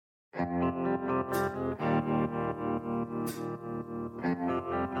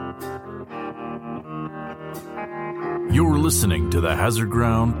You're listening to the Hazard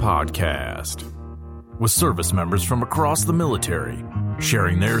Ground Podcast, with service members from across the military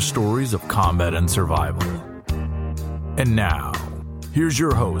sharing their stories of combat and survival. And now, here's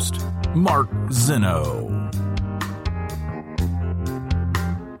your host, Mark Zinno.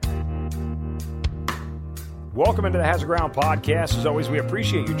 Welcome into the Hazard Ground Podcast. As always, we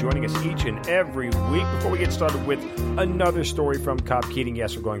appreciate you joining us each and every week. Before we get started with another story from Cobb Keating,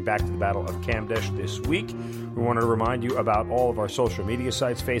 yes, we're going back to the Battle of Kamdesh this week. We wanted to remind you about all of our social media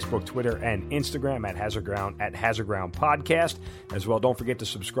sites, Facebook, Twitter, and Instagram at Hazard Ground Podcast. As well, don't forget to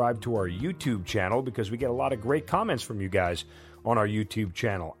subscribe to our YouTube channel because we get a lot of great comments from you guys on our YouTube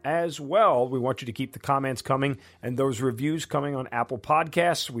channel. As well, we want you to keep the comments coming and those reviews coming on Apple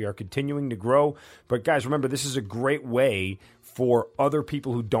Podcasts. We are continuing to grow. But guys, remember, this is a great way for other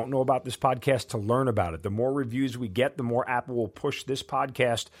people who don't know about this podcast to learn about it. The more reviews we get, the more Apple will push this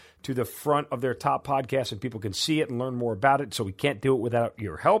podcast to the front of their top podcasts and people can see it and learn more about it. So we can't do it without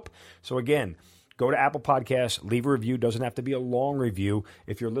your help. So again, go to Apple Podcasts, leave a review. Doesn't have to be a long review.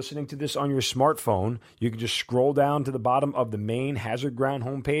 If you're listening to this on your smartphone, you can just scroll down to the bottom of the main Hazard Ground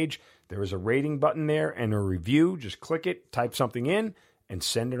homepage. There is a rating button there and a review. Just click it, type something in, and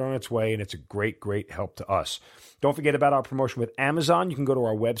send it on its way, and it's a great, great help to us. Don't forget about our promotion with Amazon. You can go to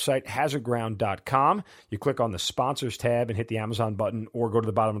our website, hazardground.com. You click on the Sponsors tab and hit the Amazon button, or go to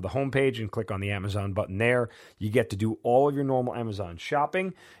the bottom of the homepage and click on the Amazon button there. You get to do all of your normal Amazon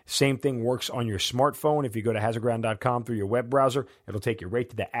shopping. Same thing works on your smartphone. If you go to hazardground.com through your web browser, it'll take you right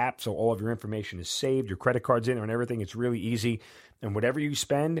to the app, so all of your information is saved, your credit card's in there and everything. It's really easy. And whatever you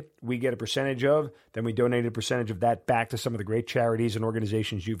spend, we get a percentage of. Then we donate a percentage of that back to some of the great charities and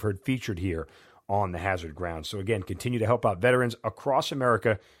organizations you've heard featured here on the Hazard Ground. So again, continue to help out veterans across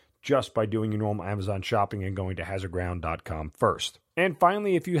America just by doing your normal Amazon shopping and going to hazardground.com first. And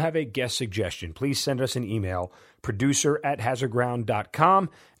finally, if you have a guest suggestion, please send us an email, producer@hazardground.com,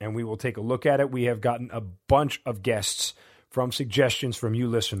 and we will take a look at it. We have gotten a bunch of guests from suggestions from you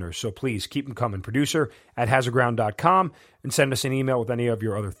listeners. So please keep them coming. Producer@hazardground.com, and send us an email with any of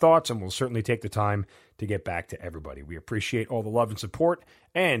your other thoughts, and we'll certainly take the time to get back to everybody. We appreciate all the love and support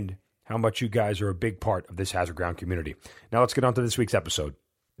and how much you guys are a big part of this Hazard Ground community. Now let's get on to this week's episode.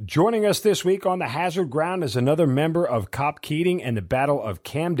 Joining us this week on the Hazard Ground is another member of Cobb Keating and the Battle of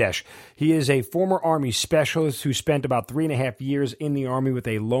Kamdesh. He is a former Army specialist who spent about 3.5 years in the Army with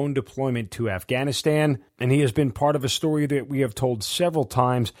a lone deployment to Afghanistan, and he has been part of a story that we have told several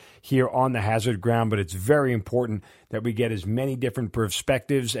times here on the Hazard Ground, but it's very important that we get as many different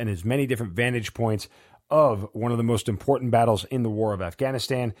perspectives and as many different vantage points of one of the most important battles in the war of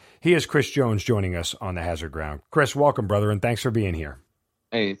Afghanistan. He is Chris Jones joining us on the Hazard Ground. Chris, welcome, brother, and thanks for being here.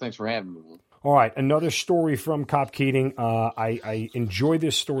 Hey, thanks for having me. All right, another story from Cobb Keating. I enjoy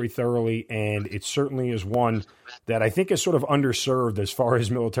this story thoroughly, and it certainly is one that I think is sort of underserved as far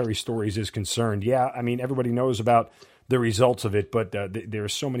as military stories is concerned. Yeah, I mean, everybody knows about the results of it, but there are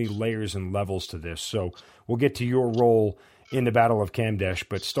so many layers and levels to this. So we'll get to your role in the Battle of Kamdesh,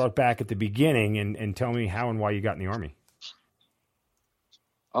 but start back at the beginning and tell me how and why you got in the Army.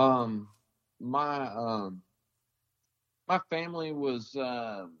 My family was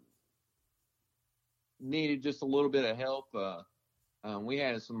needed just a little bit of help. We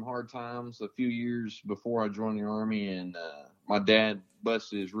had some hard times a few years before I joined the Army, and my dad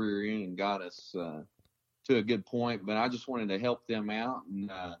busted his rear end and got us to a good point. But I just wanted to help them out,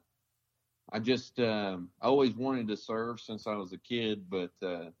 and I always wanted to serve since I was a kid, but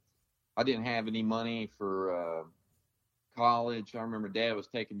I didn't have any money for college. I remember Dad was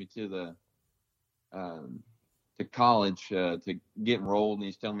taking me to college to get enrolled, and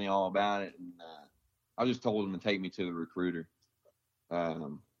he's telling me all about it, and I just told him to take me to the recruiter. I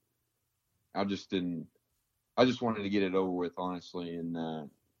just wanted to get it over with, honestly, and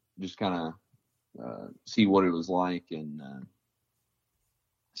just kind of see what it was like and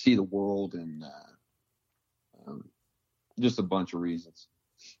see the world, and just a bunch of reasons.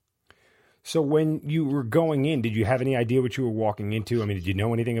 So when you were going in, did you have any idea what you were walking into? I mean, did you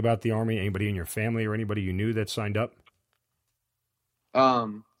know anything about the Army? Anybody in your family or anybody you knew that signed up? I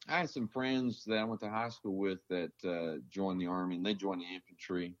had some friends that I went to high school with that joined the Army, and they joined the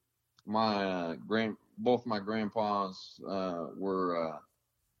infantry. Both my grandpas were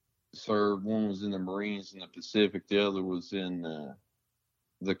served. One was in the Marines in the Pacific. The other was in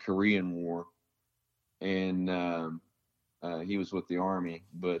the Korean War, and he was with the Army.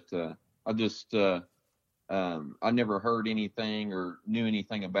 But I never heard anything or knew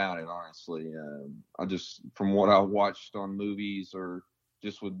anything about it, honestly. I just, from what I watched on movies or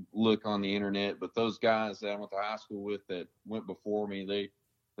just would look on the internet. But those guys that I went to high school with that went before me,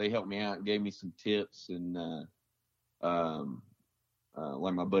 they helped me out and gave me some tips, and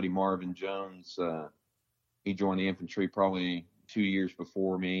Like my buddy Marvin Jones, he joined the infantry probably 2 years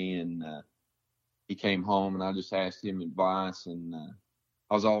before me, and he came home, and I just asked him advice, and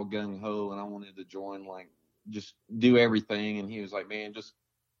I was all gung ho, and I wanted to join, like, just do everything, and he was like, man, just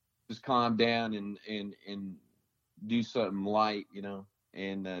calm down and do something light,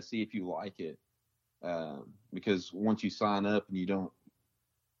 and see if you like it, because once you sign up and you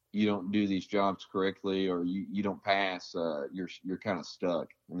don't do these jobs correctly, or you don't pass, you're kind of stuck,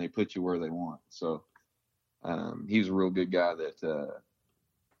 and they put you where they want. So he's a real good guy that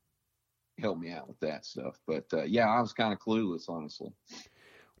helped me out with that stuff. But yeah, I was kind of clueless, honestly.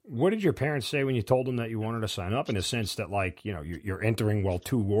 What did your parents say when you told them that you wanted to sign up, in a sense that, like, you're entering while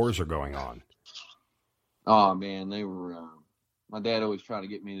two wars are going on? Oh man, they were. My dad always tried to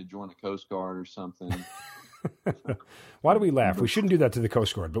get me to join the Coast Guard or something. Why do we laugh? We shouldn't do that to the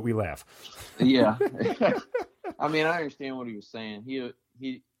Coast Guard, but we laugh. Yeah. I mean, I understand what he was saying. He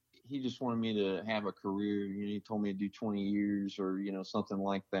just wanted me to have a career. He told me to do 20 years or, something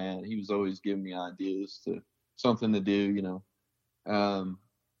like that. He was always giving me ideas to something to do,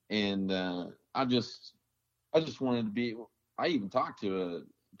 and I just wanted to be. I even talked to a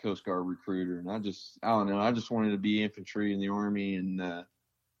Coast Guard recruiter, and I don't know. I just wanted to be infantry in the Army, and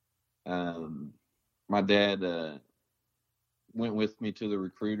my dad went with me to the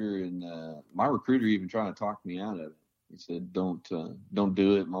recruiter, and my recruiter even tried to talk me out of it. He said, "Don't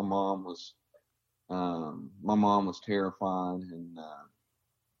do it." My mom was terrified and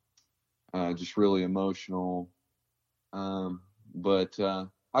just really emotional. But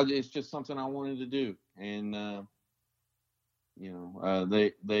it's just something I wanted to do, and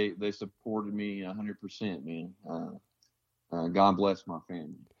they supported me 100%, man. God bless my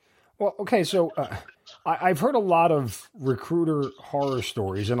family. Well, okay, so I've heard a lot of recruiter horror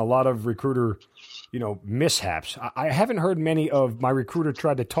stories and a lot of recruiter, mishaps. I haven't heard many of my recruiter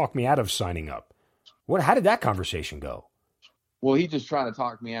tried to talk me out of signing up. How did that conversation go? Well, he just tried to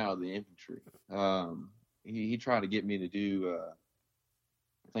talk me out of the infantry. He tried to get me to do,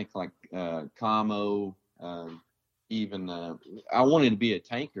 I think, like commo. Even I wanted to be a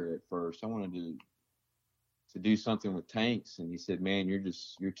tanker at first. I wanted to do something with tanks, and he said, "Man, you're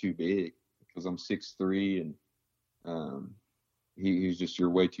too big," because I'm 6'3", and he's just, "You're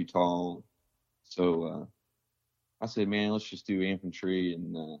way too tall." So I said, "Man, let's just do infantry,"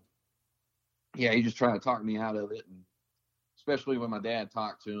 and yeah, he just tried to talk me out of it, and especially when my dad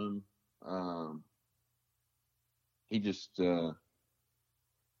talked to him, he just I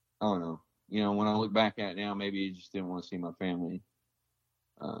don't know. When I look back at it now, maybe he just didn't want to see my family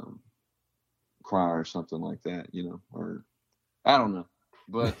cry or something like that, or I don't know.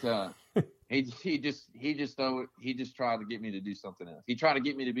 But he just tried to get me to do something else. He tried to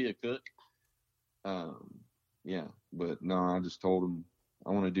get me to be a cook. Yeah, but no, I just told him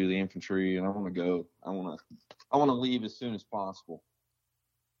I want to do the infantry and I want to go. I want to leave as soon as possible.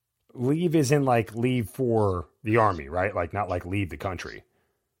 Leave is in like leave for the Army, right? Like not like leave the country.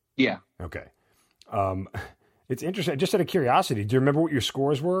 Yeah. Okay. It's interesting. Just out of curiosity, do you remember what your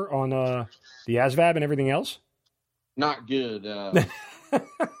scores were on the ASVAB and everything else? Not good.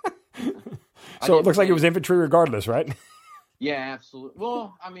 So it looks like it was infantry regardless, right? Yeah, absolutely.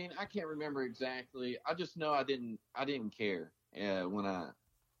 Well, I mean, I can't remember exactly. I just know I didn't care when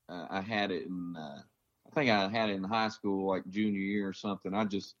I had it in. I think I had it in high school, like junior year or something. I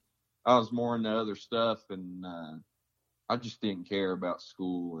was more into other stuff, and I just didn't care about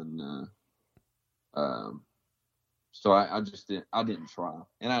school, and so I didn't try,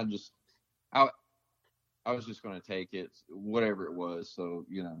 and I was just going to take it, whatever it was. So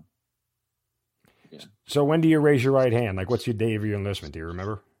Yeah. So when do you raise your right hand? Like, what's your day of your enlistment? Do you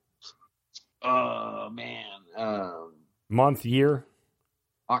remember? Man. Month, year?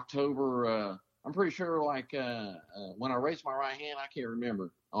 October. I'm pretty sure, like, when I raised my right hand, I can't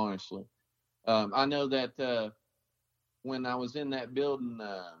remember, honestly. I know that when I was in that building,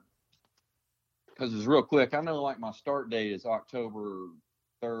 because it's real quick, I know, like, my start date is October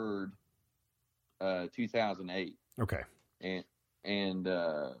 3rd, 2008. Okay. And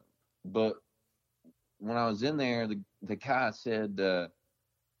but when I was in there, the guy said, all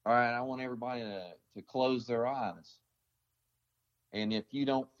right, I want everybody to close their eyes. And if you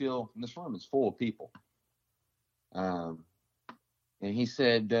don't feel, and this room is full of people. And he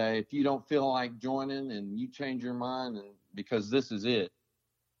said, if you don't feel like joining and you change your mind, and because this is it,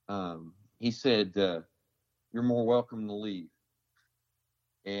 he said, you're more welcome to leave.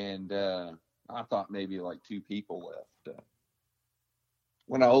 And I thought maybe like 2 people left.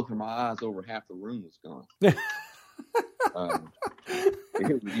 When I opened my eyes, over half the room was gone.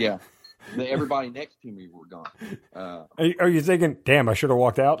 Yeah. everybody next to me were gone. Are you thinking, damn, I should have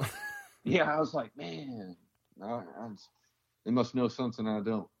walked out? Yeah, I was like, man, they must know something I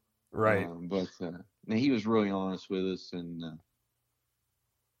don't. Right. But he was really honest with us, and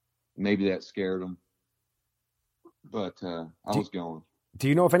maybe that scared him. But I was going. Do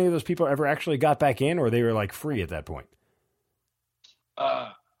you know if any of those people ever actually got back in, or they were like free at that point?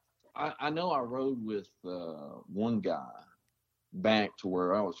 I know I rode with one guy back to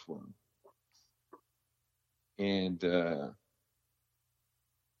where I was from, and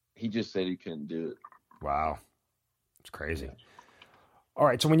he just said he couldn't do it. Wow, it's crazy. Yeah. All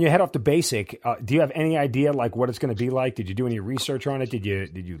right, so when you head off to basic, do you have any idea like what it's going to be like? Did you do any research on it? Did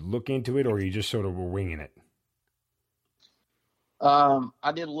you look into it, or you just sort of were winging it?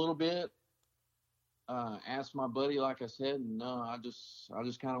 I did a little bit. Asked my buddy, like I said, and no, I just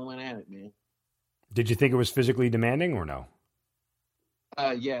kind of went at it, man. Did you think it was physically demanding or no?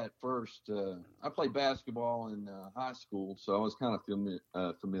 Yeah, at first. I played basketball in high school, so I was kind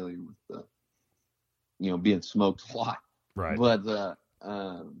of familiar with, being smoked a lot. Right. But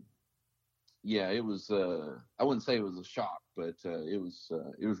yeah, it was. I wouldn't say it was a shock, but it was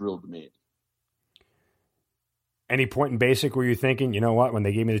real demanding. Any point in basic where you're thinking, you know what, when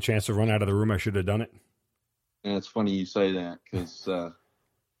they gave me the chance to run out of the room, I should have done it? And it's funny you say that, because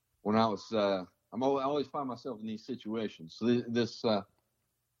when I was, I always find myself in these situations. So this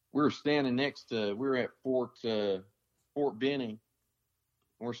we were standing we were at Fort Benning.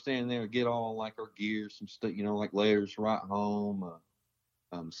 And we're standing there to get all like our gear, some stuff, like layers right home,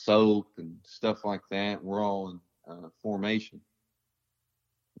 soap and stuff like that. We're all in formation.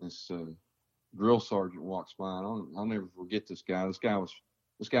 This drill sergeant walks by. I'll never forget this guy. This guy was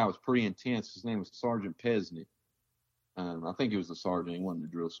pretty intense. His name was Sergeant Pesnick. I think he was the sergeant. He wasn't the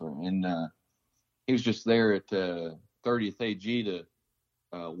drill sergeant. And he was just there at 30th AG to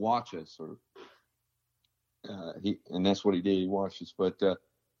watch us. And that's what he did. He watched us. But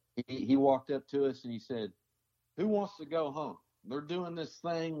he walked up to us and he said, "Who wants to go home? They're doing this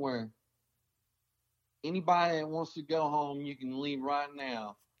thing where anybody that wants to go home, you can leave right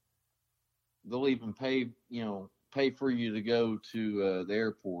now. They'll even pay for you to go to the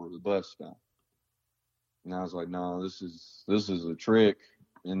airport or the bus stop." And I was like, "No, this is a trick."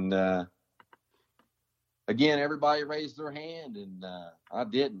 And again, everybody raised their hand, and I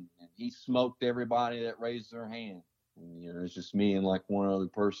didn't. And he smoked everybody that raised their hand. And, it's just me and like one other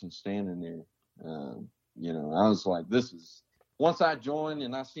person standing there. I was like, once I joined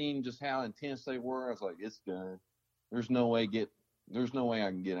and I seen just how intense they were, I was like, it's done. There's no way I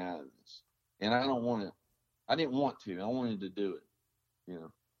can get out of this. And I didn't want to. I wanted to do it,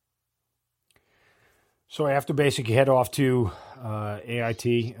 So after basic, you head off to AIT,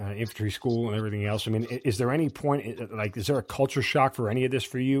 infantry school and everything else. I mean, is there any point, is there a culture shock for any of this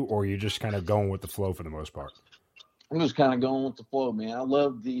for you, or you're just kind of going with the flow for the most part? I'm just kind of going with the flow, man. I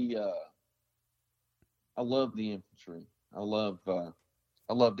love the infantry. I loved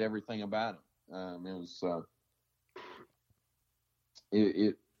everything about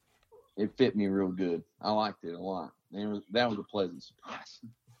it. It fit me real good. I liked it a lot. That was a pleasant surprise.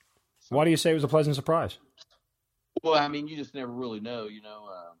 Why do you say it was a pleasant surprise? Well, I mean, you just never really know,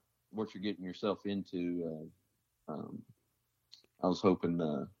 what you're getting yourself into. I was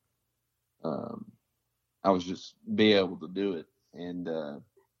hoping I was just be able to do it. And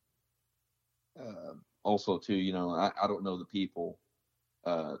also, too, I don't know the people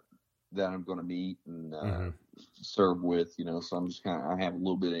that I'm going to meet and serve with, so I'm just I have a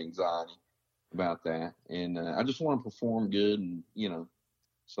little bit of anxiety about that. And I just want to perform good. And,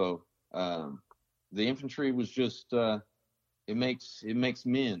 so the infantry was just, it makes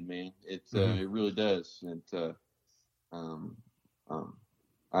men, man. It really does. And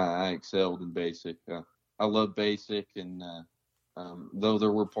I excelled in basic. I love basic. And though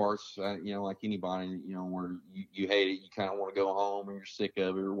there were parts, like anybody, where you hate it, you kind of want to go home and you're sick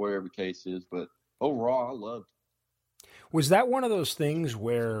of it or whatever the case is. But overall, I loved it. Was that one of those things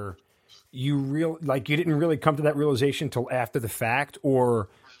where you didn't really come to that realization till after the fact, or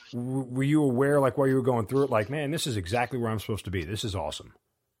were you aware, like while you were going through it, like, man, this is exactly where I'm supposed to be. This is awesome.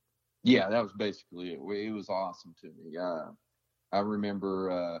 Yeah, that was basically it. It was awesome to me. I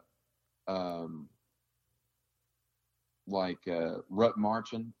remember, ruck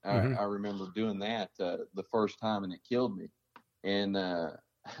marching. I remember doing that the first time, and it killed me. And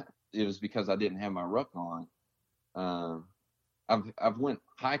it was because I didn't have my ruck on. I've went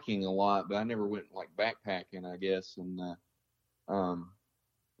hiking a lot, but I never went like backpacking, I guess. And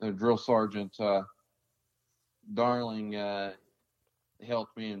the drill sergeant Darling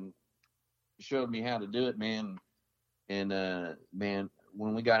helped me and showed me how to do it, man. And man,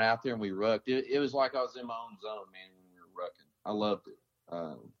 when we got out there and we rucked, it was like I was in my own zone, man. When we were rucking, I loved it.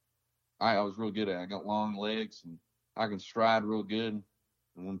 I was real good at it. I got long legs and I can stride real good.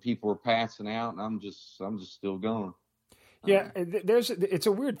 And when people are passing out, and I'm just still going. Yeah, it's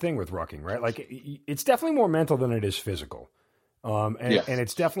a weird thing with rucking, right? Like it's definitely more mental than it is physical, and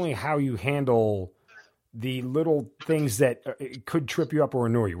it's definitely how you handle the little things that could trip you up or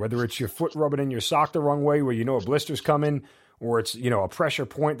annoy you. Whether it's your foot rubbing in your sock the wrong way, where you know a blister's coming, or it's a pressure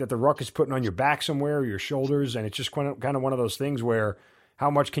point that the ruck is putting on your back somewhere, or your shoulders, and it's just kind of one of those things where how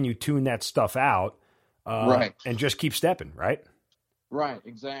much can you tune that stuff out, right, and just keep stepping, right? Right,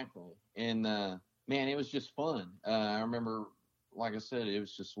 exactly, and. Man, it was just fun. I remember, like I said, it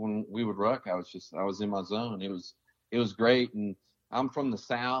was just when we would ruck, I was in my zone. It was great. And I'm from the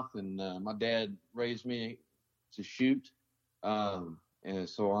South, and my dad raised me to shoot. And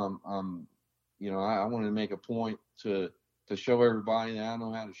so I'm I wanted to make a point to show everybody that I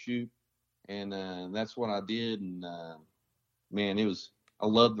know how to shoot. And that's what I did. And man, I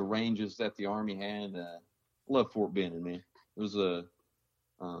loved the ranges that the Army had. I love Fort Benning, man.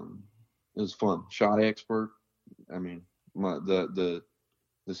 It was fun. Shot expert. I mean, the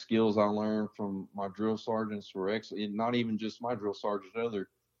skills I learned from my drill sergeants were excellent. Not even just my drill sergeants, other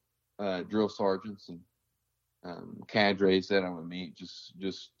drill sergeants and cadres that I would meet.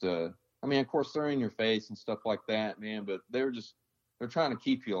 I mean, of course, they're in your face and stuff like that, man. But they're trying to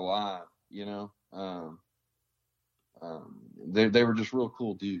keep you alive, you know. They were just real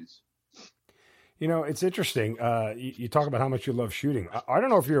cool dudes. It's interesting. You talk about how much you love shooting. I don't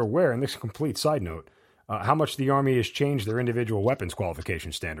know if you're aware, and this is a complete side note, how much the Army has changed their individual weapons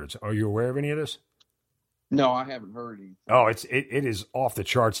qualification standards. Are you aware of any of this? No, I haven't heard anything. Oh, it is off the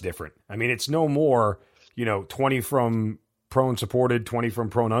charts different. I mean, it's no more, 20 from prone supported, 20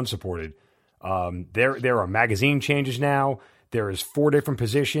 from prone unsupported. There are magazine changes now. There is 4 different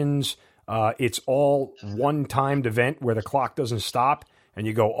positions. It's all one-timed event where the clock doesn't stop. And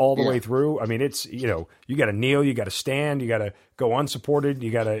you go all the way through. I mean, it's, you got to kneel, you got to stand, you got to go unsupported,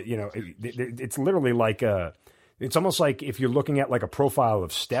 you got to, it's literally like it's almost like if you're looking at like a profile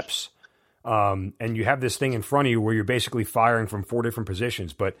of steps, and you have this thing in front of you where you're basically firing from 4 different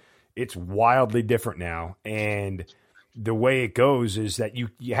positions, but it's wildly different now. And the way it goes is that you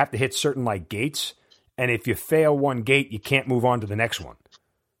have to hit certain like gates. And if you fail one gate, you can't move on to the next one.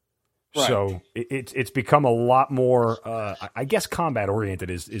 Right. So it's become a lot more, I guess, combat oriented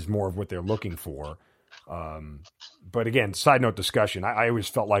is more of what they're looking for. But again, side note discussion. I always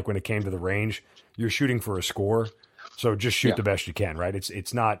felt like when it came to the range, you're shooting for a score, so just shoot the best you can. Right?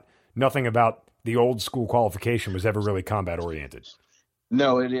 It's nothing about the old school qualification was ever really combat oriented.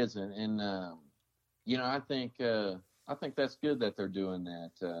 No, it isn't, and I think that's good that they're doing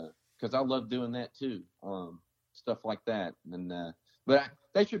that because I love doing that too, stuff like that, and but.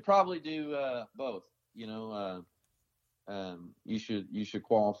 They should probably do both. You should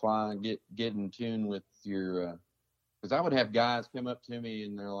qualify and get in tune with your. Because I would have guys come up to me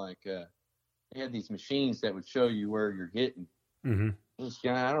and they're like, they had these machines that would show you where you're hitting. Mm-hmm. This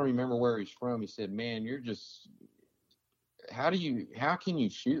guy, I don't remember where he's from. He said, "Man, you're just. How can you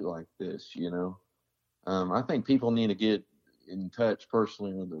shoot like this? I think people need to get in touch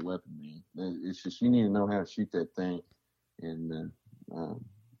personally with the weapon, man. It's just you need to know how to shoot that thing, and.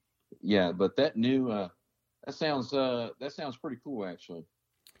 But that new that sounds pretty cool actually.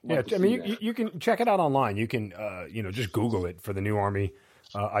 Yeah, I mean you can check it out online. You can just Google it for the new Army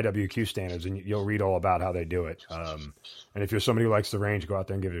IWQ standards, and you'll read all about how they do it. And if you're somebody who likes the range, go out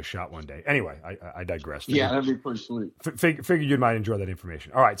there and give it a shot one day. Anyway, I digress. That'd be pretty sweet. Figured you might enjoy that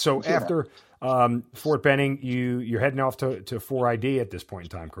information. All right, so after Fort Benning, you're heading off to 4ID at this point in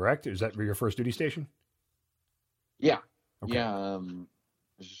time, correct? Is that your first duty station? Yeah. Okay. Yeah,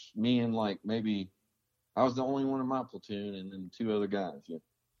 just me and maybe I was the only one in my platoon, and then 2 other guys. Yeah.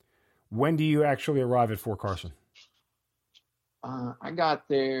 When do you actually arrive at Fort Carson? I got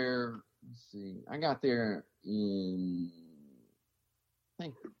there. Let's see. I got there in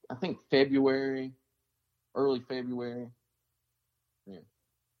I think February, early February. Yeah.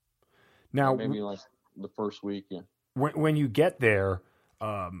 Now maybe like the first week. Yeah. When you get there.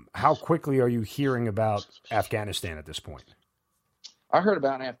 How quickly are you hearing about Afghanistan at this point? I heard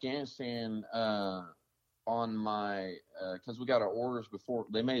about Afghanistan on my because we got our orders before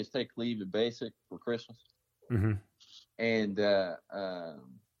they made us take leave at basic for Christmas, and or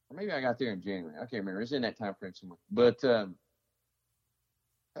maybe I got there in January. I can't remember. It's in that time frame somewhere. But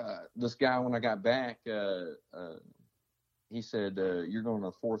this guy, when I got back, he said, "You're going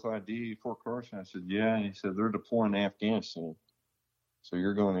to 4th ID, Fort Carson." I said, "Yeah." And he said, "They're deploying to Afghanistan." So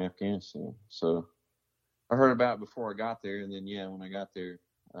you're going to Afghanistan. So I heard about it before I got there, and then when I got there,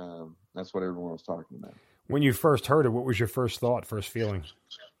 that's what everyone was talking about. When you first heard it, what was your first thought, first feeling?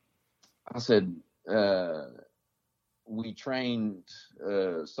 I said, we trained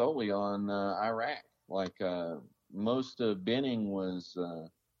solely on Iraq. Like most of Benning was,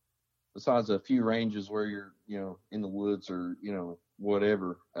 besides a few ranges where you're, in the woods or,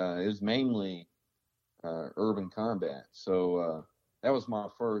 whatever, it was mainly urban combat. So that was my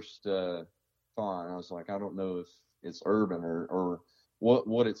first thought. I was like, I don't know if it's urban or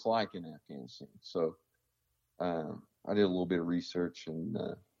what it's like in Afghanistan. So I did a little bit of research and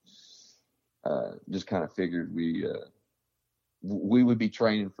just kind of figured we would be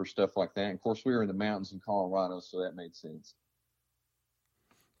training for stuff like that. And of course, we were in the mountains in Colorado, so that made sense.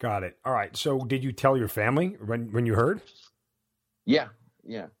 Got it. All right. So did you tell your family when you heard? Yeah.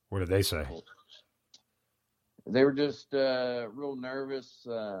 What did they say? They were just real nervous.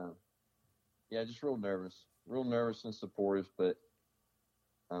 Just real nervous and supportive. But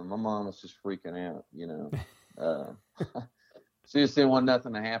my mom was just freaking out, She just didn't want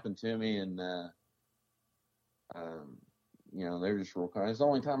nothing to happen to me. And, they were just real kind. It's the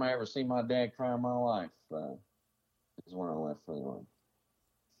only time I ever seen my dad cry in my life is when I left for the Army.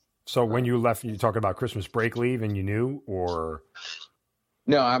 So when you left, you talking about Christmas break leave and you knew, or?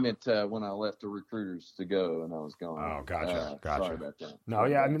 No, I meant when I left the recruiters to go and I was going. Oh, gotcha. Sorry about that. No,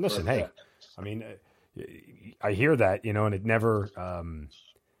 yeah. I mean, listen, hey, I hear that, and it never,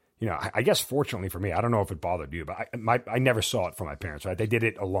 I guess fortunately for me, I don't know if it bothered you, but I never saw it from my parents, right? They did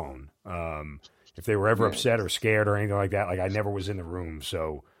it alone. If they were ever upset or scared or anything like that, like I never was in the room.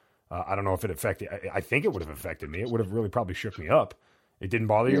 So I don't know if it affected, I think it would have affected me. It would have really probably shook me up. It didn't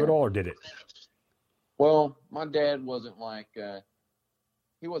bother you at all, or did it? Well, my dad wasn't like,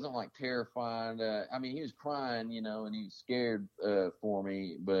 he wasn't like terrified. He was crying, and he was scared for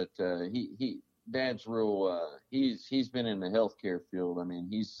me, but Dad's real, he's been in the healthcare field. I mean,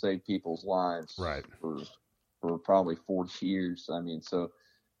 he's saved people's lives right. for probably 40 years.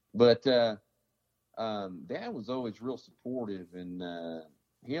 But Dad was always real supportive, and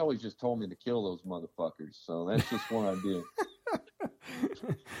he always just told me to kill those motherfuckers. So that's just what I did.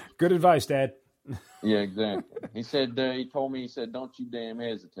 Good advice, Dad. Yeah, exactly. He said, don't you damn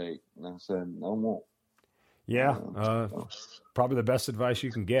hesitate. And I said, I won't. Yeah. Probably the best advice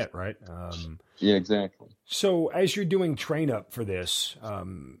you can get, right? Yeah, exactly. So as you're doing train up for this,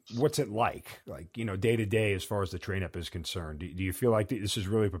 what's it like? Like, day to day, as far as the train up is concerned, do you feel like this is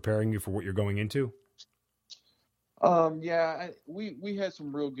really preparing you for what you're going into? We had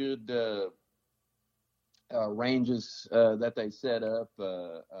some real good, ranges, that they set up.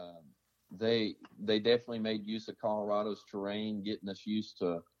 They definitely made use of Colorado's terrain, getting us used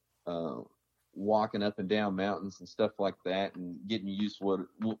to, walking up and down mountains and stuff like that, and getting used to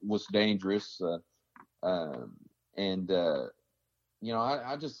what was dangerous.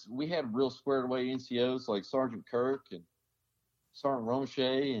 We had real squared away NCOs like Sergeant Kirk and Sergeant Roche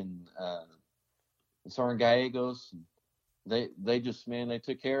and Sergeant Gallegos. And they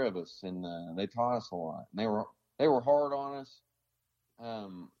took care of us, and they taught us a lot. And they were hard on us.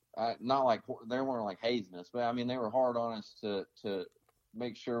 Not like they weren't like hazing us, but they were hard on us to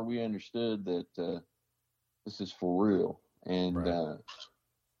make sure we understood that this is for real. And right.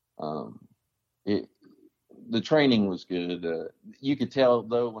 The training was good. You could tell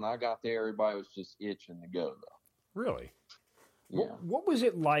though when I got there, everybody was just itching to go though. Really? Yeah. What was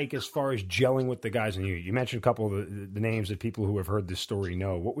it like as far as gelling with the guys? And you mentioned a couple of the names that people who have heard this story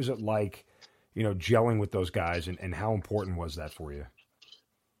know. What was it like, gelling with those guys, and how important was that for you?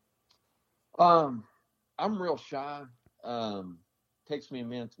 I'm real shy. Takes me a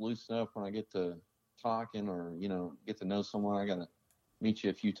minute to loosen up when I get to talking or, get to know someone. I got to meet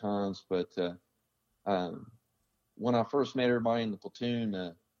you a few times. But when I first met everybody in the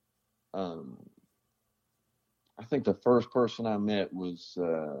platoon, I think the first person I met was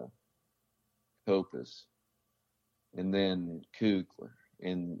Copus, and then Kugler,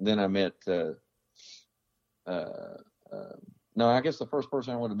 and then I met no, I guess the first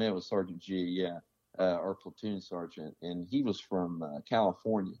person I would have met was Sergeant G, our platoon sergeant, and he was from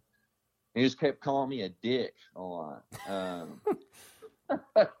California. He just kept calling me a dick a lot.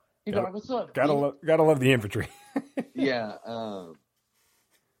 He'd be like, "What's up?" Gotta love the infantry. Yeah,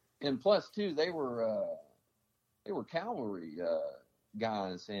 and plus too, they were cavalry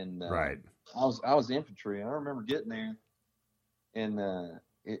guys, and right. I was infantry. I remember getting there, and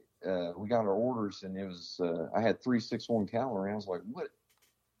we got our orders, and it was I had 361 cavalry. I was like, what?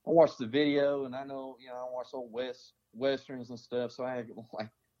 I watched the video, and I know, I watched old westerns and stuff, so I had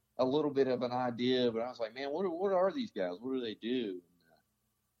like a little bit of an idea. But I was like, man, what are these guys? What do they do?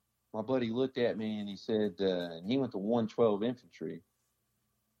 my buddy looked at me and he said, and he went to 112 Infantry.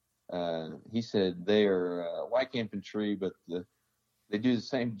 He said they're white infantry, but they do the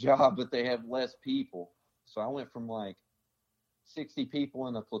same job, but they have less people. So I went from like 60 people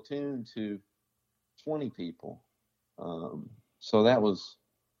in a platoon to 20 people. So that was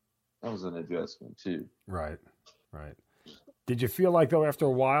an adjustment too. Right. Did you feel like, though, after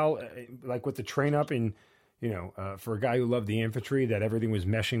a while, like with the train up and, for a guy who loved the infantry, that everything was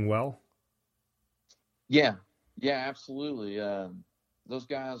meshing well? Yeah, absolutely. Those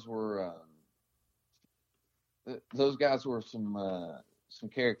guys were some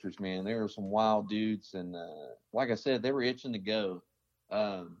characters, man. They were some wild dudes, and like I said, they were itching to go.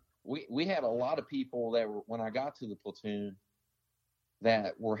 We had a lot of people that were, when I got to the platoon,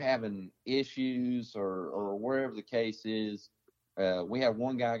 that were having issues or wherever the case is. We had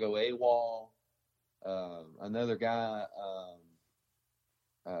one guy go AWOL. Another guy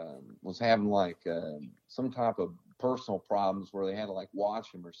was having like some type of personal problems where they had to like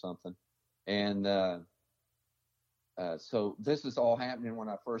watch him or something. And so this is all happening when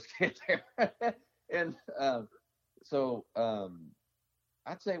I first get there. And so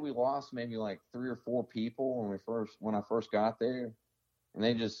I'd say we lost maybe like 3 or 4 people when I first got there. And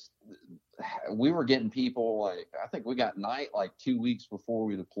we were getting people like, I think we got night like 2 weeks before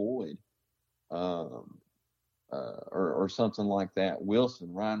we deployed, or something like that.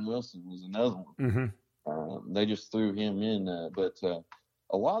 Ryan Wilson was another one. Mm-hmm. They just threw him in, but a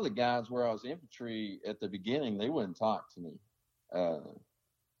lot of the guys where I was infantry at the beginning, they wouldn't talk to me.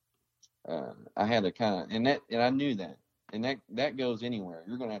 I had to kind of, and I knew that, and that goes anywhere.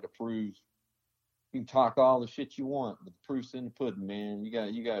 You're going to have to prove. You can talk all the shit you want, but the proof's in the pudding, man. You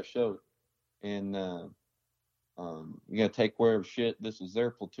got to show it, and you got to take care of shit. This is their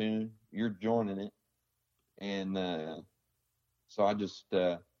platoon. You're joining it, and so I just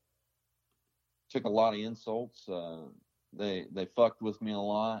took a lot of insults. They fucked with me a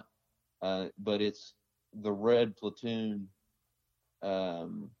lot, but it's the red platoon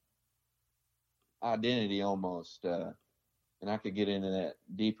identity almost. And I could get into that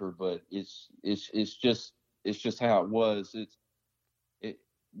deeper, but it's just how it was.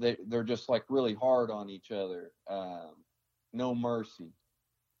 They're just like really hard on each other, no mercy,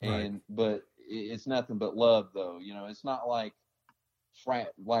 but it's nothing but love though. It's not like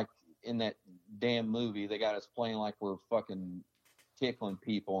like in that damn movie they got us playing like we're fucking tickling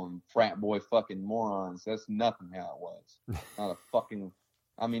people and frat boy fucking morons. That's nothing how it was. Not a fucking,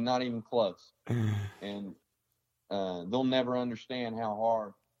 not even close. And they'll never understand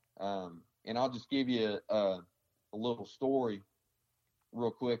how hard. And I'll just give you a little story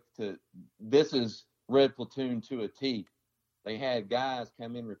real quick. This is Red Platoon to a T. They had guys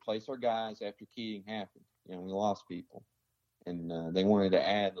come in, replace our guys after Keating happened. We lost people. And they wanted to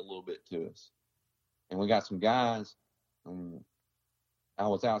add a little bit to us. And we got some guys. I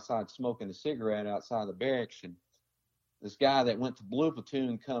was outside smoking a cigarette outside the barracks, and this guy that went to Blue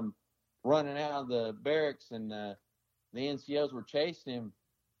Platoon come running out of the barracks, and the NCOs were chasing him,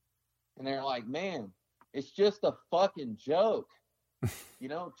 and they're like, man, it's just a fucking joke.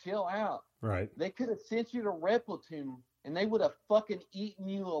 Chill out. Right. They could have sent you to Red Platoon, and they would have fucking eaten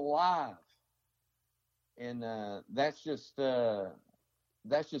you alive. And that's just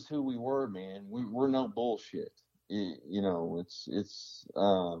who we were, man. We're no bullshit. It's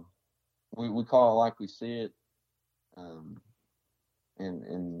we call it like we see it. And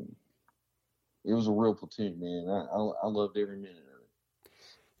it was a real platoon, man. I loved every minute of it.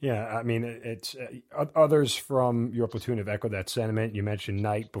 Yeah, it's others from your platoon have echoed that sentiment. You mentioned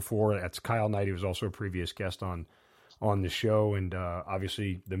Knight before. That's Kyle Knight. He was also a previous guest on the show, and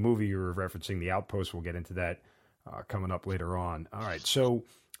obviously the movie you were referencing, The Outpost. We'll get into that coming up later on. All right. So,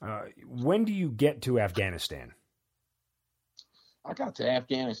 when do you get to Afghanistan? I got to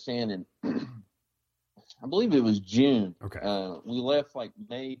Afghanistan in I believe it was June. Okay. We left like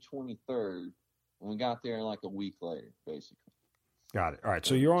May 23rd, and we got there like a week later, basically. Got it. All right.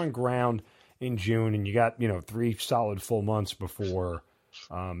 So you're on ground in June, and you got 3 solid full months before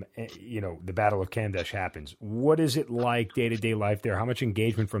the Battle of Kamdesh happens. What is it like day-to-day life there? How much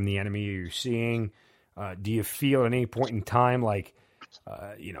engagement from the enemy are you seeing? Do you feel at any point in time like,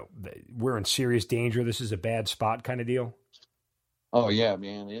 we're in serious danger, this is a bad spot kind of deal? Oh, yeah,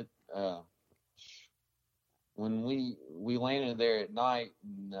 man. When we landed there at night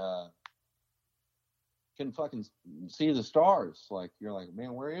and couldn't fucking see the stars, like, you're like,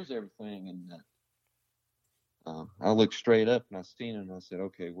 man, where is everything? And I looked straight up and I seen it and I said,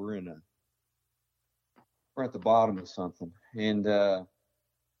 okay, we're at the bottom of something. And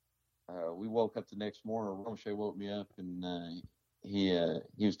we woke up the next morning. Roche woke me up and he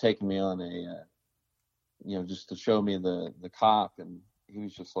was taking me on a just to show me the cop, and he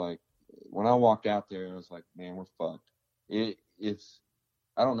was just like, when I walked out there, I was like, man, we're fucked. It's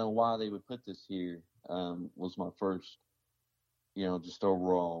I don't know why they would put this here. Was my first, just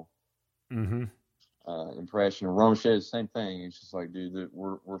overall impression. And Rome said the same thing. It's just like, dude,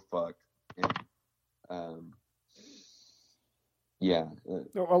 we're fucked. And, yeah.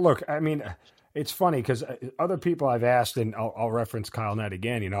 Well, look, I mean, it's funny because other people I've asked, and I'll reference Kyle Nett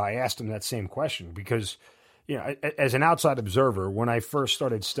again. I asked him that same question because, as an outside observer, when I first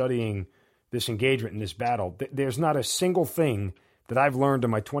started studying this engagement in this battle, there's not a single thing that I've learned in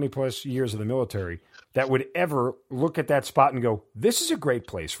my 20 plus years of the military that would ever look at that spot and go, this is a great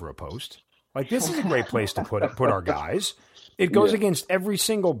place for a post. Like, this is a great place to put our guys. It goes against every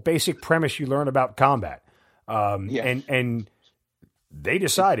single basic premise you learn about combat. And they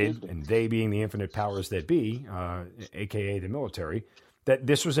decided, and they being the infinite powers that be, a.k.a. the military, that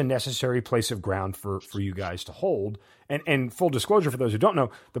this was a necessary place of ground for you guys to hold. And full disclosure, for those who don't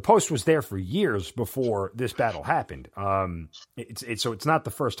know, the post was there for years before this battle happened. So it's not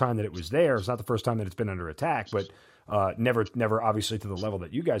the first time that it was there. It's not the first time that it's been under attack, but never obviously to the level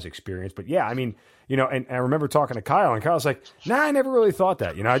that you guys experienced. But yeah, I mean, and I remember talking to Kyle, and Kyle's like, nah, I never really thought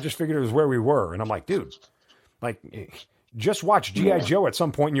that. I just figured it was where we were. And I'm like, dude, like, just watch G.I. Joe at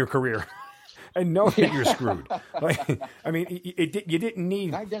some point in your career and know that you're screwed. Like, I mean, you didn't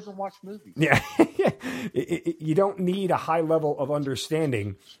need... Guy doesn't watch movies. Yeah. You don't need a high level of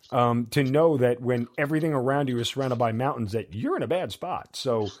understanding to know that when everything around you is surrounded by mountains, that you're in a bad spot.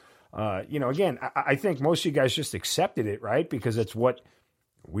 So, again, I think most of you guys just accepted it, right? Because it's what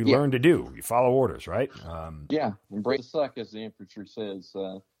we learned to do. You follow orders, right? Embrace the suck, as the infantry says.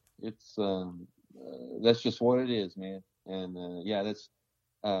 It's... that's just what it is, man. And that's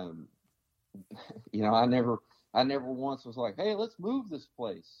I never once was like, hey, let's move this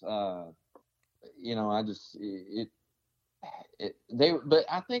place. I just but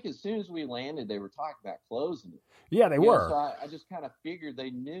I think as soon as we landed, they were talking about closing it. Yeah, they were. So I just kind of figured they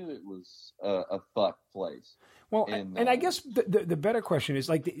knew it was a fuck place. Well, and I guess the better question is,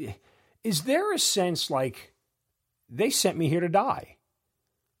 like, is there a sense like they sent me here to die?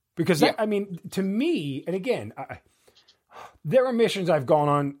 Because, I mean, to me, and again, there are missions I've gone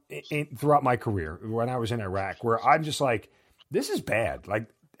on throughout my career when I was in Iraq where I'm just like, this is bad. Like,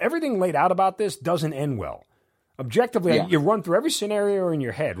 everything laid out about this doesn't end well. Objectively, you run through every scenario in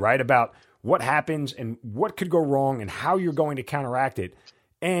your head, right, about what happens and what could go wrong and how you're going to counteract it.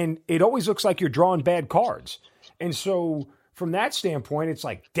 And it always looks like you're drawing bad cards. And so from that standpoint, it's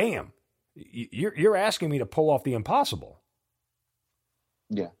like, damn, you're asking me to pull off the impossible.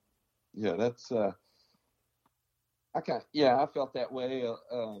 Yeah, that's I felt that way.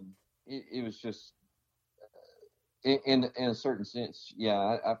 It was just in a certain sense.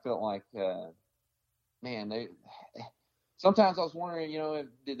 Yeah, I felt like man, sometimes I was wondering,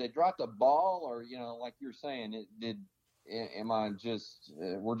 did they drop the ball, or like you're saying, am I just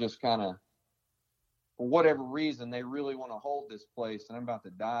we're just kind of, for whatever reason, they really want to hold this place, and I'm about to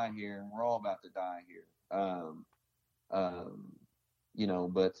die here, and we're all about to die here.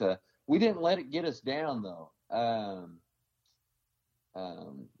 But we didn't let it get us down, though.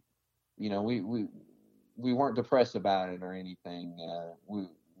 We weren't depressed about it or anything.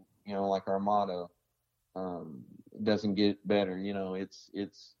 Like our motto, it doesn't get better. It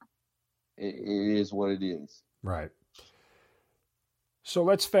is what it is. Right. So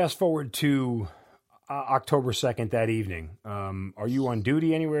let's fast forward to October 2nd, that evening. Are you on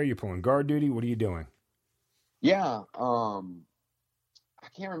duty anywhere? Are you pulling guard duty? What are you doing? Yeah. I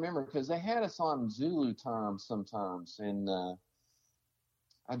can't remember because they had us on Zulu time sometimes, and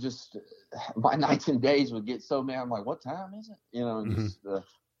I just my nights and days would get so mad. I'm like, what time is it?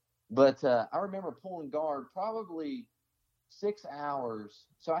 But I remember pulling guard probably 6 hours.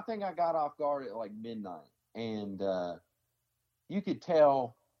 So I think I got off guard at like midnight, and you could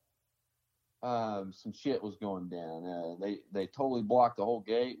tell some shit was going down. They totally blocked the whole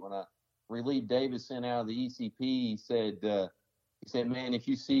gate. When I relieved Davison out of the ECP, he said, man, if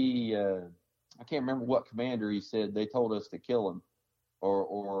you see, I can't remember what commander he said, they told us to kill him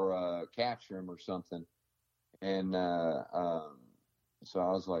or capture him or something. And so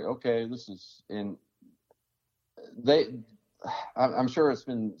I was like, okay, and I'm sure it's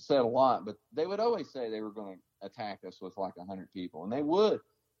been said a lot, but they would always say they were going to attack us with like 100 people. And they would.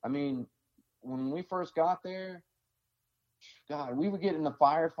 I mean, when we first got there, God, we would get into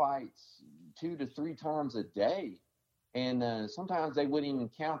firefights 2 to 3 times a day. And sometimes they wouldn't even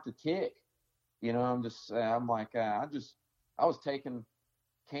count the tick. I'm like, I was taking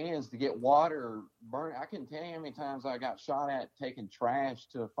cans to get water or burn. I couldn't tell you how many times I got shot at taking trash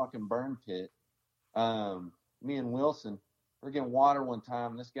to a fucking burn pit. Me and Wilson, we're getting water one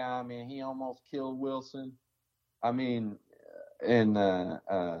time. This guy, man, he almost killed Wilson. I mean, and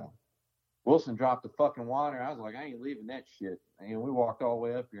Wilson dropped the fucking water. I was like, I ain't leaving that shit. And we walked all the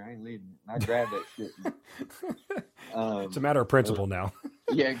way up here. I ain't leaving it. And I grabbed that shit. It's a matter of principle now.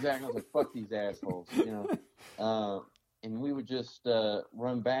 Yeah, exactly. I was like, fuck these assholes, you know. And we would just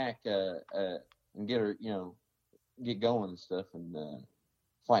run back and get her, you know, get going and stuff and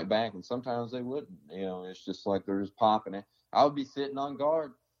fight back. And sometimes they wouldn't. You know, it's just like they're just popping it. I would be sitting on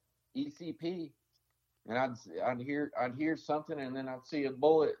guard, ECP, and I'd hear something, and then I'd see a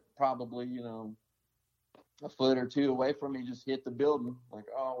bullet probably, you know, a foot or two away from me just hit the building. Like,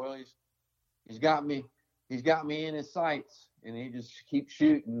 oh well, he's got me in his sights, and he just keeps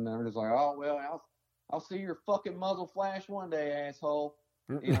shooting. And I'm just like, oh well, I'll see your fucking muzzle flash one day, asshole.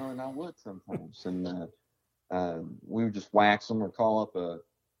 You know, and I would sometimes, and we would just wax them or call up a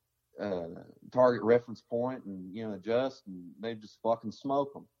target reference point and, you know, adjust, and they just fucking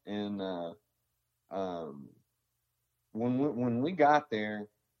smoke them. And when we got there,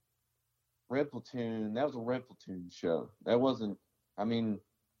 Red Platoon, that was a Red Platoon show. That wasn't, I mean,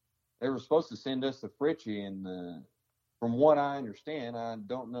 they were supposed to send us to Fritchie, and from what I understand, I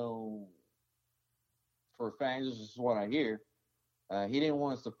don't know for a fact, this is what I hear, he didn't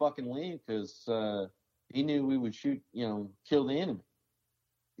want us to fucking leave because he knew we would shoot, you know, kill the enemy.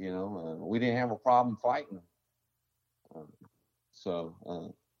 You know, we didn't have a problem fighting them.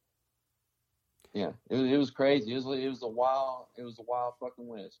 Yeah, it was crazy. It was a wild fucking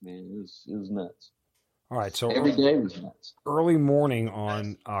West, man. It was nuts. All right, so every day was nuts. Early morning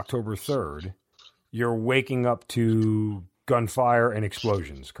on October 3rd, you're waking up to gunfire and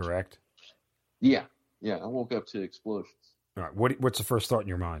explosions, correct? Yeah, I woke up to explosions. All right, what's the first thought in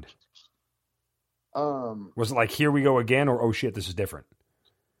your mind? Was it like, here we go again, or oh shit, this is different?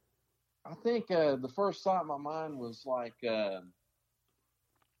 I think the first thought in my mind was like, I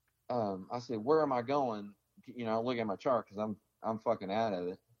said, where am I going? You know, I look at my chart because I'm fucking out of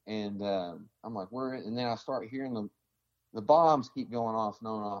it. And I'm like, where? And then I start hearing the bombs keep going off and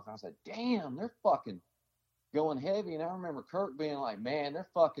on and off. I was like, damn, they're fucking going heavy. And I remember Kirk being like, man, they're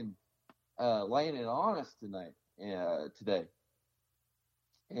fucking laying it on us today.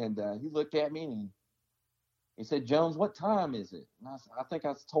 And he looked at me and he said, Jones, what time is it? And I think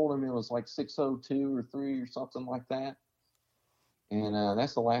I told him it was like 6:02 or 3 or something like that. And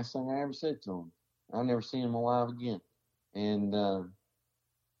that's the last thing I ever said to him. I've never seen him alive again. And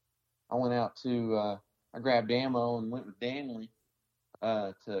I went out to, I grabbed ammo and went with Danley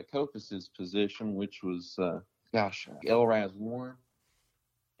to Kopas's position, which was, Elraz Warren.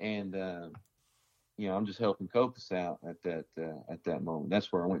 And, you know, I'm just helping Kopas out at that moment.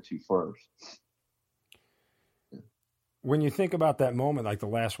 That's where I went to first. When you think about that moment, like the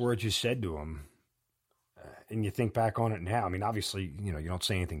last words you said to him, and you think back on it now, I mean, obviously, you know, you don't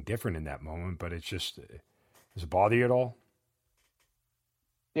say anything different in that moment, but it's just, does it bother you at all?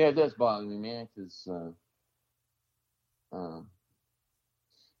 Yeah, it does bother me, man, because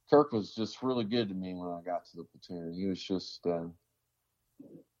Kirk was just really good to me when I got to the platoon. He was just, you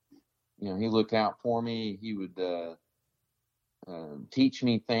know, he looked out for me. He would teach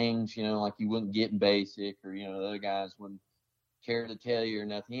me things, you know, like you wouldn't get in basic, or, you know, the other guys wouldn't care to tell you or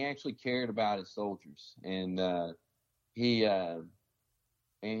nothing. He actually cared about his soldiers, and he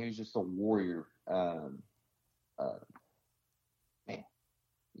was just a warrior. Man,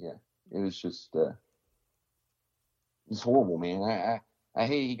 yeah, it was just it's horrible, man. I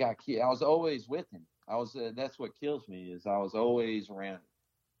hate he got killed. I was always with him. I was that's what kills me, is I was always around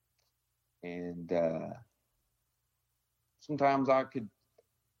him. And sometimes I could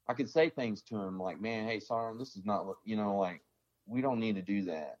say things to him like, man, hey, Sergeant, this is not, you know, like, we don't need to do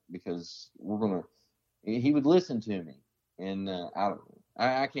that, because he would listen to me. And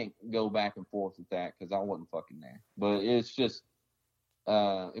I can't go back and forth with that because I wasn't fucking there. But it's just,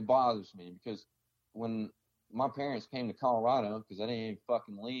 it bothers me, because when my parents came to Colorado, because I didn't even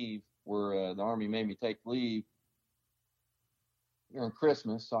fucking leave, where the Army made me take leave during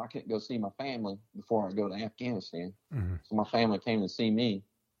Christmas, so I couldn't go see my family before I go to Afghanistan. Mm-hmm. So my family came to see me.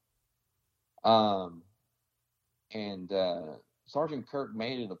 And Sergeant Kirk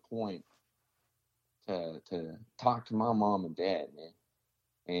made it a point to talk to my mom and dad, man.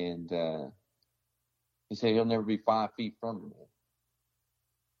 And he said he'll never be 5 feet from me.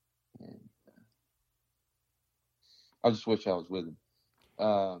 And I just wish I was with him.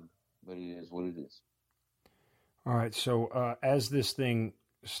 But it is what it is. All right. So as this thing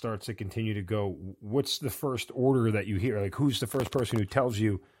starts to continue to go, what's the first order that you hear? Like, who's the first person who tells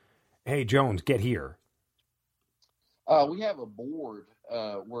you, hey, Jones, get here? We have a board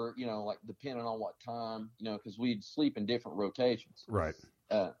where, like depending on what time, because we'd sleep in different rotations. Right.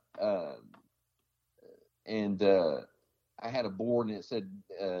 And I had a board and it said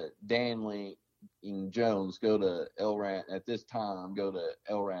Danley and Jones go to LRAS at this time, go to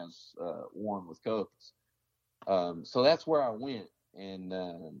LRAS 1 with Copus. So that's where I went. And,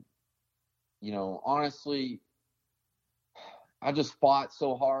 honestly, I just fought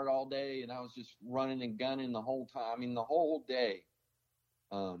so hard all day and I was just running and gunning the whole time. I mean, the whole day,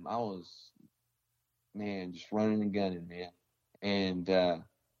 I was, just running and gunning, man. And,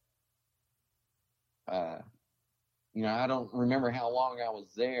 I don't remember how long I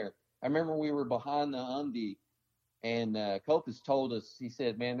was there. I remember we were behind the Humvee, and Copus told us, he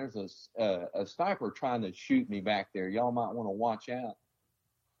said, man, there's a sniper trying to shoot me back there. Y'all might want to watch out.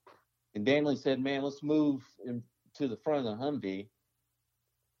 And Danley said, man, let's move to the front of the Humvee.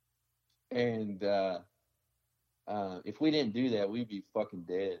 And if we didn't do that, we'd be fucking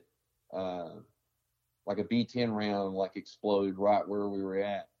dead. Like a B-10 round, exploded right where we were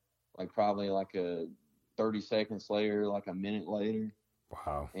at. Probably a 30 seconds later, a minute later.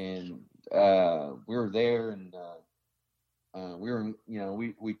 Wow. And we were there, and we were,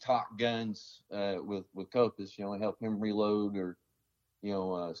 we talked guns with Copus, help him reload or,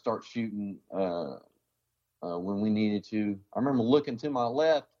 start shooting when we needed to. I remember looking to my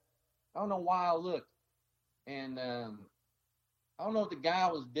left. I don't know why I looked, and I don't know if the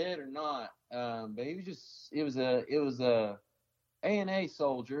guy was dead or not, but he was just, it was a ANA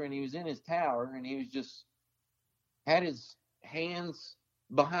soldier, and he was in his tower, and he was just had his hands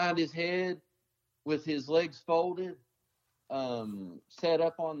behind his head with his legs folded, set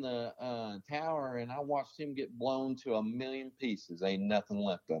up on the tower, and I watched him get blown to a million pieces. Ain't nothing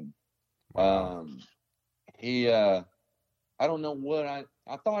left of him. Wow. I don't know what I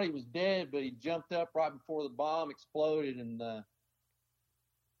thought he was dead, but he jumped up right before the bomb exploded, and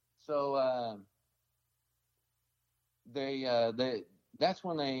that's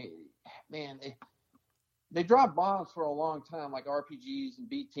when they dropped bombs for a long time, like RPGs and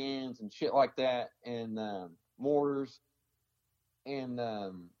B-10s and shit like that, and mortars. And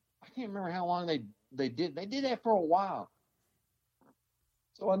I can't remember how long they did. They did that for a while.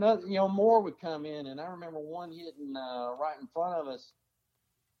 So another, more would come in, and I remember one hitting right in front of us,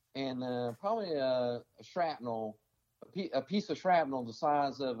 and probably a shrapnel, a piece of shrapnel the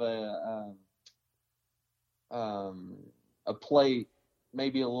size of a plate,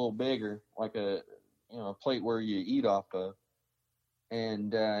 maybe a little bigger, like a plate where you eat off of,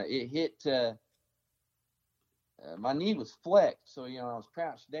 and it hit. My knee was flexed, so I was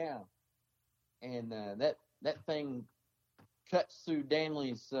crouched down, and that thing cuts through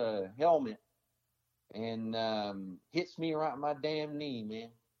Danley's helmet and hits me right in my damn knee, man.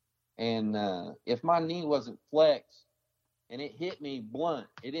 And if my knee wasn't flexed and it hit me blunt,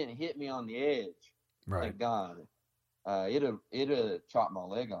 it didn't hit me on the edge. Right. Thank God. It'd chopped my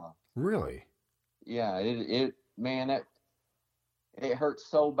leg off. Really? Yeah. It hurt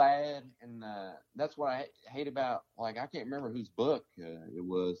so bad, and that's what I hate about. I can't remember whose book it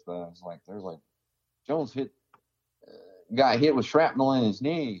was, but I was there's Jones got hit with shrapnel in his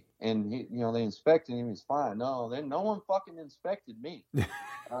knee, and he, they inspected him. He's fine. No one fucking inspected me.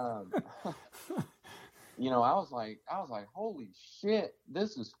 I was like, holy shit,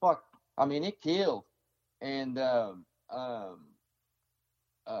 this is fuck. I mean, it killed, and I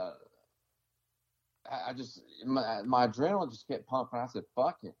just my adrenaline just kept pumping. I said,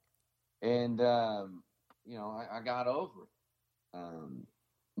 fuck it, and I got over it.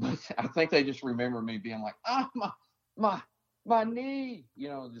 But I think they just remember me being like, my knee,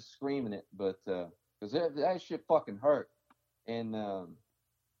 just screaming it. But because that shit fucking hurt, and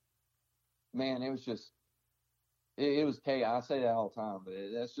man, it was just it was chaos. I say that all the time, but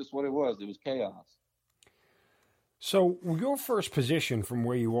that's just what it was. It was chaos. So your first position from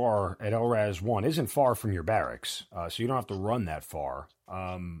where you are at LRAS 1 isn't far from your barracks, so you don't have to run that far.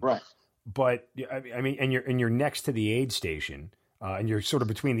 Right. But I mean, and you're next to the aid station, and you're sort of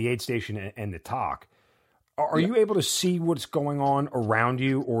between the aid station and the TOC. Are you able to see what's going on around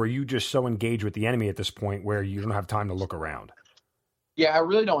you, or are you just so engaged with the enemy at this point where you don't have time to look around? Yeah, I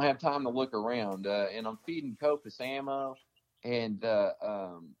really don't have time to look around, and I'm feeding Copus ammo, and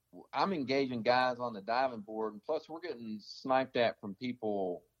I'm engaging guys on the diving board, and plus we're getting sniped at from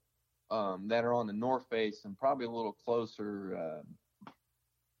people that are on the north face and probably a little closer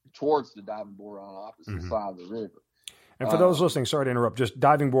towards the diving board on the opposite side of the river. And for those listening, sorry to interrupt, just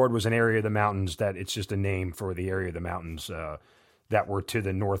diving board was an area of the mountains that it's just a name for the area of the mountains that were to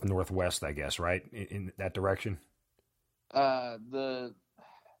the northwest, I guess, right? In that direction? I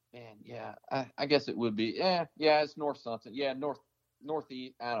guess it would be. Yeah, it's north something. Yeah,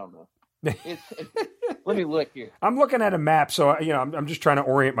 northeast. I don't know. Let me look here. I'm looking at a map, so I'm just trying to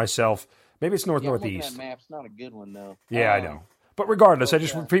orient myself. Maybe it's northeast. Looking at map's not a good one though. Yeah, I know. But regardless, I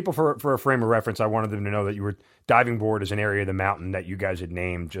just for people for a frame of reference, I wanted them to know that you were diving board is an area of the mountain that you guys had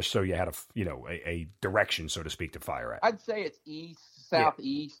named, just so you had a direction, so to speak, to fire at. I'd say it's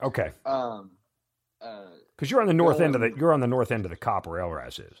southeast. Yeah. Okay. Because you're on the north end of the cop where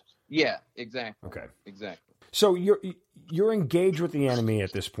Elraz is. Yeah, exactly. Okay, exactly. So you're engaged with the enemy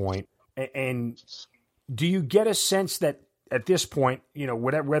at this point, and do you get a sense that at this point,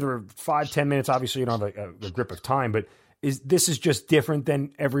 whether 5-10 minutes, obviously you don't have a grip of time, but this is just different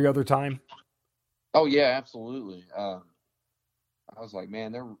than every other time? Oh yeah, absolutely. I was like,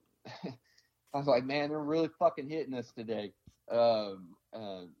 man, they're really fucking hitting us today.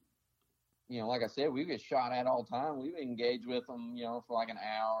 Like I said, we get shot at all the time. We would engage with them, for like an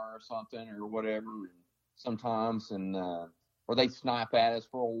hour or something or whatever. And sometimes, or they snipe at us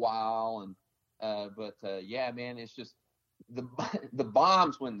for a while. Yeah, man, it's just the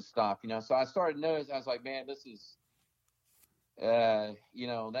bombs wouldn't stop, So I started to notice, I was like, man, this is, we're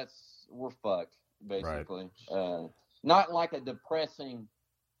fucked, basically. Right. Not like a depressing,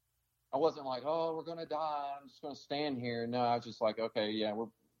 I wasn't like, oh, we're going to die, I'm just going to stand here. No, I was just like, okay, yeah, we're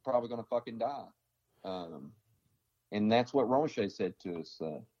probably going to fucking die. And that's what Ronche said to us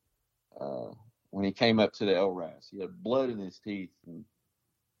when he came up to the Elraz. He had blood in his teeth. And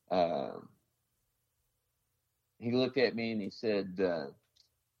he looked at me and he said,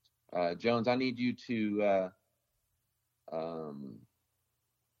 Jones, I need you to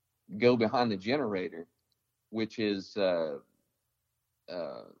go behind the generator, which is in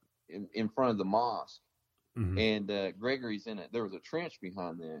front of the mosque. Mm-hmm. And Gregory's in it. There was a trench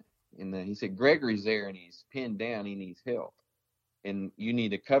behind there. And he said, Gregory's there and he's pinned down. He needs help. And you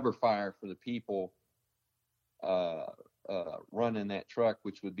need a cover fire for the people running that truck,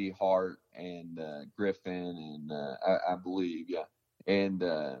 which would be Hart and Griffin and I believe, yeah. And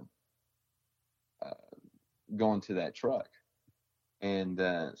going to that truck. And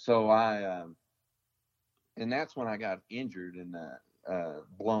so and that's when I got injured and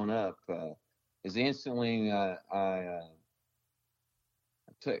blown up. Is instantly I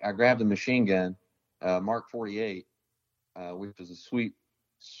grabbed a machine gun, Mark 48, which was a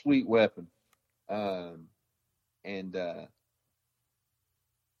sweet weapon, and I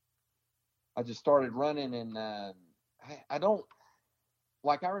just started running, and I don't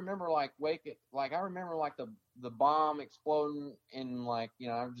like. I remember the bomb exploding, and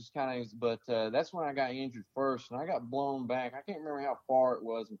I'm just kind of. But that's when I got injured first, and I got blown back. I can't remember how far it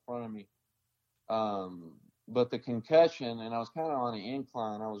was in front of me. But the concussion, and I was kind of on an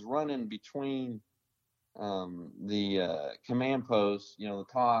incline. I was running between the command post, the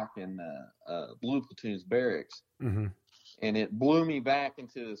TOC, and Blue Platoon's barracks. Mm-hmm. And it blew me back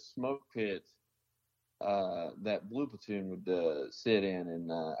into the smoke pit that Blue Platoon would sit in.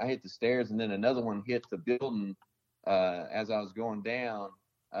 And I hit the stairs, and then another one hit the building as I was going down.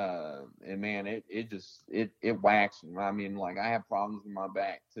 And man, it waxed me. I mean, I have problems with my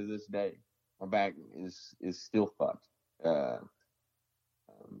back to this day. My back is still fucked.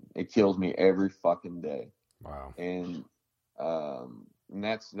 It kills me every fucking day. Wow. And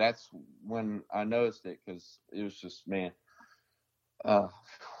that's when I noticed it, because it was just, man.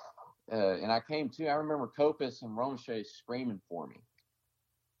 And I came to. I remember Copus and Ronche screaming for me,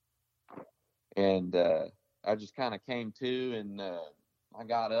 and I just kind of came to, and I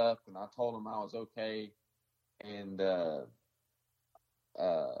got up and I told them I was okay, and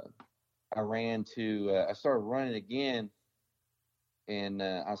I ran to, I started running again, and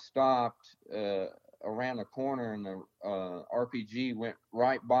I stopped around the corner, and the RPG went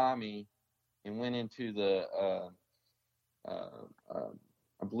right by me and went into the,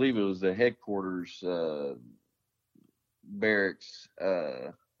 I believe it was the headquarters barracks,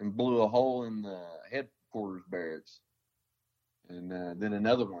 and blew a hole in the headquarters barracks. And then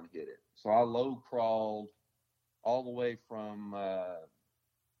another one hit it. So I low crawled all the way from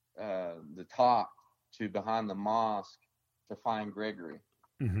the top to behind the mosque to find Gregory.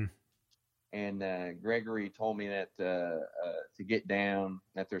 Mm-hmm. And Gregory told me that to get down,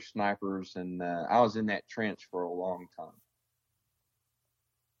 that they're snipers, and I was in that trench for a long time.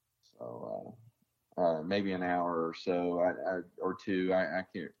 So maybe an hour or so, or two. I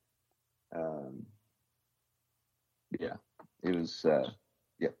can't. Yeah, it was.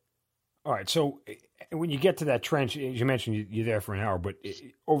 Yeah. All right. So when you get to that trench, as you mentioned, you're there for an hour, but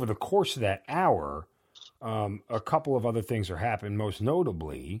over the course of that hour, a couple of other things are happening. Most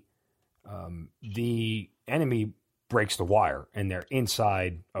notably, the enemy breaks the wire and they're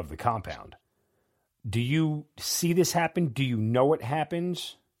inside of the compound. Do you see this happen? Do you know it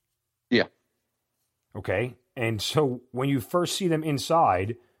happens? Yeah. Okay. And so when you first see them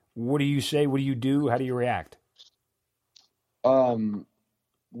inside, what do you say? What do you do? How do you react?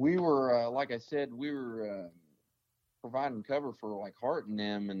 We were, like I said, we were providing cover for like Hart and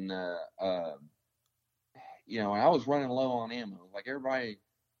them, and I was running low on ammo. Like everybody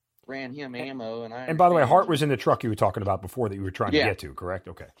ran him ammo, and by the way, Hart was in the truck you were talking about before that you were trying to get to, correct?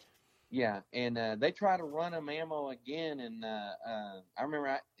 Okay. Yeah, and they tried to run him ammo again, and I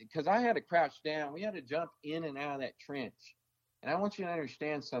remember because I had to crouch down. We had to jump in and out of that trench, and I want you to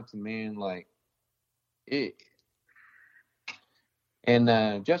understand something, man. Like it.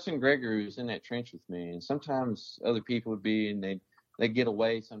 And Justin Gregory was in that trench with me, and sometimes other people would be, and they get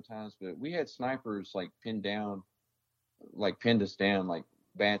away sometimes. But we had snipers like pinned us down like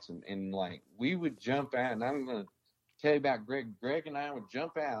bats, and like we would jump out. And I'm gonna tell you about Greg. Greg and I would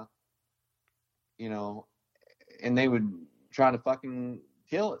jump out, and they would try to fucking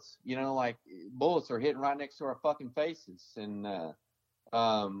kill us. Like bullets are hitting right next to our fucking faces, and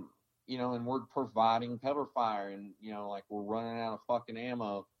and we're providing cover fire, and like we're running out of fucking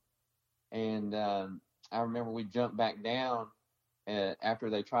ammo. And I remember we jumped back down after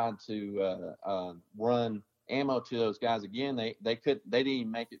they tried to run ammo to those guys again. They didn't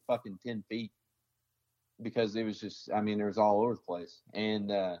even make it fucking 10 feet because it was just, it was all over the place.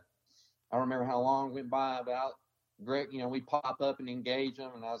 And I don't remember how long went by. About Greg, we pop up and engage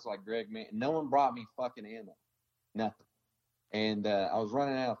them, and I was like, Greg, man, no one brought me fucking ammo, nothing. And I was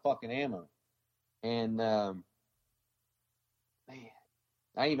running out of fucking ammo. And, man,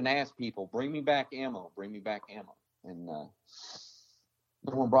 I even asked people, bring me back ammo. And no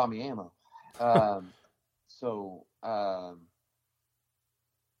one brought me ammo.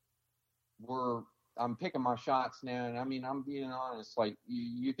 I'm picking my shots now. And I'm being honest, like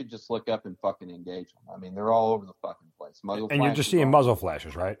you could just look up and fucking engage them. They're all over the fucking place. And you're just seeing muzzle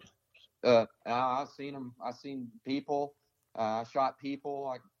flashes, right? I've seen them. I've seen people. I shot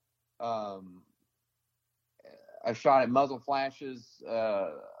people. I shot at muzzle flashes.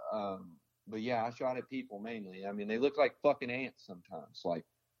 But yeah, I shot at people mainly. They look like fucking ants sometimes. Like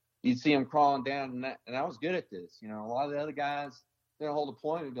you'd see them crawling down, and I was good at this. A lot of the other guys, they'll hold a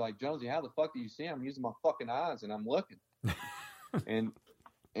point and be like, Jonesy, how the fuck do you see them? I'm using my fucking eyes and I'm looking. and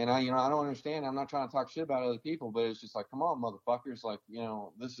I don't understand. I'm not trying to talk shit about other people, but it's just like, come on, motherfuckers. Like,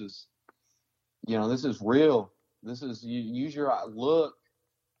 this is real. This is, you use your look.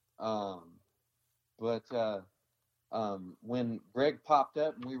 When Greg popped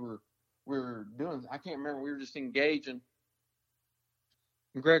up and we were doing, I can't remember, we were just engaging.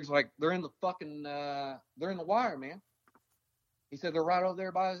 And Greg's like, they're in the fucking, they're in the wire, man. He said, they're right over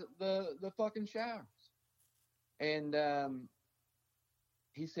there by the fucking showers. And,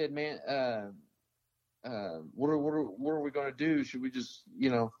 he said, man, what are we going to do? Should we just,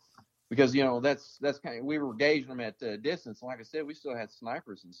 because, that's kind of, we were gauging them at distance. Like I said, we still had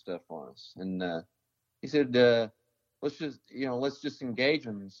snipers and stuff on us. And he said, let's just engage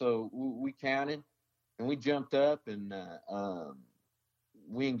them. And so we counted and we jumped up and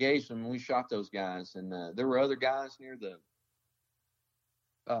we engaged them and we shot those guys. And there were other guys near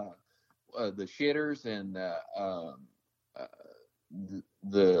the shitters and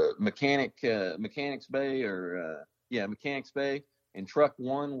the mechanics bay mechanics bay. And truck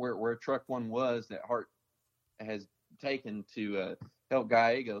one, where truck one was, that Hart has taken to help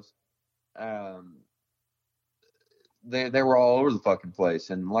Gallegos, they were all over the fucking place.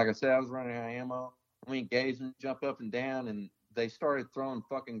 And like I said, I was running out of ammo. We engaged and jump up and down, and they started throwing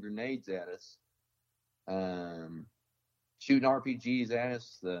fucking grenades at us, shooting RPGs at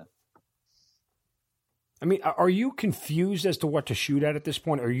us. Are you confused as to what to shoot at this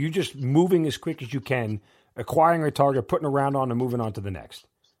point? Or are you just moving as quick as you can, acquiring a target, putting a round on, and moving on to the next?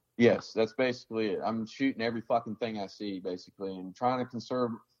 Yes, that's basically it. I'm shooting every fucking thing I see, basically, and trying to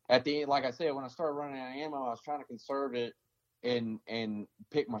conserve. At the end, like I said, when I started running out of ammo, I was trying to conserve it and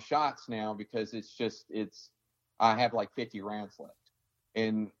pick my shots now, because I have like 50 rounds left.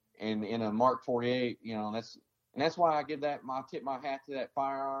 And in a Mark 48, that's why I tip my hat to that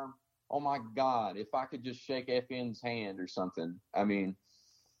firearm. Oh my God, if I could just shake FN's hand or something.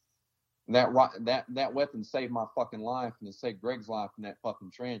 That weapon saved my fucking life, and it saved Greg's life in that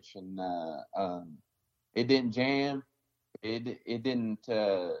fucking trench. And it didn't jam. It didn't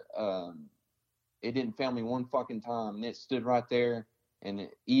fail me one fucking time, and it stood right there and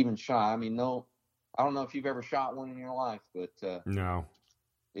it even shot. I don't know if you've ever shot one in your life, but no.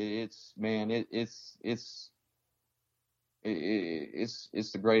 it's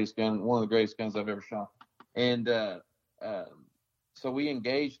the greatest gun, one of the greatest guns I've ever shot. And so we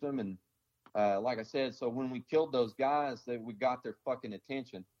engaged them, and like I said, so when we killed those guys, we got their fucking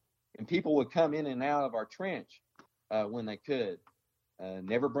attention, and people would come in and out of our trench when they could,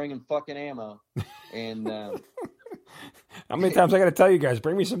 never bringing fucking ammo. And how many times I got to tell you guys,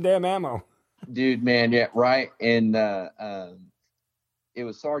 bring me some damn ammo, dude, man, yeah, right. And it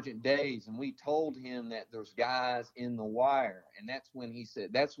was Sergeant Days, and we told him that there's guys in the wire, and that's when he said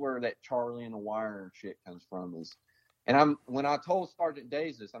that's where that Charlie in the wire shit comes from. When I told Sergeant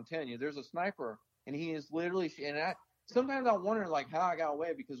Days this, I'm telling you, there's a sniper, and he is literally. And sometimes I wonder like how I got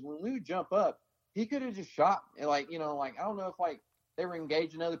away, because when we would jump up, he could have just shot, like I don't know if like they were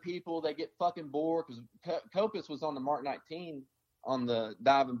engaging other people, they get fucking bored, because Copus was on the Mark 19 on the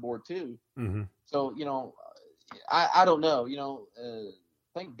diving board too. Mm-hmm. So I don't know,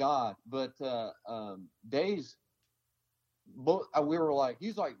 thank God. But Days, we were like,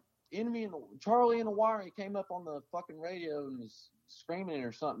 he's like, enemy in Charlie in the wire. He came up on the fucking radio and was screaming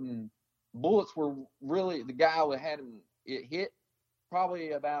or something. Bullets were really, the guy had him, it hit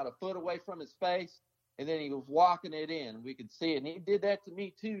probably about a foot away from his face, and then he was walking it in. We could see it, and he did that to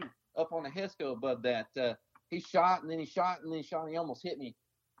me too, up on the Hesco above that. He shot, and then he shot, and then he shot, and he almost hit me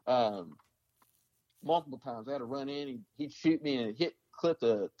multiple times. I had to run in. He'd shoot me, and it clipped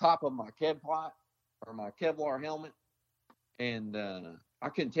the top of my Kevlar helmet. And I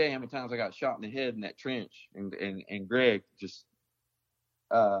couldn't tell you how many times I got shot in the head in that trench. And Greg just,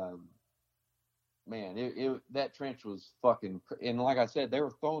 man, that trench was fucking. And like I said, they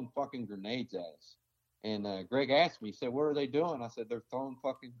were throwing fucking grenades at us. And Greg asked me, he said, "What are they doing?" I said, "They're throwing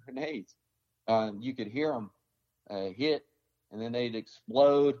fucking grenades." You could hear them hit, and then they'd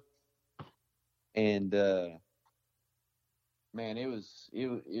explode. And man, it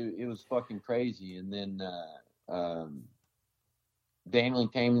was fucking crazy. And then Daniel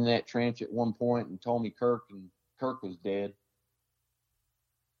came in that trench at one point and told me Kirk was dead.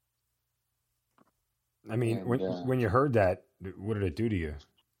 I mean, when you heard that, what did it do to you?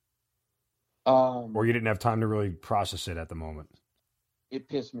 Or you didn't have time to really process it at the moment? It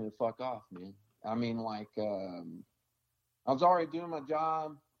pissed me the fuck off, man. I mean, like, I was already doing my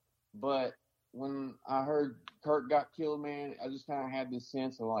job, but when I heard Kirk got killed, man, I just kind of had this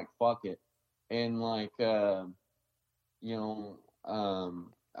sense of like, fuck it. And like, I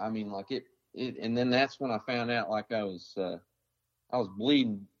mean, like it, and then that's when I found out, like, I was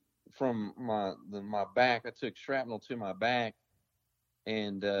bleeding from my back. I took shrapnel to my back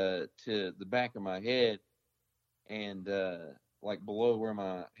and to the back of my head, and like below where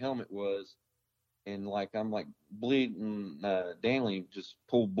my helmet was, and like I'm like bleeding. Danley just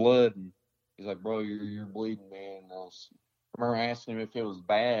pulled blood, and he's like, "Bro, you're bleeding, man." And I remember asking him if it was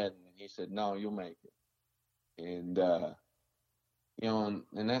bad, and he said, "No, you'll make it." And and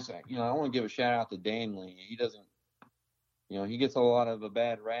that's, I want to give a shout out to Danley. He doesn't, he gets a lot of a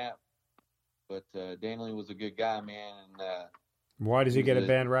bad rap, but Danley was a good guy, man. And why does he get a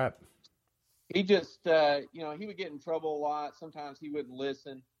bad rap? He just, he would get in trouble a lot. Sometimes he wouldn't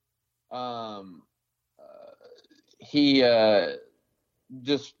listen. He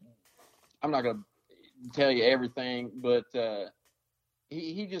just, I'm not going to tell you everything, but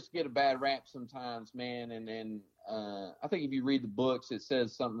he just get a bad rap sometimes, man. And I think if you read the books, it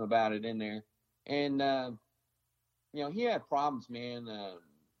says something about it in there. And, he had problems, man.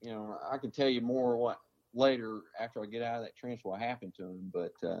 I can tell you more later after I get out of that trench what happened to him.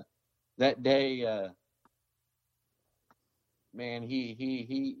 But that day, man,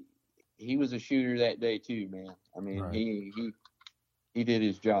 he was a shooter that day too, man. I mean, right. He did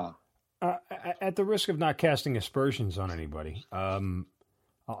his job. At the risk of not casting aspersions on anybody,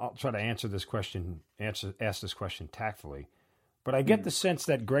 I'll try to ask this question tactfully, but I get the sense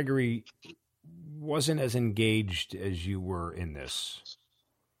that Gregory wasn't as engaged as you were in this.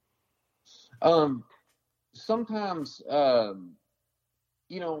 Sometimes, I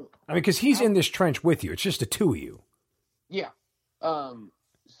mean, because he's in this trench with you. It's just the two of you. Yeah.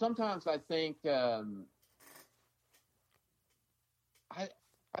 Sometimes I think, I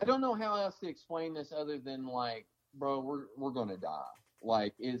don't know how else to explain this other than like, bro, we're going to die.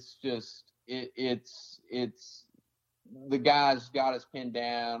 Like, it's just, it's the guy's got us pinned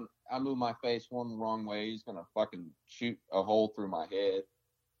down. I move my face one the wrong way, he's going to fucking shoot a hole through my head.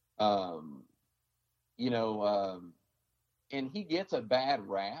 And he gets a bad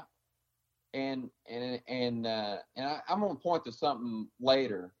rap. And I'm going to point to something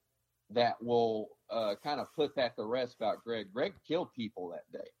later that will kind of put that to rest about Greg. Greg killed people that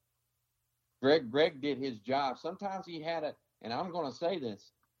day. Greg did his job. Sometimes he had and I'm going to say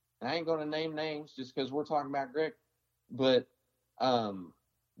this, and I ain't going to name names just because we're talking about Greg, but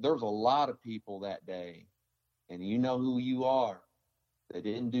there was a lot of people that day, and you know who you are, that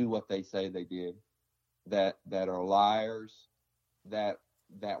didn't do what they say they did, that are liars, that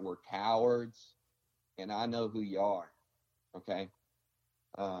were cowards, and I know who you are, okay?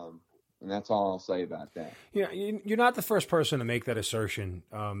 And that's all I'll say about that. Yeah, you're not the first person to make that assertion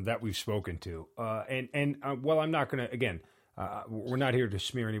that we've spoken to. And well, I'm not going to, again, we're not here to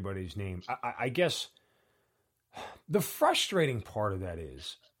smear anybody's name. I guess the frustrating part of that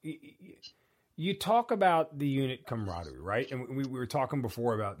is you talk about the unit camaraderie, right? And we were talking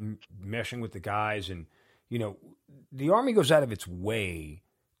before about meshing with the guys. And, you know, the Army goes out of its way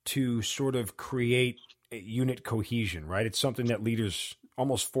to sort of create unit cohesion, right? It's something that leaders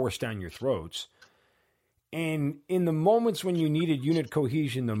almost force down your throats. And in the moments when you needed unit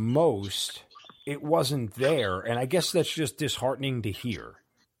cohesion the most, it wasn't there. And I guess that's just disheartening to hear.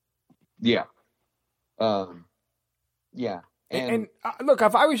 Yeah. Yeah. And look,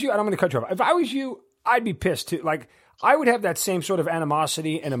 if I was you, and I'm going to cut you off. If I was you, I'd be pissed too. Like, I would have that same sort of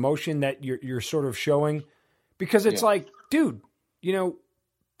animosity and emotion that you're sort of showing, because it's like, dude, you know,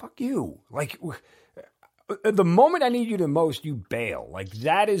 fuck you. Like, the moment I need you the most, you bail. Like,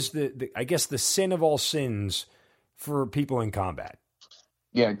 that is the I guess the sin of all sins for people in combat.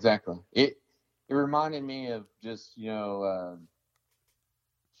 Yeah, exactly. It reminded me of just, you know,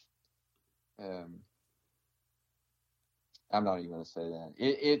 I'm not even going to say that.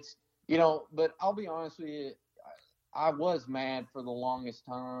 It's, you know, but I'll be honest with you, I was mad for the longest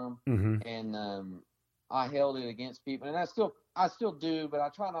time, and I held it against people, and I still do, but I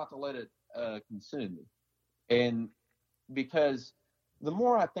try not to let it consume me. And because the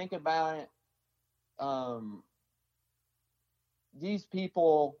more I think about it, these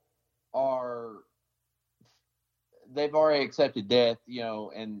people they've already accepted death, you know,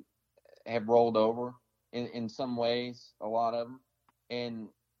 and have rolled over in some ways, a lot of them, and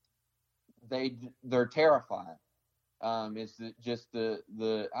they're terrified. It's just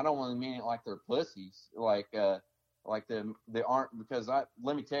the I don't want to mean it like they're pussies, like they aren't, because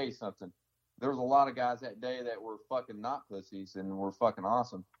let me tell you something. There was a lot of guys that day that were fucking not pussies and were fucking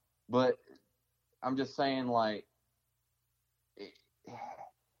awesome. But I'm just saying, like,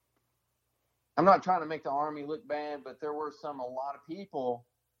 I'm not trying to make the Army look bad, but there were a lot of people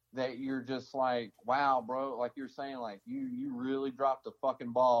that you're just like, wow, bro, like you're saying, like, you really dropped the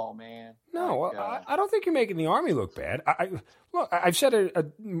fucking ball, man. No, like, I don't think you're making the Army look bad. Look, I've said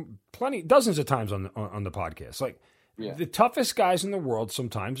it dozens of times on the podcast. Like, the toughest guys in the world,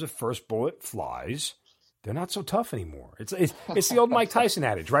 sometimes the first bullet flies, they're not so tough anymore. It's the old Mike Tyson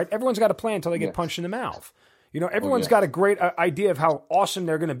adage, right? Everyone's got a plan until they get punched in the mouth. You know, everyone's got a great idea of how awesome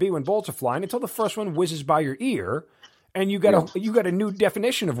they're going to be when bullets are flying until the first one whizzes by your ear, and you got a new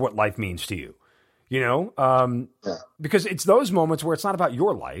definition of what life means to you. You know, because it's those moments where it's not about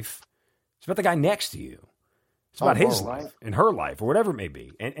your life; it's about the guy next to you. It's about his life and her life, or whatever it may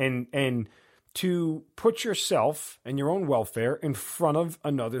be, and to put yourself and your own welfare in front of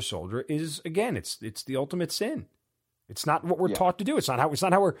another soldier is, again, it's the ultimate sin. It's not what we're taught to do. It's not how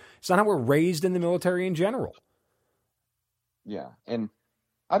we're raised in the military in general. Yeah, and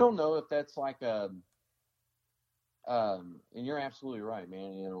I don't know if that's like and you're absolutely right,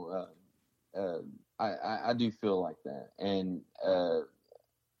 man. You know, I do feel like that, and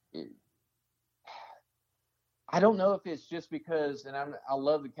I don't know if it's just because, and I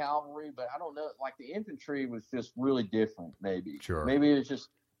love the cavalry, but I don't know, like the infantry was just really different, maybe. Sure. Maybe it's just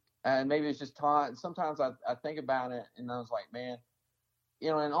taught. Sometimes I think about it and I was like, man, you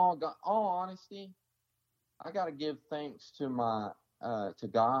know, in all honesty, I got to give thanks to to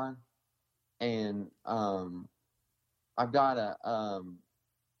God, and I've got to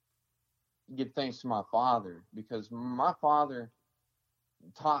give thanks to my father, because my father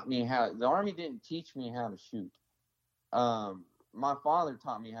taught me the Army didn't teach me how to shoot. My father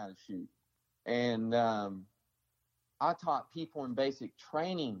taught me how to shoot, and I taught people in basic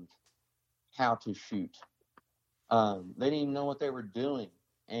training how to shoot. They didn't even know what they were doing,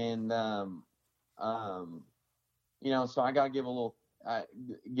 and you know, so I got to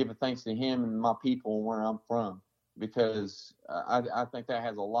give a thanks to him and my people where I'm from, because I think that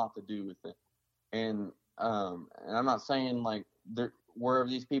has a lot to do with it. And I'm not saying like wherever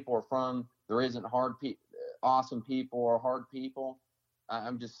these people are from, there isn't awesome people or hard people.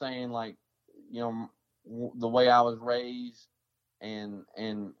 I'm just saying, like, you know, the way I was raised and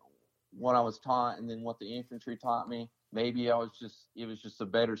what I was taught, and then what the infantry taught me, maybe it was just a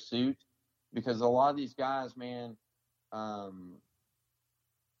better suit, because a lot of these guys, man, and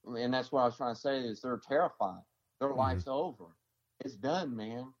that's what I was trying to say, is they're terrified. Their life's over. It's done,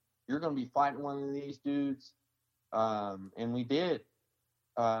 man. you're going to be fighting one of these dudes. And we did.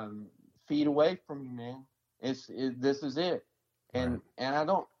 Feet away from you, man. This is it. And Right. and I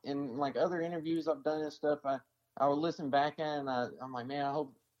don't, in like other interviews I've done and stuff, I would listen back and I'm like, man,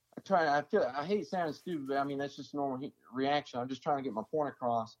 I hate sounding stupid, but I mean, that's just normal reaction. I'm just trying to get my point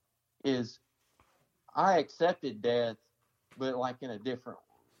across is I accepted death, but like in a different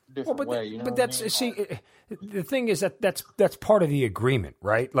way. You know but what I that's mean? see, the thing is that's part of the agreement,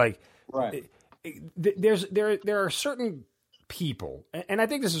 right? Like, Right. there are certain people, and I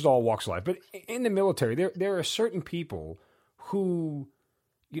think this is all walks of life, but in the military, there are certain people who,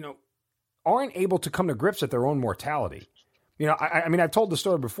 aren't able to come to grips with their own mortality. I mean, I've told the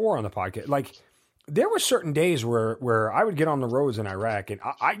story before on the podcast. Like, there were certain days where I would get on the roads in Iraq, and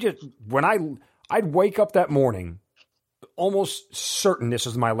I'd wake up that morning almost certain this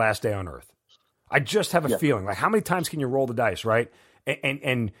is my last day on Earth. I just have a feeling. Like, how many times can you roll the dice, right?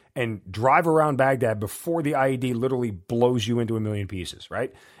 And drive around Baghdad before the IED literally blows you into a million pieces,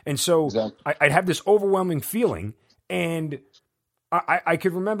 right? And so Exactly. I'd have this overwhelming feeling, and I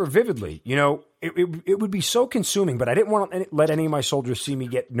could remember vividly, it would be so consuming, but I didn't want to let any of my soldiers see me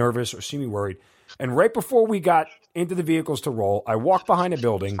get nervous or see me worried. And right before we got into the vehicles to roll, I walked behind a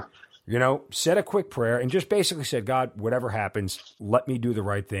building, said a quick prayer, and just basically said, God, whatever happens, let me do the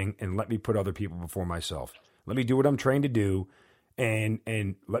right thing and let me put other people before myself. Let me do what I'm trained to do, and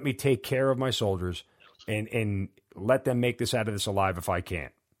let me take care of my soldiers and let them make this out of this alive if I can.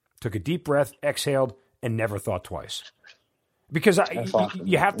 Took a deep breath, exhaled, and never thought twice. Because Awesome.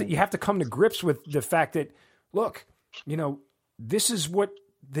 you have to come to grips with the fact that, look, this is what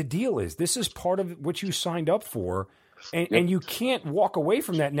the deal is. This is part of what you signed up for, and you can't walk away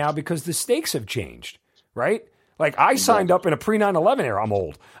from that now because the stakes have changed, right? Like, I signed up in a pre-9/11 era. I'm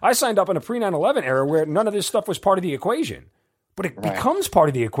old. I signed up in a pre-9/11 era where none of this stuff was part of the equation. But it becomes part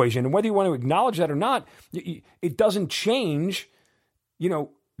of the equation, and whether you want to acknowledge that or not, it doesn't change,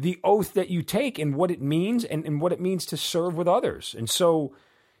 the oath that you take and what it means and what it means to serve with others. And so,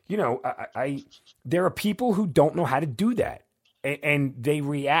 there are people who don't know how to do that, and they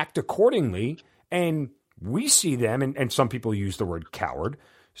react accordingly. And we see them, and some people use the word coward.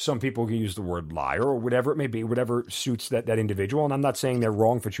 Some people can use the word liar or whatever it may be, whatever suits that individual. And I'm not saying they're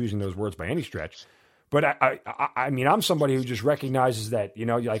wrong for choosing those words by any stretch. But I mean, I'm somebody who just recognizes that,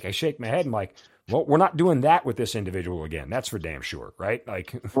 like, I shake my head and like, well, we're not doing that with this individual again. That's for damn sure, right?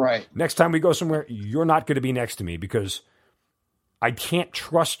 Like, Right. next time we go somewhere, you're not going to be next to me because I can't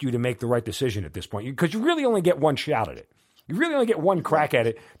trust you to make the right decision at this point. Because you really only get one shot at it. You really only get one crack at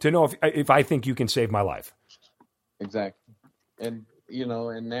it to know if I think you can save my life. Exactly. And,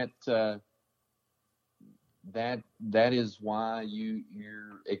 and that is why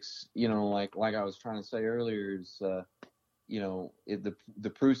like I was trying to say earlier is, the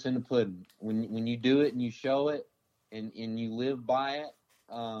proof's in the pudding. When you do it and you show it and you live by it,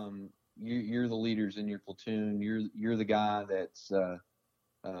 you're the leaders in your platoon. You're the guy that's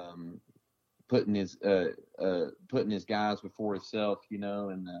putting his guys before himself.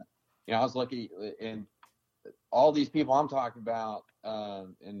 And I was lucky, and all these people I'm talking about,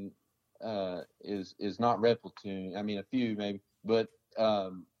 is not Red Platoon. I mean, a few maybe, but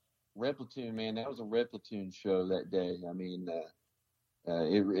Red Platoon, man, that was a Red Platoon show that day. I mean,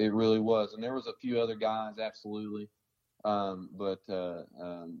 it really was, and there was a few other guys, absolutely, but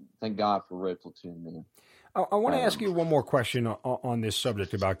thank God for Red Platoon, man. I want to ask you one more question on this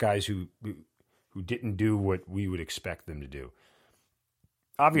subject about guys who didn't do what we would expect them to do.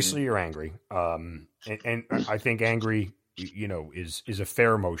 Obviously, you're angry, and I think angry, is a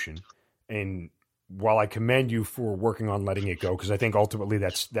fair emotion. And while I commend you for working on letting it go, because I think ultimately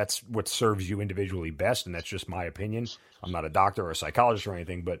that's what serves you individually best, and that's just my opinion. I'm not a doctor or a psychologist or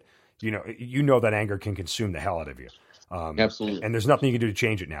anything, but you know that anger can consume the hell out of you. Absolutely. And there's nothing you can do to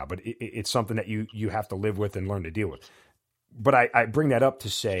change it now, but it's something that you have to live with and learn to deal with. But I bring that up to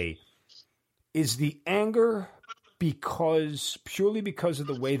say, is the anger purely because of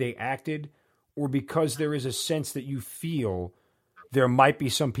the way they acted, or because there is a sense that you feel there might be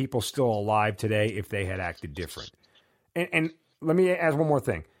some people still alive today if they had acted different? And let me add one more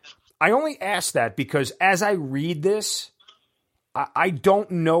thing. I only ask that because as I read this, I don't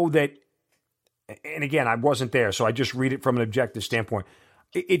know that, and again, I wasn't there, so I just read it from an objective standpoint.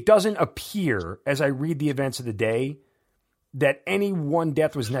 It doesn't appear, as I read the events of the day, that any one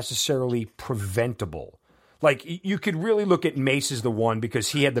death was necessarily preventable. Like, you could really look at Mace as the one because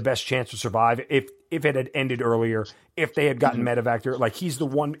he had the best chance to survive if it had ended earlier, if they had gotten medevac. Like, he's the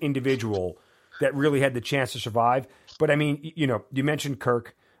one individual that really had the chance to survive. But, I mean, you mentioned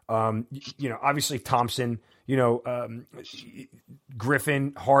Kirk, obviously Thompson,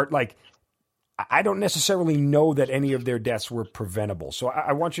 Griffin, Hart, like, I don't necessarily know that any of their deaths were preventable. So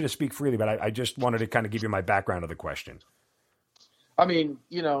I want you to speak freely, but I just wanted to kind of give you my background of the question. I mean,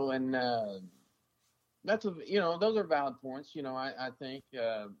 and those are valid points. I think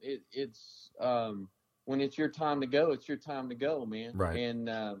it's when it's your time to go, it's your time to go, man. Right. And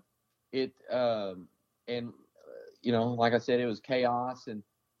like I said, it was chaos and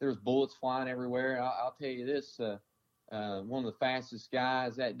there was bullets flying everywhere. I'll tell you this, one of the fastest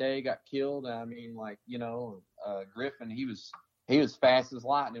guys that day got killed. I mean, Griffin, he was fast as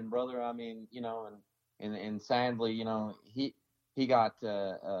lightning, brother. I mean, and sadly, he got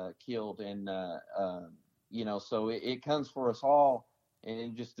killed, and so it comes for us all, and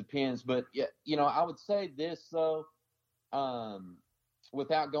it just depends. But I would say this though,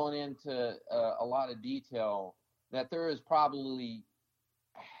 without going into a lot of detail, that there is probably,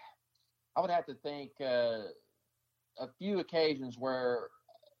 I would have to think, a few occasions where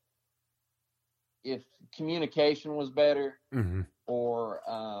if communication was better, mm-hmm. or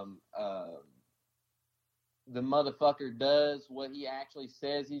the motherfucker does what he actually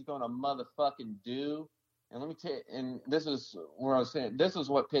says he's going to motherfucking do. And let me tell you, and this is where I was saying, this is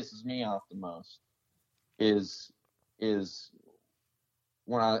what pisses me off the most is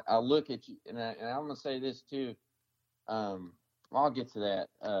when I look at you, and I'm going to say this too. I'll get to that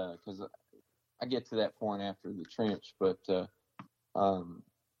because I get to that point after the trench, but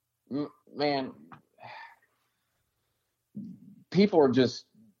man, people are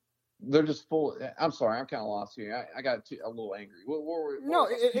they're just full. I'm sorry, I'm kind of lost here. I got a little angry. No,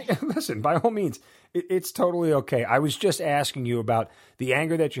 listen, by all means, it's totally okay. I was just asking you about the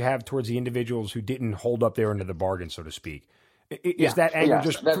anger that you have towards the individuals who didn't hold up their end of the bargain, so to speak. Is that anger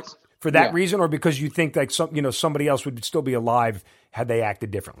just for that reason, or because you think like somebody else would still be alive had they acted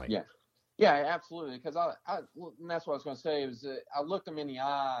differently? Yeah, absolutely. Because and that's what I was going to say is I looked them in the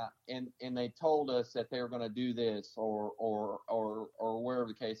eye and they told us that they were going to do this or wherever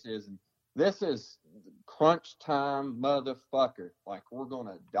the case is. And this is crunch time, motherfucker. Like, we're going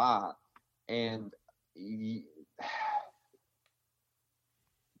to die. And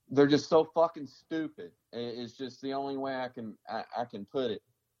they're just so fucking stupid. It's just the only way I can put it.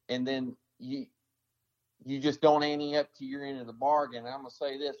 And then you just don't ante up to your end of the bargain. And I'm going to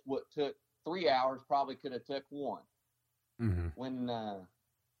say this, what took 3 hours probably could have took 1. Mm-hmm. When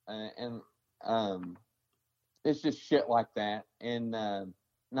it's just shit like that, and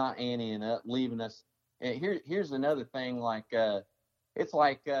not anteing up, leaving us. And here's another thing, like it's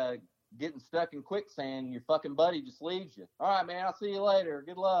like getting stuck in quicksand and your fucking buddy just leaves you. All right, man, I'll see you later.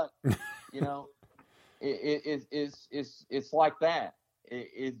 Good luck. It's like that.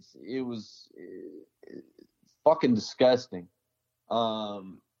 It was fucking disgusting.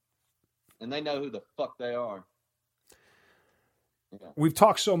 And they know who the fuck they are. Yeah. We've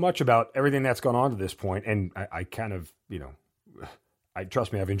talked so much about everything that's gone on to this point, and I kind of,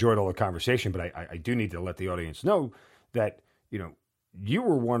 trust me, I've enjoyed all the conversation, but I do need to let the audience know that, you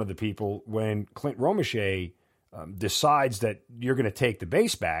were one of the people when Clint Romesha decides that you're going to take the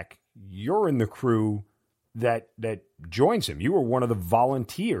base back, you're in the crew that joins him. You were one of the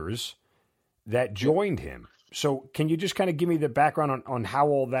volunteers that joined him. So can you just kind of give me the background on how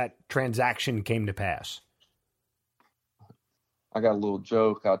all that transaction came to pass? I got a little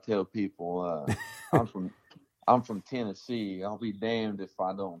joke I tell people. I'm from Tennessee. I'll be damned if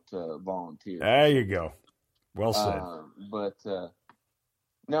I don't volunteer. There you go. Well said.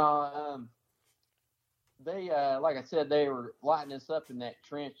 They like I said, they were lighting us up in that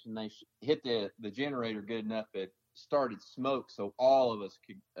trench, and they hit the generator good enough it started smoke, so all of us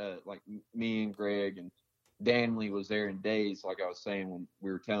could, like me and Greg and Danley was there in days, like I was saying when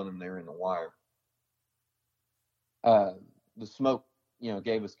we were telling them they were in the wire. The smoke,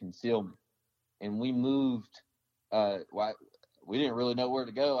 gave us concealment, and we moved. We didn't really know where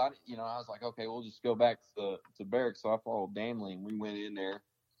to go. I was like, okay, we'll just go back to barracks. So I followed Danley, and we went in there.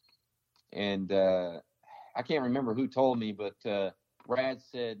 And I can't remember who told me, but Rad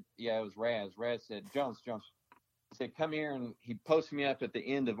said, yeah, it was Raz. Rad said, Jones. He said, come here, and he posted me up at the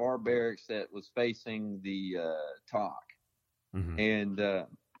end of our barracks that was facing the talk. Mm-hmm. And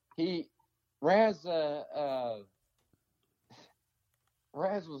Raz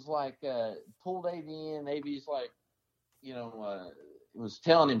was like, pulled AV in. AV's like, was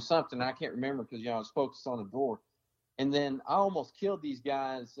telling him something. I can't remember because, I was focused on the door. And then I almost killed these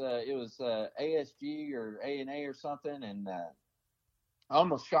guys. It was ASG or A&A or something. And I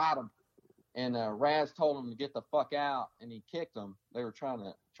almost shot them. And Raz told them to get the fuck out, and he kicked them. They were trying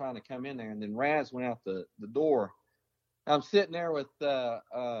to come in there, and then Raz went out the door. I'm sitting there with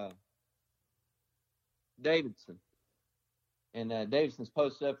Davidson. And Davidson's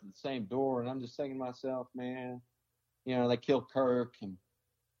posted up at the same door, and I'm just thinking to myself, man, you know, they killed Kirk, and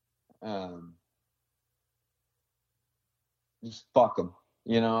just fuck them.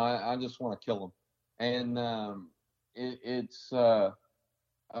 You know, I just want to kill them. And I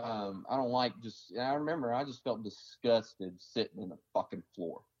don't like just, I remember I just felt disgusted sitting in the fucking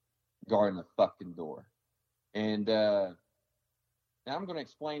floor, guarding the fucking door. And now I'm going to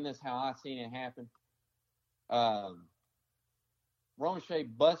explain this how I seen it happen. Roman Shea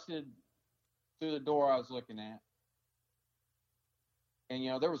busted through the door I was looking at. And,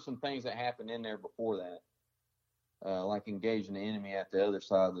 you know, there were some things that happened in there before that, like engaging the enemy at the other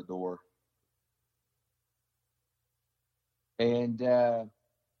side of the door. And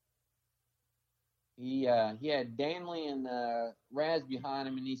he had Danley and Raz behind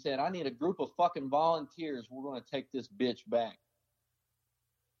him, and he said, I need a group of fucking volunteers. We're going to take this bitch back.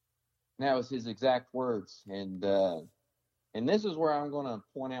 And that was his exact words. And this is where I'm going to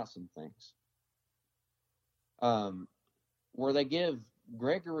point out some things. Where they give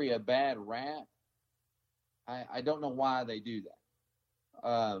Gregory a bad rap, I don't know why they do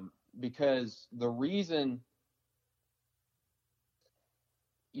that. Because the reason,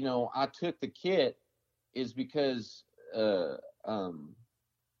 you know, I took the kit is because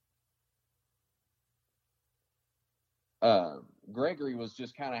Gregory was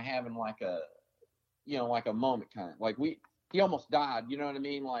just kind of having like a, you know, like a moment kind of, like he almost died, you know what I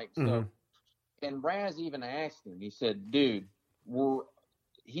mean? Like, so, and Raz even asked him, he said, dude,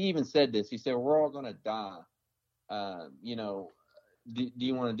 he even said this, he said, we're all going to die. You know, do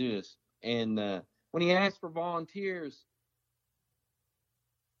you want to do this? And when he asked for volunteers,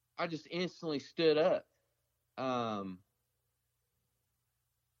 I just instantly stood up. I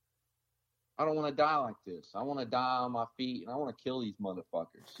don't want to die like this. I want to die on my feet, and I want to kill these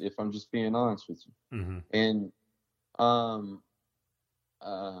motherfuckers, if I'm just being honest with you. Mm-hmm. And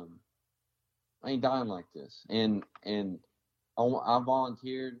I ain't dying like this. And I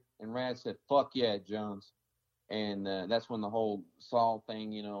volunteered, and Rad said, fuck yeah, Jones. And that's when the whole Saul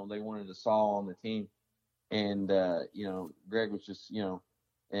thing, you know, they wanted a Saul on the team. And, you know, Greg was just, you know,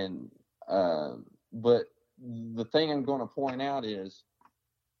 and but the thing I'm going to point out is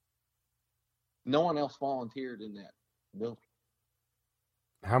no one else volunteered in that building.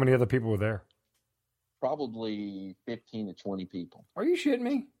 How many other people were there? Probably 15 to 20 people. Are you shitting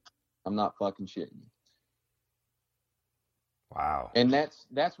me? I'm not fucking shitting you. Wow. And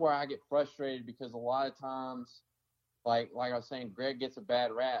that's where I get frustrated, because a lot of times, like I was saying, Greg gets a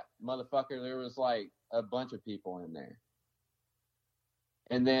bad rap. Motherfucker, there was like a bunch of people in there.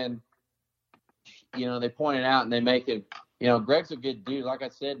 And then, you know, they point it out and they make it, you know, Greg's a good dude. Like I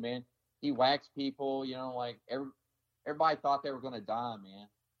said, man, he whacks people, you know, like everybody thought they were going to die, man,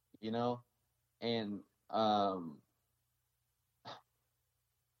 you know? And,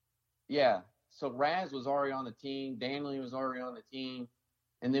 yeah. So Raz was already on the team. Danley was already on the team.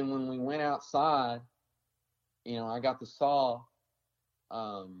 And then when we went outside, you know, I got the saw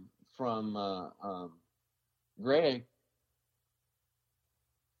from Greg.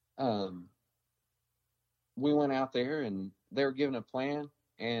 We went out there and they were given a plan.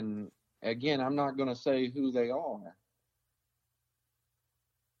 And again, I'm not going to say who they are.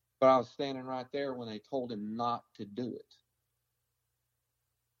 But I was standing right there when they told him not to do it.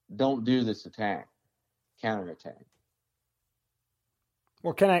 Don't do this attack, counterattack.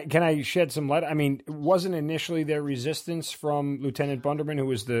 Well, can I shed some light? I mean, wasn't initially there resistance from Lieutenant Bunderman, who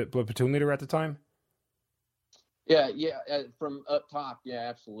was the platoon leader at the time? Yeah, from up top, yeah,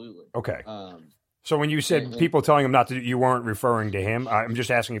 absolutely. Okay. So when you said people telling him not to, you weren't referring to him. I'm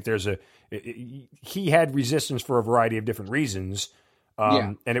just asking if there's he had resistance for a variety of different reasons,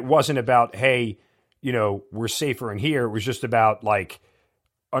 and it wasn't about, hey, you know, we're safer in here. It was just about like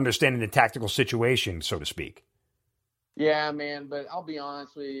understanding the tactical situation, so to speak. Yeah, man, but I'll be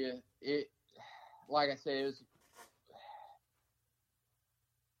honest with you. It, like I said,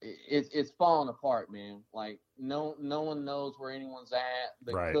 it's falling apart, man. Like no one knows where anyone's at.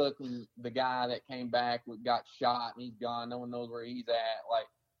 The right. cook and the guy that came back got shot and he's gone. No one knows where he's at. Like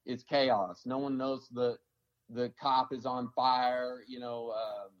it's chaos. No one knows the cop is on fire, you know.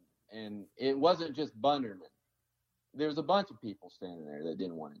 And it wasn't just Bunderman. There's a bunch of people standing there that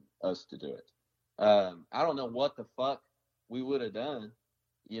didn't want us to do it. I don't know what the fuck we would have done,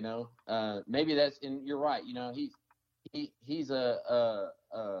 you know. Maybe that's, and you're right, you know, he's an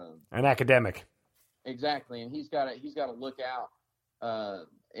academic. Exactly, and he's got to look out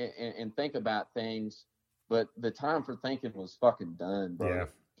and think about things. But the time for thinking was fucking done, bro. Yeah.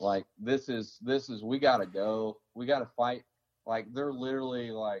 Like this is we gotta go. We gotta fight. Like they're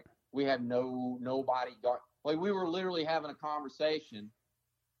literally like We had nobody guard. Like, we were literally having a conversation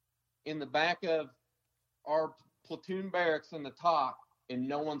in the back of our platoon barracks in the top, and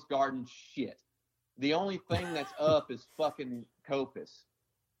no one's guarding shit. The only thing that's up is fucking Copus.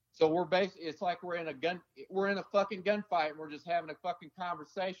 So we're basically, it's like we're in a fucking gunfight, and we're just having a fucking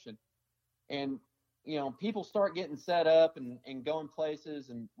conversation. And, you know, people start getting set up and going places,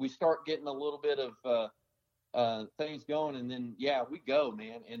 and we start getting a little bit of things going, and then, yeah, we go,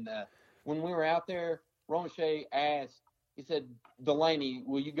 man. And when we were out there, Romesha asked, he said, Delaney,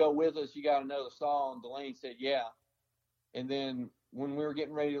 will you go with us? You got another saw? And Delaney said, yeah. And then when we were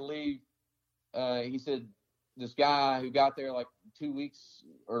getting ready to leave, he said, this guy who got there like 2 weeks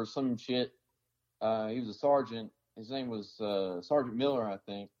or some shit, he was a sergeant. His name was Sergeant Miller, I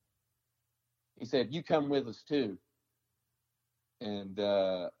think. He said, you come with us too. And we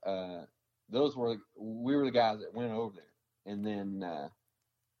were the guys that went over there. And then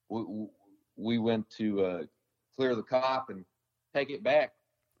we went to clear the cop and take it back.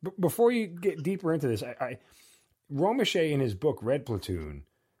 Before you get deeper into this, Romesha in his book Red Platoon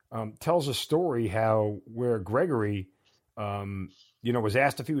tells a story where Gregory, was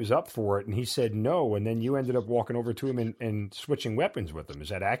asked if he was up for it, and he said no, and then you ended up walking over to him and switching weapons with him. Is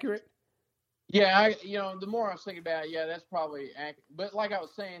that accurate? Yeah, the more I was thinking about it, yeah, that's probably accurate. But like I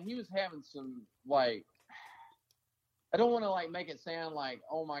was saying, he was having some, like, I don't want to, like, make it sound like,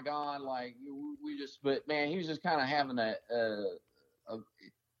 oh my God, like, but man, he was just kind of having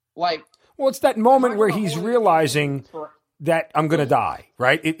well, it's that moment where he's realizing that I'm going to die,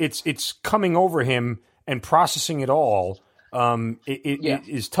 right? It's coming over him and processing it all. It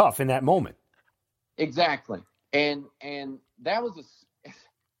is tough in that moment. Exactly. And that was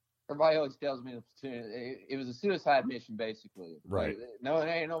everybody always tells me it was a suicide mission, basically. Right. No,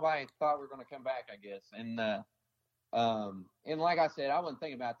 ain't nobody thought we were going to come back, I guess. And like I said, I wasn't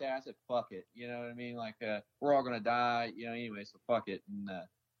thinking about that. I said, fuck it. You know what I mean? Like, we're all going to die, anyway, so fuck it. And,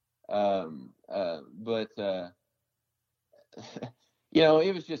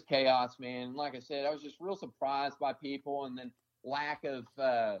 it was just chaos, man. And like I said, I was just real surprised by people, and then lack of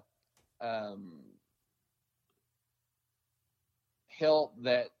help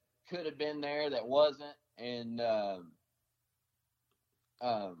that could have been there that wasn't. And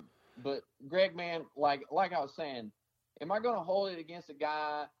but Greg, man, like I was saying, am I going to hold it against a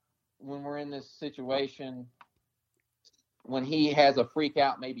guy when we're in this situation? When he has a freak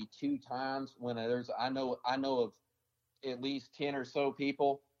out maybe 2 times, when I know of at least 10 or so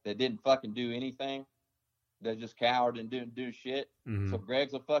people that didn't fucking do anything, that just cowered and didn't do shit. Mm-hmm. So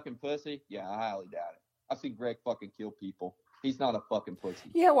Greg's a fucking pussy? Yeah, I highly doubt it. I've seen Greg fucking kill people. He's not a fucking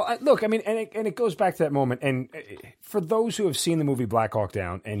pussy. Yeah, well, look, I mean, and it goes back to that moment. And for those who have seen the movie Black Hawk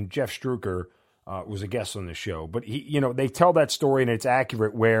Down, and Jeff Struker was a guest on the show, but he, they tell that story and it's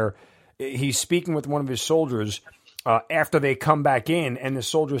accurate, where he's speaking with one of his soldiers after they come back in, and the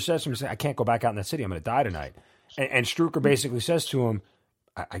soldier says to him, I can't go back out in that city. I'm going to die tonight. And Struker basically says to him,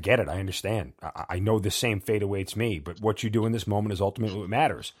 I get it. I understand. I know the same fate awaits me, but what you do in this moment is ultimately what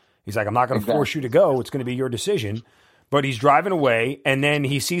matters. He's like, I'm not going to force you to go. It's going to be your decision. But he's driving away, and then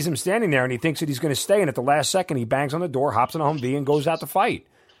he sees him standing there, and he thinks that he's going to stay. And at the last second, he bangs on the door, hops on a Humvee, and goes out to fight.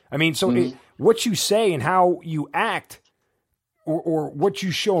 I mean, so what you say and how you act, or what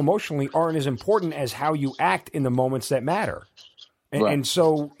you show emotionally, aren't as important as how you act in the moments that matter. And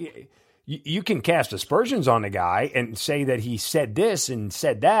so you can cast aspersions on the guy and say that he said this and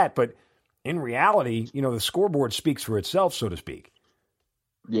said that, but in reality, the scoreboard speaks for itself, so to speak.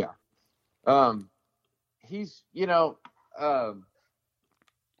 Yeah. He's, it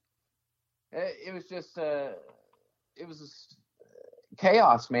was just, it was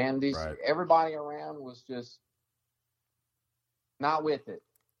chaos, man. Everybody around was just not with it.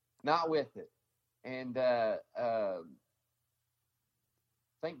 And,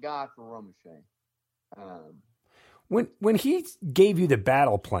 thank God for Romesha. When he gave you the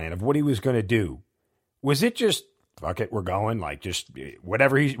battle plan of what he was going to do, was it just, fuck it, we're going, like, just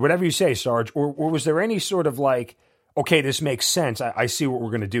whatever you say, Sarge, or was there any sort of like, okay, this makes sense, I see what we're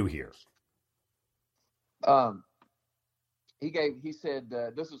going to do here? He said,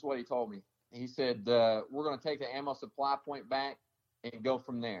 this is what he told me. He said, we're going to take the ammo supply point back and go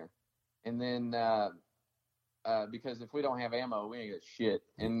from there. And then, because if we don't have ammo, we ain't got shit.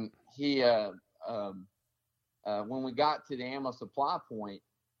 And he, when we got to the ammo supply point,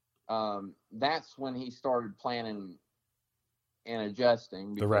 that's when he started planning and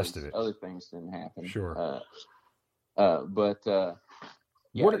adjusting. Because the rest of it, other things didn't happen. Sure. That's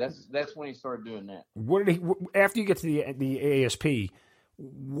when he started doing that. What did he? After you get to the ASP,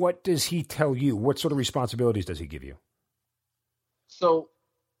 what does he tell you? What sort of responsibilities does he give you? So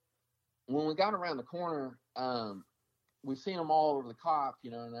when we got around the corner, we've seen them all over the cop,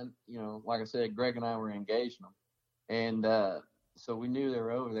 and then, like I said, Greg and I were engaging them. And so we knew they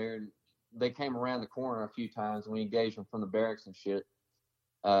were over there. And they came around the corner a few times, and we engaged them from the barracks and shit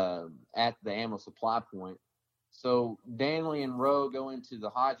at the ammo supply point. So Danley and Rowe go into the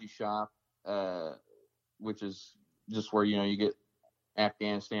Haji shop, which is just where, you get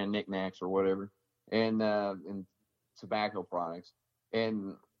Afghanistan knickknacks or whatever, and tobacco products.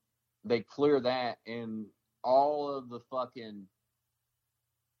 And they clear that, and all of the fucking,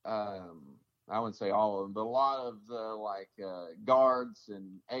 I wouldn't say all of them, but a lot of the guards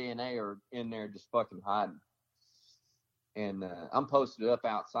and A&A are in there just fucking hiding. And I'm posted up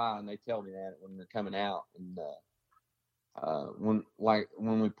outside, and they tell me that when they're coming out. And when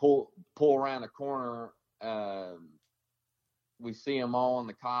we pull around the corner, we see them all on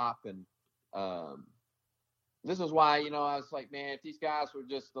the cop, and this is why, I was like, man, if these guys were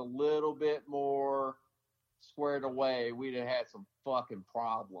just a little bit more squared away, we'd have had some fucking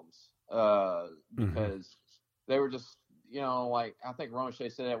problems. Because they were just, I think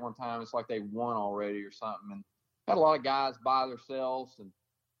Romache said that one time, it's like they won already or something. And had a lot of guys by themselves, and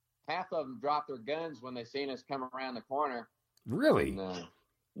half of them dropped their guns when they seen us come around the corner. Really? And,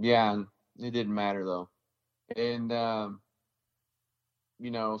 yeah, and it didn't matter though. And,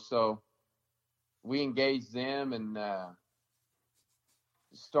 so we engaged them and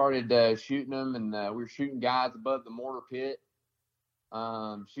started shooting them, and we were shooting guys above the mortar pit,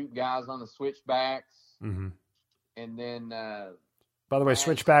 shooting guys on the switchbacks. Mm-hmm. And then, by the way,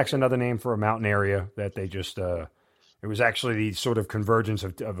 switchback's another name for a mountain area that they just, it was actually the sort of convergence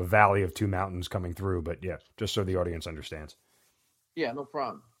of a valley of two mountains coming through. But yeah, just so the audience understands. Yeah, no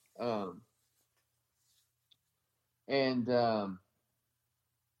problem.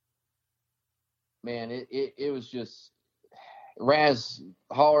 Man, it was just, Raz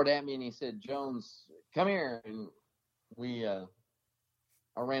hollered at me and he said, "Jones, come here." And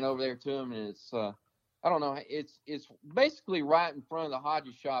I ran over there to him, and it's, I don't know, it's basically right in front of the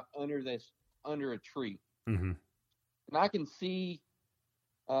Haji shop under a tree. Mm-hmm. And I can see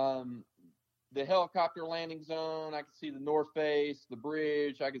the helicopter landing zone. I can see the north face, the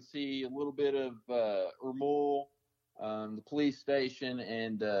bridge. I can see a little bit of Ermul, the police station,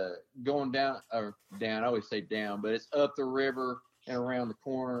 and going down. I always say down, but it's up the river and around the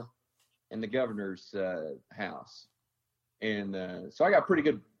corner, and the governor's house. And so I got a pretty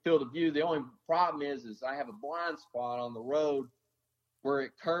good field of view. The only problem is I have a blind spot on the road where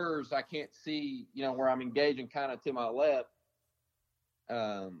it curves. I can't see, where I'm engaging kind of to my left.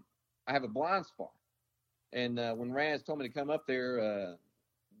 I have a blind spot. And when Raz told me to come up there,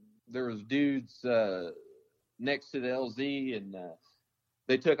 there was dudes next to the LZ, and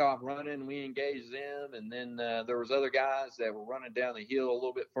they took off running, and we engaged them. And then there was other guys that were running down the hill a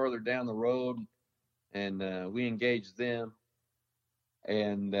little bit further down the road, and we engaged them.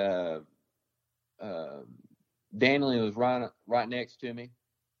 And Danley was right next to me.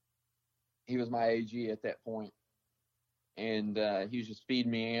 He was my AG at that point. And he was just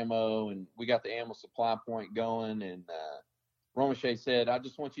feeding me ammo, and we got the ammo supply point going. And Romache said, "I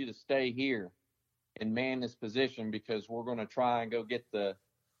just want you to stay here and man this position, because we're going to try and go get the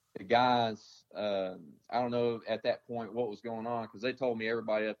guys." I don't know at that point what was going on, because they told me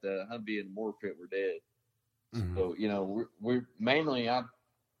everybody at the Humvee and mortar pit were dead. Mm-hmm. So, we're mainly, I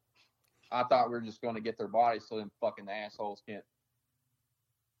thought we were just going to get their bodies so them fucking assholes can't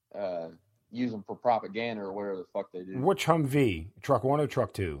use them for propaganda or whatever the fuck they do. Which Humvee? Truck 1 or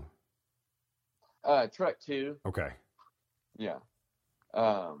Truck 2? Truck 2. Okay. Yeah.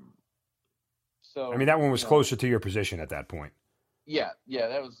 So I mean, that one was closer to your position at that point. Yeah,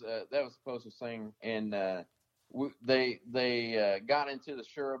 that was the closest thing. And they got into the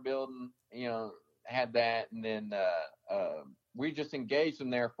Shura building, had that, and then we just engaged them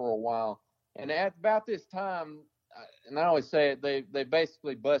there for a while. And at about this time, and I always say it, they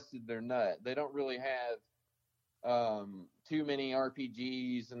basically busted their nut. They don't really have too many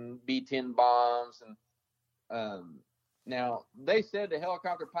RPGs and B-10 bombs. And now, they said the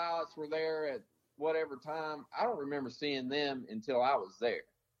helicopter pilots were there at whatever time. I don't remember seeing them until I was there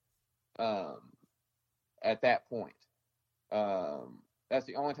at that point. That's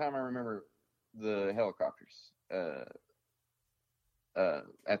the only time I remember the helicopters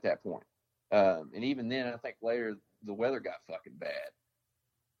at that point. And even then, I think later the weather got fucking bad,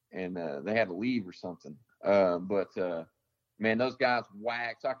 and they had to leave or something. But man, those guys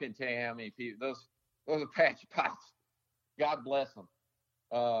waxed. I couldn't tell you how many people. Those Apache pilots, God bless them.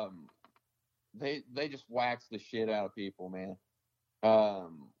 They just waxed the shit out of people, man.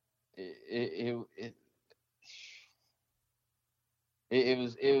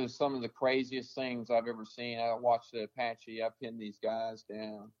 it was some of the craziest things I've ever seen. I watched the Apache. I pinned these guys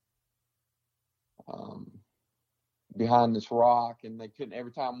down behind this rock, and they couldn't.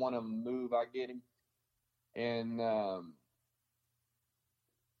 Every time one of them move, I get him, and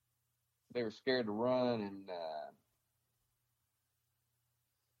they were scared to run. And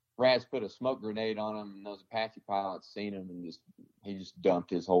Raz put a smoke grenade on him, and those Apache pilots seen him, and he just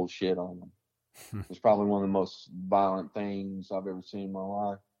dumped his whole shit on them. It's probably one of the most violent things I've ever seen in my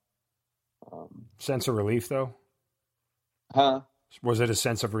life. Sense of relief, though? Huh? Was it a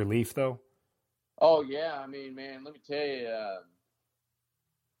sense of relief, though? Oh, yeah. I mean, man, let me tell you,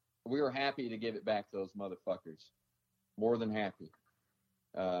 we were happy to give it back to those motherfuckers. More than happy.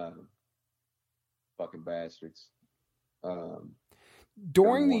 Fucking bastards.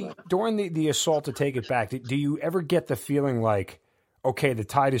 During the assault to take it back, do you ever get the feeling like, okay, the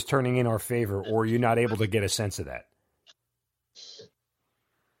tide is turning in our favor, or are you not able to get a sense of that?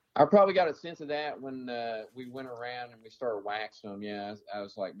 I probably got a sense of that when we went around and we started waxing them. Yeah, I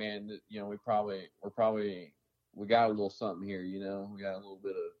was like, man, you know, we got a little something here. You know, we got a little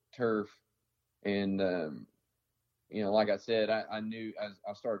bit of turf, and you know, like I said, I knew as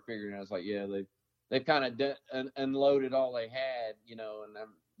I started figuring, I was like, yeah, they kind of unloaded all they had, you know, and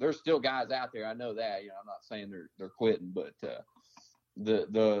there's still guys out there. I know that. You know, I'm not saying they're quitting, but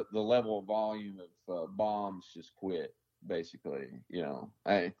the level of volume of bombs just quit, basically. You know,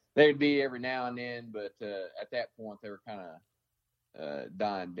 they'd be every now and then, but at that point they were kind of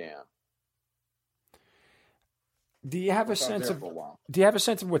dying down. Do you have a sense of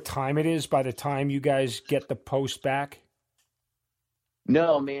what time it is by the time you guys get the post back?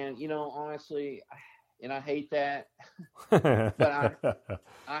 No, man. You know, honestly, and I hate that, but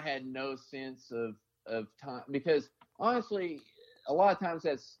I had no sense of time, because honestly, a lot of times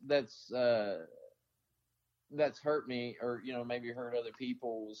that's hurt me, or, you know, maybe hurt other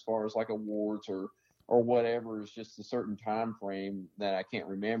people as far as like awards or whatever. It's just a certain time frame that I can't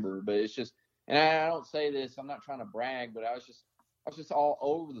remember. But it's just, and I don't say this, I'm not trying to brag, but I was just all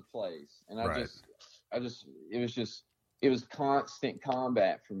over the place, and it was constant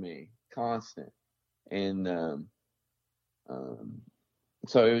combat for me, constant, and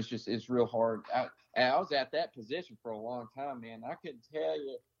so it's real hard. I was at that position for a long time, man. I couldn't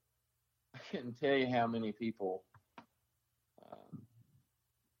tell you how many people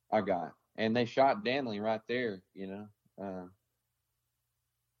I got, and they shot Danley right there. You know,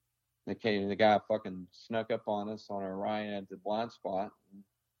 the guy fucking snuck up on us on our right at the blind spot,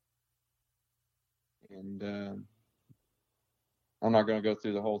 and I'm not going to go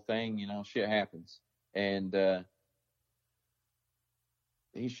through the whole thing. You know, shit happens, and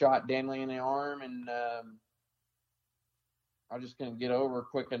he shot Danley in the arm, and I just couldn't get over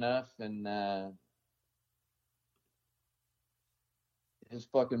quick enough, and his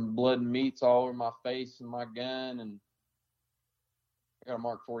fucking blood and meat's all over my face and my gun, and I got a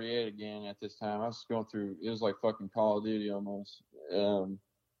Mark 48 again at this time. I was going through, it was like fucking Call of Duty almost. Well,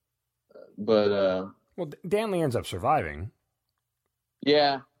 Danley ends up surviving.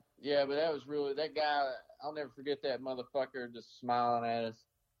 Yeah, but that guy, I'll never forget that motherfucker just smiling at us.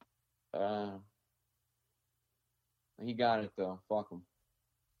 He got it, though. Fuck him.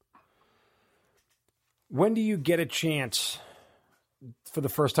 When do you get a chance, for the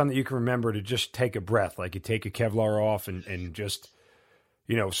first time that you can remember, to just take a breath, like you take a Kevlar off and just,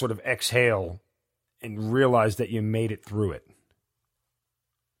 you know, sort of exhale and realize that you made it through it?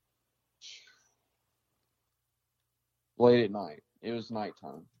 Late at night. It was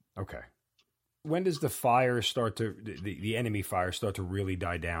nighttime. Okay. When does the fire start to, the enemy fire start to really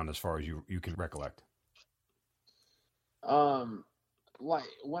die down, as far as you can recollect? Like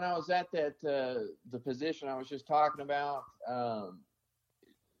when I was at that, the position I was just talking about,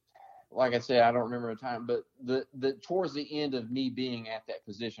 like I said, I don't remember the time, but the towards the end of me being at that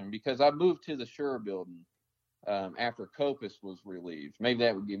position, because I moved to the Shure building, after Copus was relieved. Maybe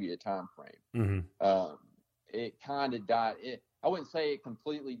that would give you a time frame. Mm-hmm. It kind of died. I wouldn't say it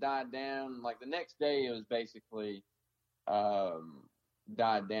completely died down. Like the next day, it was basically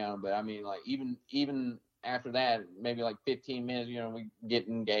died down. But I mean, like even after that, maybe like 15 minutes, you know, we get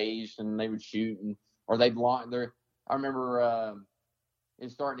engaged and they would shoot, or they'd launch. I remember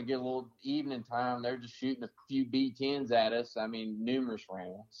it's starting to get a little evening time. They're just shooting a few B-10s at us. I mean, numerous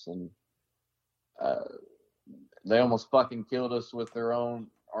rounds, and they almost fucking killed us with our own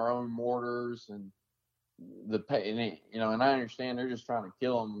mortars and. And I understand they're just trying to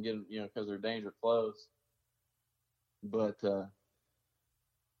kill them and get them, you know, because they're danger close. But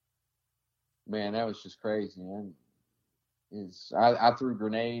man, that was just crazy, man. I threw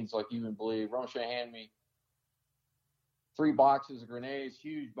grenades like you wouldn't believe. Ron Shea handed me 3 boxes of grenades,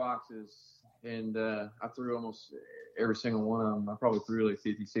 huge boxes, and I threw almost every single one of them. I probably threw like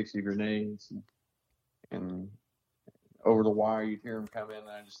 50, 60 grenades, and over the wire, you'd hear them come in, and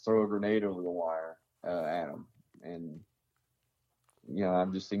I just throw a grenade over the wire at them, and I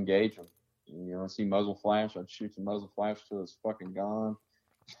just engage them. I see muzzle flash, I'd shoot the muzzle flash till it's fucking gone,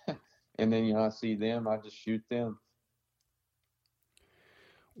 and then I see them, I just shoot them.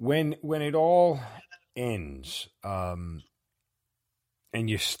 When it all ends, and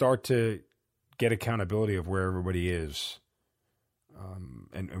you start to get accountability of where everybody is,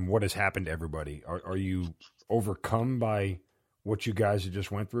 and what has happened to everybody, are you overcome by what you guys have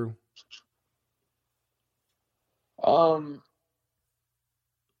just went through?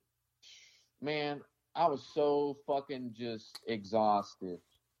 Man, I was so fucking just exhausted.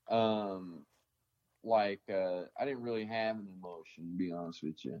 I didn't really have an emotion, to be honest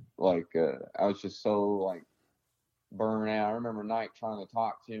with you. I was just so like burnt out. I remember Knight trying to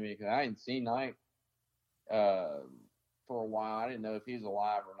talk to me because I hadn't seen Knight for a while. I didn't know if he was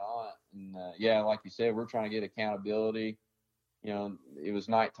alive or not. And like you said, we're trying to get accountability. It was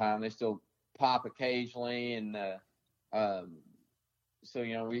nighttime. They still pop occasionally, and so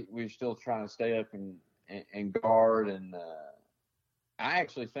we're still trying to stay up and guard. And I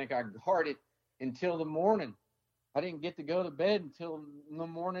actually think I guarded until the morning. I didn't get to go to bed until the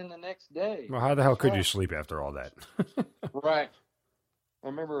morning the next day. Well, how the hell could you sleep after all that? Right. I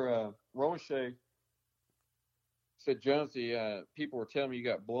remember Roche said, Jonesy, people were telling me you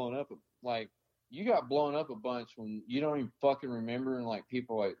got blown up. Like, you got blown up a bunch when you don't even fucking remember. And, like,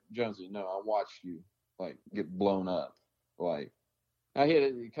 people like, Jonesy, no, I watched you, like, get blown up. Like, I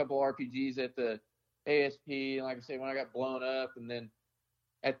hit a couple RPGs at the ASP. And like I said, when I got blown up, and then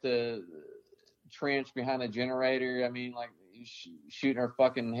at the trench behind the generator, I mean, like, shooting our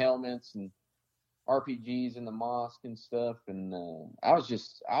fucking helmets and RPGs in the mosque and stuff. And I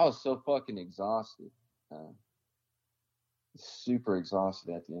was so fucking exhausted. Super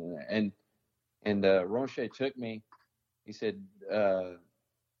exhausted at the end of that. And Roche took me, he said, to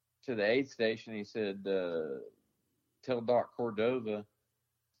the aid station. He said, tell Doc Cordova.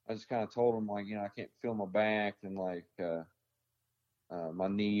 I just kind of told him, like, I can't feel my back, and like my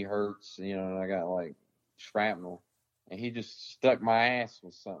knee hurts, and I got like shrapnel. And he just stuck my ass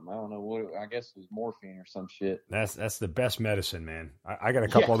with something. I don't know what. I guess it was morphine or some shit. That's the best medicine, man. I got a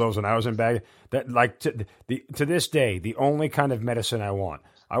couple of those when I was in Baghdad. That, like, to this day, the only kind of medicine I want.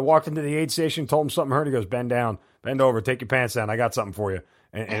 I walked into the aid station, told him something hurt. He goes, bend down, bend over, take your pants down. I got something for you.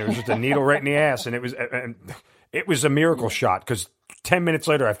 And it was just a needle right in the ass, and it was a miracle shot, because 10 minutes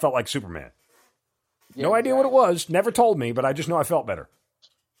later I felt like Superman. Yeah, no idea what it was. Never told me, but I just know I felt better.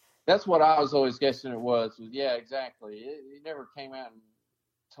 That's what I was always guessing it was. Yeah, exactly. It never came out and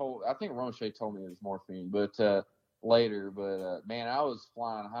told. I think Roche told me it was morphine, but later. But man, I was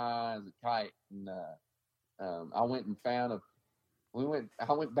flying high as a kite, and I went and found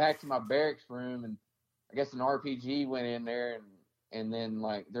I went back to my barracks room, and I guess an RPG went in there, and then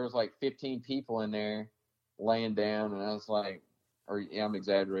like there was like 15 people in there laying down, and I was like, I'm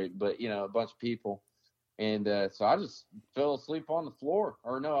exaggerating, but a bunch of people. And so I just fell asleep on the floor,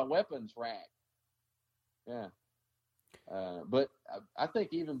 or no, a weapons rack. Yeah. But I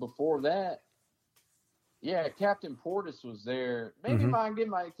think even before that, yeah, Captain Portis was there. Maybe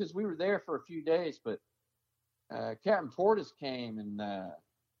because we were there for a few days, but Captain Portis came and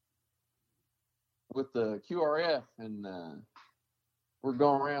with the QRF, and we're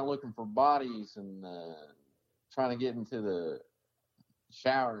going around looking for bodies and trying to get into the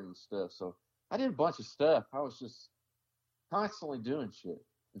shower and stuff. So I did a bunch of stuff. I was just constantly doing shit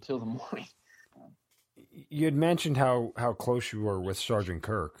until the morning. You had mentioned how close you were with Sergeant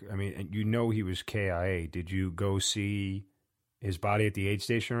Kirk. I mean, he was KIA. Did you go see his body at the aid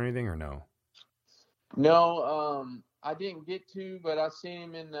station or anything, or no? No, I didn't get to, but I seen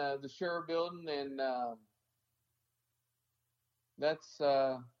him in the Sheriff building, and that's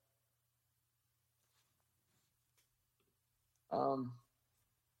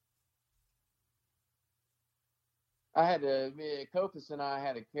Kopis and I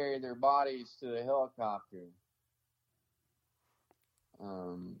had to carry their bodies to the helicopter.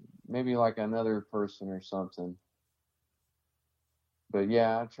 Maybe like another person or something. But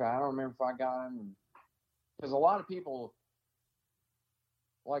yeah, I don't remember if I got him. Because a lot of people,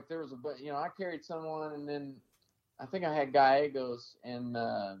 like there was I carried someone, and then I think I had Gallegos, and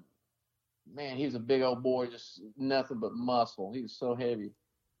man, he was a big old boy, just nothing but muscle. He was so heavy.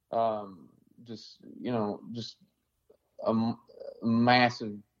 Just a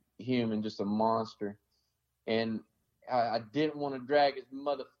massive human, just a monster. And I didn't want to drag his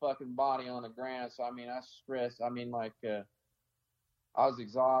motherfucking body on the ground. So, I mean, I stressed. I mean, like, I was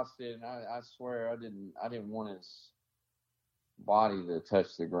exhausted, and I swear I didn't want his body to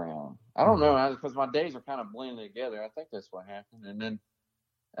touch the ground. I don't know, because my days are kind of blending together. I think that's what happened. And then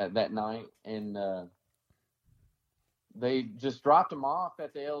that night, and they just dropped him off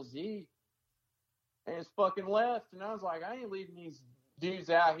at the LZ, and it's fucking left. And I was like, I ain't leaving these dudes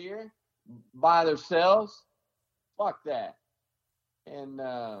out here by themselves. Fuck that. And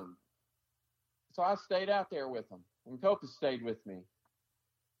so I stayed out there with them, and Copa stayed with me.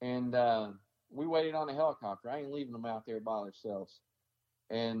 And we waited on a helicopter. I ain't leaving them out there by themselves.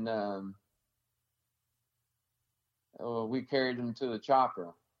 And we carried them to the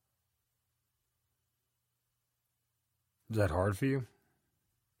chopper. Is that hard for you?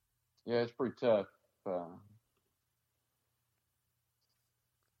 Yeah, it's pretty tough.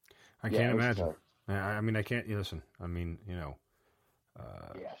 I can't imagine. I mean, I can't. Listen, I mean, you know,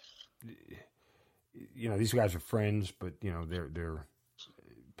 you know, these guys are friends, but you know, they're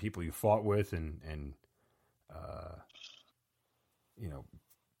people you fought with, and you know,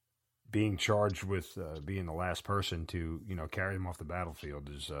 being charged with being the last person to, you know, carry them off the battlefield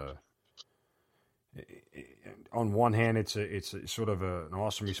is. On one hand, it's sort of an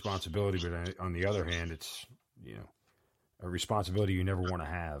awesome responsibility, but on the other hand, it's, you know, a responsibility you never want to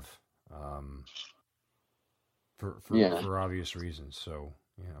have, for obvious reasons. So,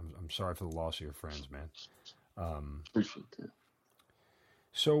 yeah, I'm sorry for the loss of your friends, man. Appreciate that.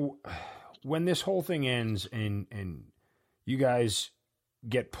 So, when this whole thing ends and you guys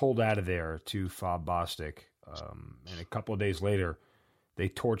get pulled out of there to Fob Bostic, and a couple of days later, they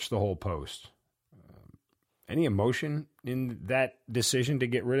torch the whole post. Any emotion in that decision to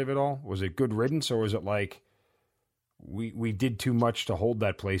get rid of it all? Was it good riddance, or was it like we did too much to hold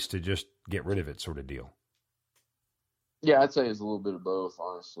that place to just get rid of it sort of deal? Yeah, I'd say it's a little bit of both,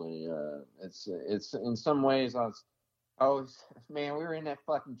 honestly. It's in some ways man, we were in that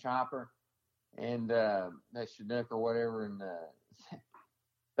fucking chopper and that Chinook or whatever, and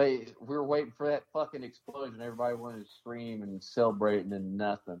we were waiting for that fucking explosion. Everybody wanted to scream and celebrate, and then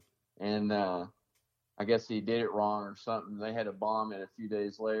nothing. And I guess he did it wrong or something. They had a bomb it a few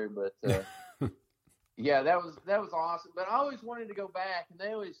days later, but yeah, that was awesome. But I always wanted to go back, and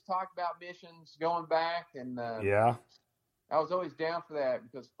they always talked about missions going back, and yeah, I was always down for that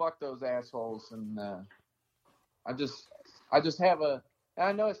because fuck those assholes. And I just have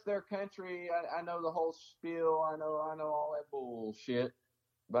I know it's their country. I know the whole spiel. I know all that bullshit.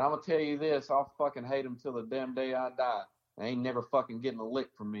 But I'm gonna tell you this: I'll fucking hate them till the damn day I die. They ain't never fucking getting a lick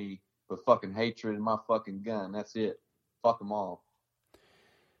from me. But fucking hatred and my fucking gun. That's it. Fuck them all.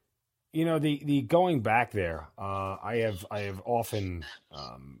 You know, the going back there, I have often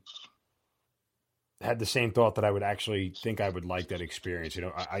had the same thought that I would actually think I would like that experience. You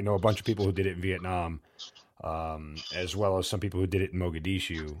know, I know a bunch of people who did it in Vietnam, as well as some people who did it in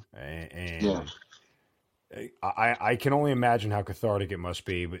Mogadishu, and yeah. I can only imagine how cathartic it must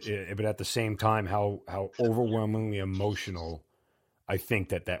be, but at the same time, how overwhelmingly emotional I think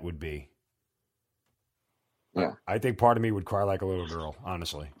that would be. Yeah. I think part of me would cry like a little girl,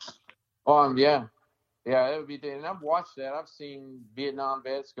 honestly. Yeah. Yeah, it would be. And I've watched that. I've seen Vietnam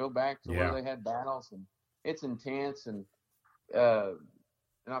vets go back to where they had battles, and it's intense. And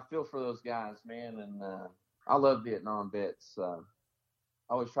I feel for those guys, man. And I love Vietnam vets. I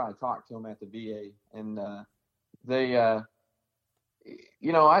always try to talk to them at the VA, and they.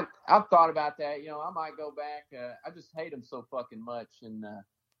 You know, I've thought about that. You know, I might go back. I just hate them so fucking much, and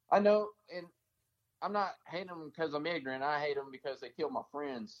I know, and I'm not hating them because I'm ignorant. I hate them because they killed my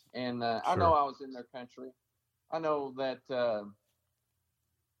friends, and sure. I know I was in their country. I know that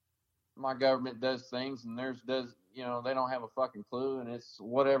my government does things, and theirs does. You know, they don't have a fucking clue, and it's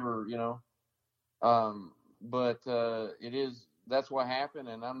whatever. You know, but it is. That's what happened,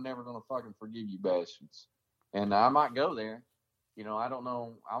 and I'm never gonna fucking forgive you bastards. And I might go there. You know, I don't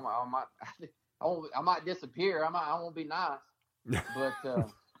know. I might disappear. I won't be nice.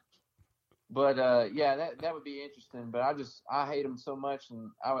 But yeah, that would be interesting. But I hate them so much,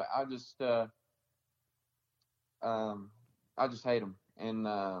 and I just hate them, and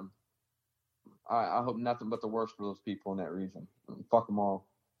I hope nothing but the worst for those people in that region. Fuck them all.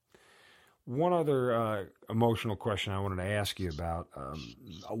 One other emotional question I wanted to ask you about.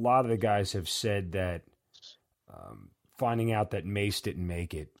 A lot of the guys have said that finding out that Mace didn't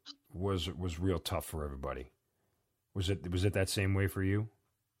make it was real tough for everybody. Was it that same way for you?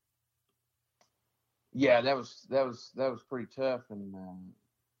 Yeah, that was pretty tough, and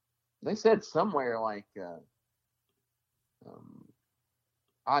they said somewhere like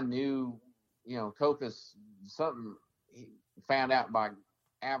I knew, you know, Cocos something. he found out by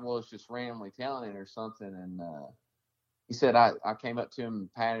Avalos just randomly telling it or something, and he said I came up to him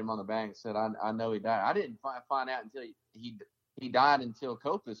and patted him on the back and said I know he died. I didn't find out until he died until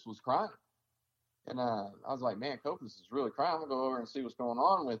Kopis was crying, and I was like, man, Kopis is really crying. I'm gonna go over and see what's going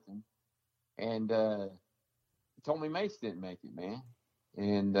on with him, and he told me Mace didn't make it, man,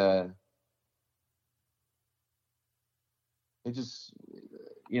 and it just,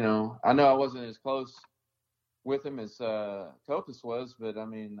 you know, I know I wasn't as close with him as Kopis was, but I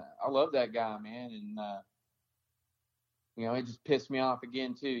mean, I love that guy, man, and you know, it just pissed me off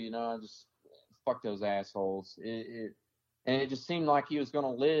again too. You know, I just fuck those assholes. And it just seemed like he was going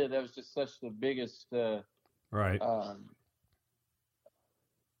to live. That was just such the biggest right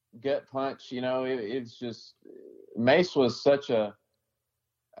gut punch. You know, it's just Mace was such a.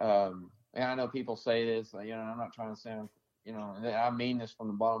 And I know people say this. You know, I'm not trying to sound. You know, I mean this from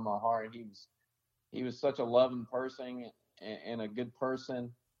the bottom of my heart. He was such a loving person and a good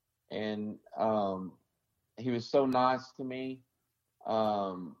person, and he was so nice to me.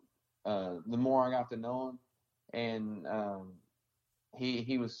 The more I got to know him, and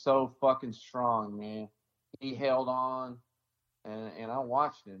he was so fucking strong, man. He held on, and I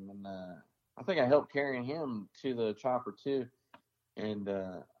watched him, and I think I helped carry him to the chopper too, and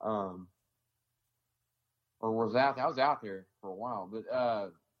or I was out there for a while, but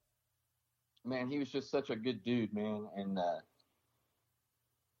man, he was just such a good dude, man, and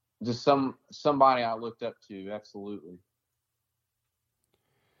just somebody I looked up to, absolutely.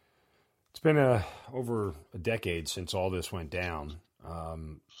 It's been over a decade since all this went down.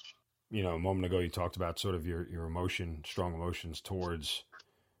 You know, a moment ago you talked about sort of your strong emotions towards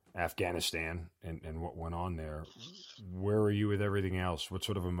Afghanistan and what went on there. Where are you with everything else? What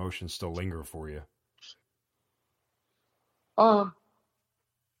sort of emotions still linger for you?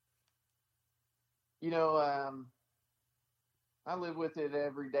 You know, I live with it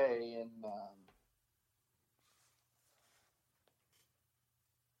every day, and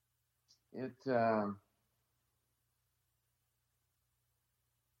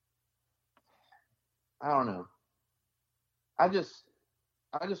I don't know. I just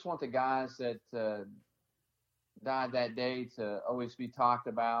want the guys that died that day to always be talked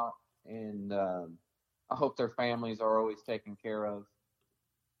about, and I hope their families are always taken care of.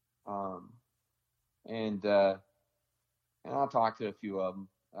 And I'll talk to a few of them.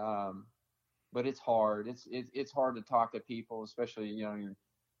 But it's hard. It's hard to talk to people, especially, you know,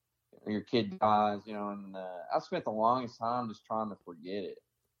 your kid dies, you know, and I spent the longest time just trying to forget it,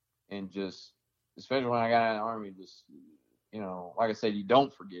 and just, especially when I got out of the Army, just, you know, like I said, you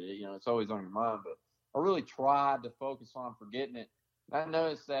don't forget it, you know, it's always on your mind, but I really tried to focus on forgetting it. And I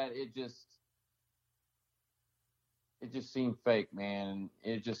noticed that it just seemed fake, man.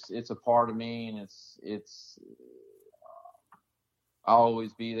 It's a part of me, and I'll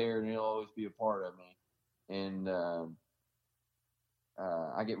always be there, and it'll always be a part of me. And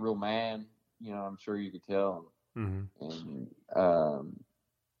I get real mad, you know, I'm sure you could tell. Mm-hmm. And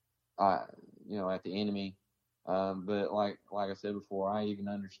you know, at the enemy. But like I said before, I even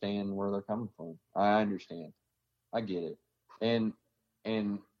understand where they're coming from. I understand. I get it. And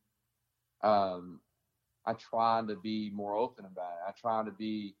I try to be more open about it. I try to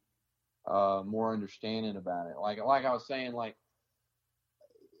be more understanding about it. Like I was saying, like,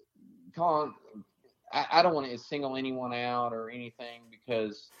 Colin, I don't want to single anyone out or anything,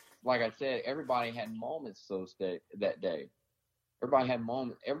 because, like I said, everybody had moments that day. Everybody had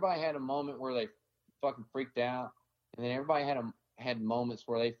moments. Everybody had a moment where they fucking freaked out, and then everybody had moments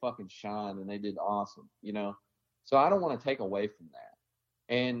where they fucking shined and they did awesome, you know. So I don't want to take away from that,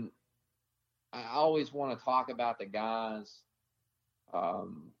 and I always want to talk about the guys.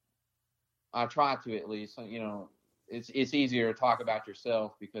 I try to, at least, you know. It's easier to talk about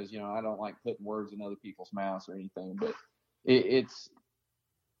yourself because, you know, I don't like putting words in other people's mouths or anything, but it's,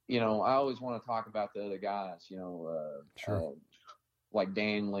 you know, I always want to talk about the other guys, you know, sure. Like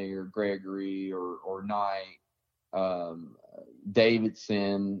Danley or Gregory or Knight,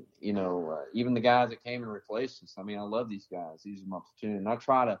 Davidson, you know, even the guys that came and replaced us. I mean, I love these guys. These are my platoon. And I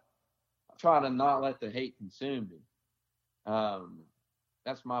try to not let the hate consume me.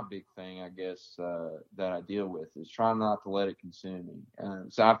 That's my big thing, I guess, that I deal with, is trying not to let it consume me.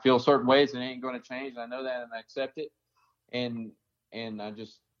 So I feel certain ways and it ain't going to change. I know that, and I accept it. And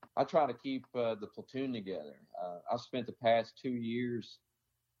I try to keep the platoon together. I've spent the past 2 years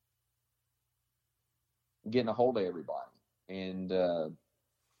getting a hold of everybody and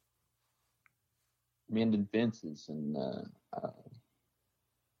mending fences and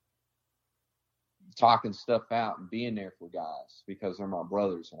talking stuff out and being there for guys because they're my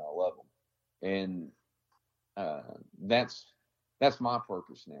brothers and I love them. And that's my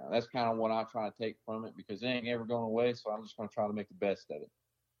purpose now. That's kind of what I try to take from it, because it ain't ever going away. So I'm just going to try to make the best of it.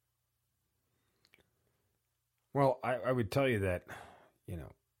 Well, I would tell you that,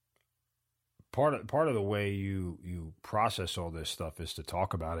 part of the way you process all this stuff is to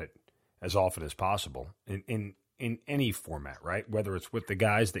talk about it as often as possible in any format, right? Whether it's with the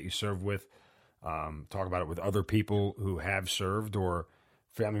guys that you serve with, talk about it with other people who have served, or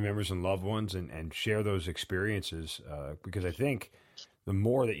family members and loved ones, and share those experiences. Because I think the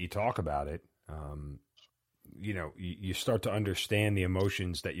more that you talk about it, you start to understand the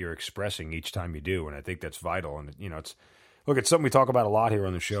emotions that you're expressing each time you do. And I think that's vital. And, it's something we talk about a lot here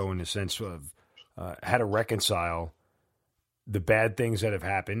on the show, in the sense of how to reconcile the bad things that have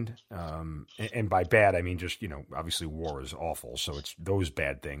happened. And by bad, I mean just, obviously war is awful. So it's those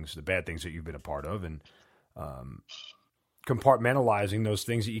bad things, the bad things that you've been a part of, and compartmentalizing those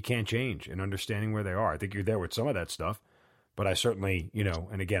things that you can't change and understanding where they are. I think you're there with some of that stuff, but I certainly,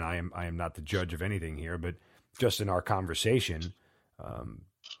 and again, I am not the judge of anything here, but just in our conversation,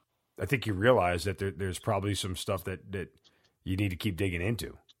 I think you realize that there's probably some stuff that you need to keep digging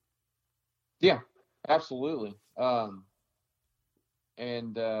into. Yeah, absolutely.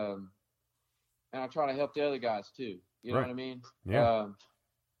 And I try to help the other guys too. You know Right. what I mean? Yeah.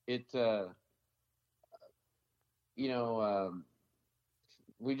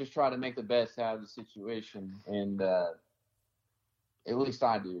 We just try to make the best out of the situation, and at least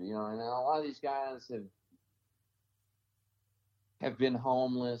I do. And a lot of these guys have been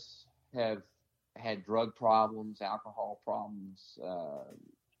homeless, have had drug problems, alcohol problems,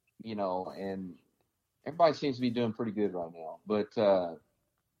 and everybody seems to be doing pretty good right now. But,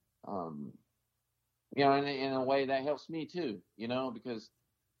 in a way that helps me too, because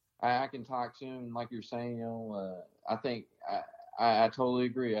I can talk to him, like you're saying, I think I totally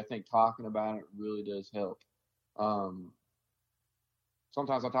agree. I think talking about it really does help.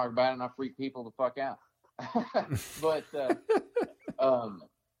 Sometimes I talk about it and I freak people the fuck out. But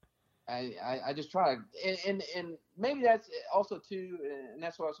I just try to, and maybe that's also too, and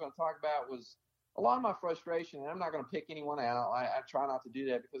that's what I was going to talk about, was a lot of my frustration. And I'm not going to pick anyone out. I try not to do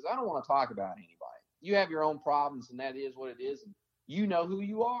that, because I don't want to talk about anybody. You have your own problems, and that is what it is. And you know who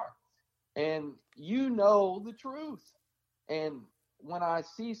you are, and you know the truth. And when I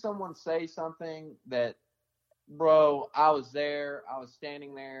see someone say something that, bro, I was there, I was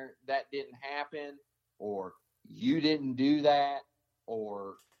standing there, that didn't happen, or you didn't do that,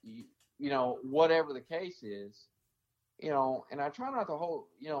 or whatever the case is, and I try not to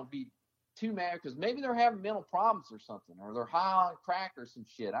be too mad, because maybe they're having mental problems or something, or they're high on crack or some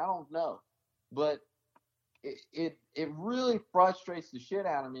shit. I don't know, but it really frustrates the shit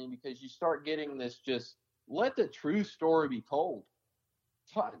out of me, because you start getting this, just let the true story be told.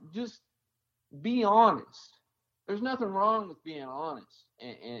 Just be honest. There's nothing wrong with being honest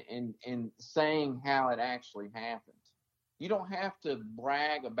and saying how it actually happened. You don't have to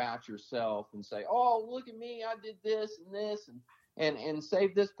brag about yourself and say, oh, look at me, I did this and this and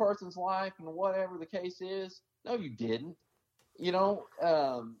saved this person's life, and whatever the case is. No, you didn't.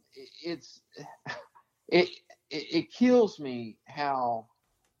 It kills me how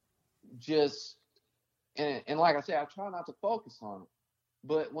just, and like I said, I try not to focus on it.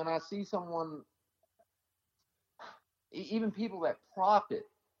 But when I see someone, even people that profit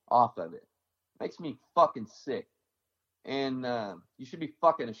off of it, makes me fucking sick. And you should be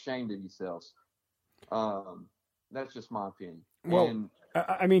fucking ashamed of yourselves. That's just my opinion. Well,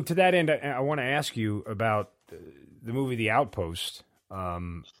 I mean, to that end, I want to ask you about the movie The Outpost,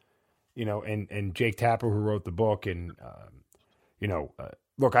 and Jake Tapper, who wrote the book. And,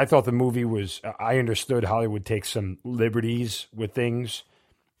 look, I thought the movie I understood Hollywood takes some liberties with things.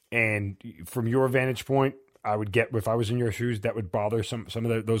 And from your vantage point, I would get, if I was in your shoes, that would bother some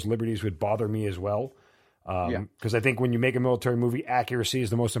of those liberties would bother me as well. Because I think when you make a military movie, accuracy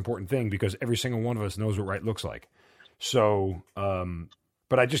is the most important thing, because every single one of us knows what right looks like. So,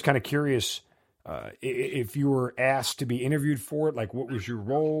 but I'm just kind of curious, if you were asked to be interviewed for it, like, what was your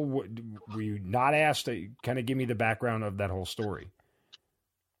role? Were you not asked? Kind of give me the background of that whole story.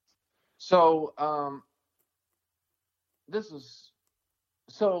 So,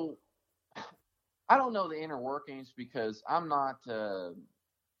 I don't know the inner workings, because I'm not,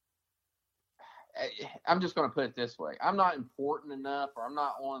 I'm just going to put it this way. I'm not important enough, or I'm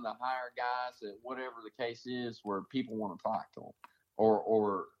not one of the higher guys that, whatever the case is, where people want to talk to him,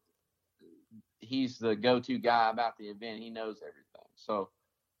 or he's the go-to guy about the event. He knows everything. So,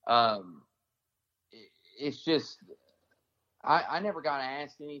 it's just, I never got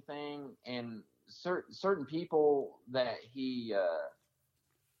asked anything, and certain people that he,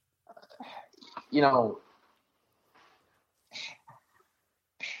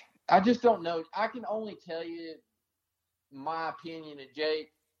 I just don't know. I can only tell you my opinion of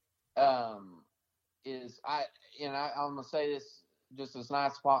Jake. I'm gonna say this just as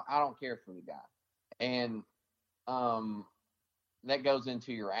nice spot. I don't care for the guy, and that goes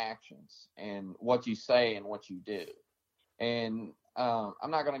into your actions and what you say and what you do. And I'm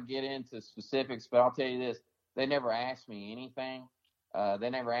not gonna get into specifics, but I'll tell you this: they never asked me anything. They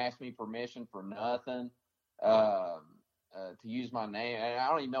never asked me permission for nothing to use my name, and I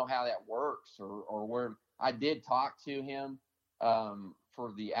don't even know how that works or where. I did talk to him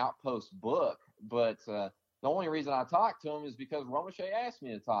for the Outpost book, but the only reason I talked to him is because Romesha asked me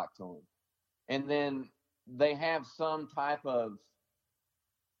to talk to him. And then they have some type of,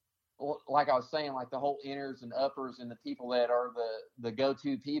 like I was saying, like the whole inners and uppers and the people that are the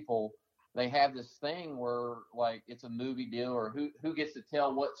go-to people, they have this thing where like it's a movie deal, or who gets to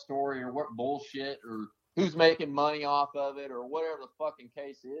tell what story or what bullshit, or who's making money off of it, or whatever the fucking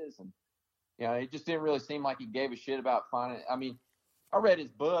case is. And it just didn't really seem like he gave a shit about finding. I mean, I read his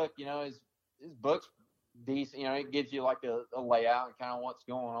book. His book's decent. It gives you like a layout and kind of what's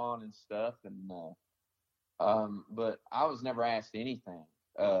going on and stuff. And but I was never asked anything.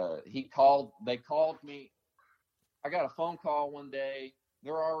 They called me. I got a phone call one day.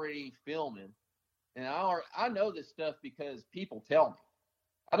 They're already filming, and I know this stuff because people tell me.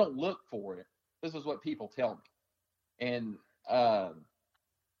 I don't look for it. This is what people tell me, and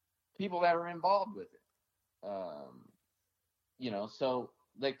people that are involved with it. So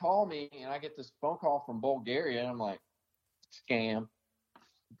they call me, and I get this phone call from Bulgaria, and I'm like, scam,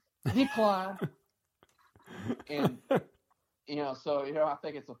 decline. And so I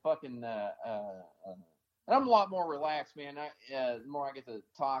think it's a fucking. And I'm a lot more relaxed, man. The more I get to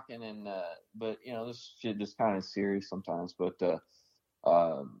talking, and but this shit just kind of serious sometimes. But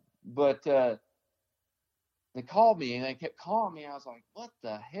they called me, and they kept calling me. I was like, what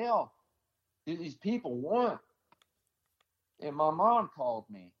the hell do these people want? And my mom called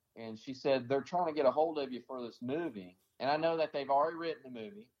me, and she said they're trying to get a hold of you for this movie. And I know that they've already written the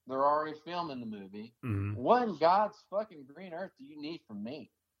movie. They're already filming the movie. Mm-hmm. What in God's fucking green earth do you need from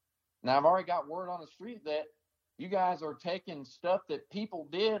me? Now, I've already got word on the street that you guys are taking stuff that people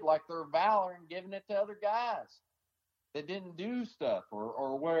did, like their valor, and giving it to other guys that didn't do stuff,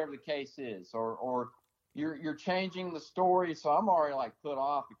 or whatever the case is, or you're changing the story. So I'm already like put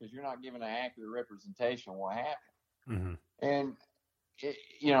off because you're not giving an accurate representation of what happened. Mm-hmm. And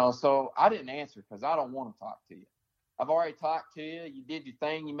so I didn't answer because I don't want to talk to you. I've already talked to you. You did your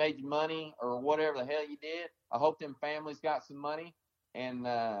thing. You made your money, or whatever the hell you did. I hope them families got some money, and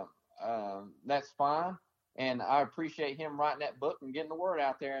that's fine. And I appreciate him writing that book and getting the word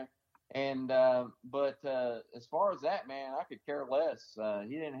out there. And but as far as that, man, I could care less.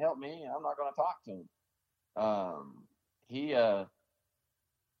 He didn't help me. I'm not going to talk to him.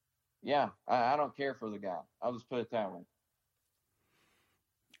 I don't care for the guy. I'll just put it that way.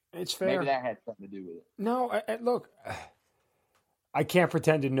 It's fair. Maybe that had something to do with it. No, look, I can't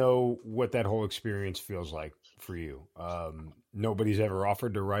pretend to know what that whole experience feels like for you. Nobody's ever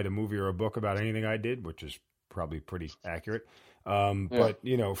offered to write a movie or a book about anything I did, which is probably pretty accurate. But,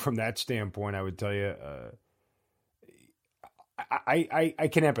 from that standpoint, I would tell you, I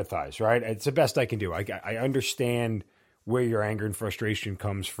can empathize, right? It's the best I can do. I understand where your anger and frustration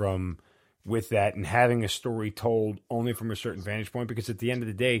comes from with that, and having a story told only from a certain vantage point, because at the end of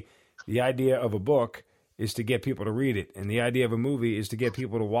the day, the idea of a book is to get people to read it, and the idea of a movie is to get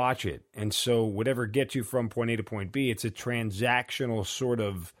people to watch it. And so whatever gets you from point A to point B, it's a transactional sort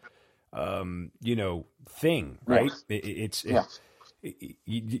of, thing, right? Yes.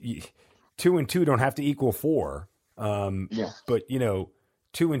 It's 2 and 2 don't have to equal 4. But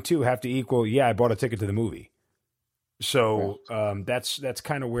 2 and 2 have to equal, I bought a ticket to the movie. So that's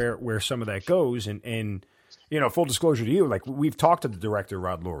kind of where some of that goes. And full disclosure to you, like we've talked to the director,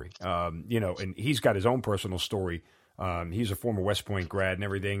 Rod Lurie, and he's got his own personal story. He's a former West Point grad and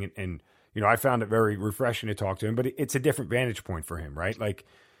everything. And I found it very refreshing to talk to him, but it's a different vantage point for him, right? Like,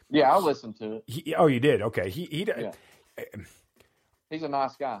 yeah, I listened to it. Oh, you did? Okay. He's a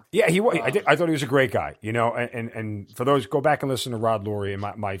nice guy. Yeah, he was. I thought he was a great guy, and for those, go back and listen to Rod Lurie, and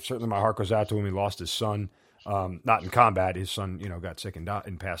certainly my heart goes out to him. He lost his son. Not in combat. His son, got sick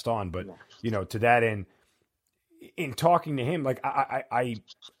and passed on. But, to that end, in talking to him, like I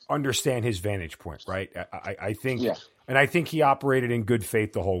understand his vantage point, right? I think, and I think he operated in good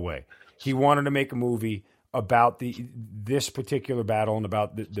faith the whole way. He wanted to make a movie about this particular battle and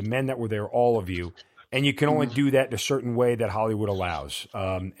about the men that were there, all of you. And you can only do that in a certain way that Hollywood allows.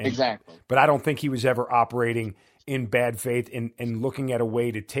 Exactly. But I don't think he was ever operating in bad faith and looking at a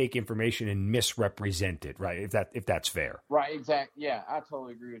way to take information and misrepresent it, right? If that's fair. Right, exactly. Yeah, I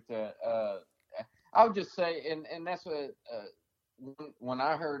totally agree with that. I would just say, and that's when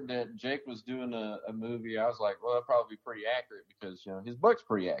I heard that Jake was doing a movie, I was like, well, that'll probably be pretty accurate because, you know, his book's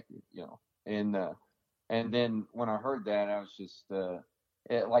pretty accurate, you know. And then when I heard that, I was just,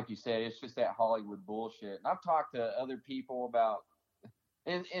 like you said, it's just that Hollywood bullshit. And I've talked to other people about,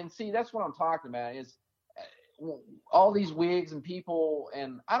 and see, that's what I'm talking about is all these wigs and people,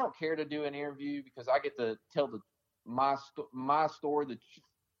 and I don't care to do an interview because I get to tell my story, the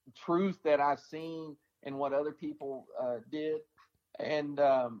truth that I've seen and what other people did. And,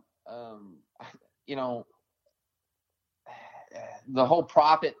 you know, the whole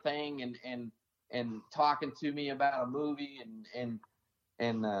prophet thing and talking to me about a movie and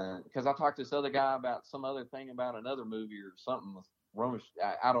because I talked to this other guy about some other thing about another movie or something with Romish,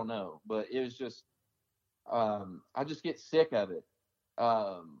 I don't know, but it was just, I just get sick of it,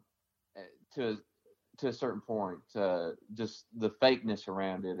 to a certain point, just the fakeness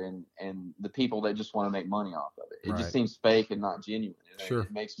around it and the people that just want to make money off of it. It just seems fake and not genuine. Sure.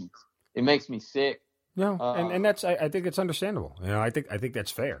 It makes me sick. No, and that's, I think it's understandable. You know, I think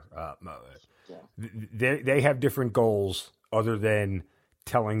that's fair. They have different goals other than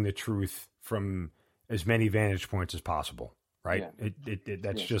telling the truth from as many vantage points as possible, right? Yeah.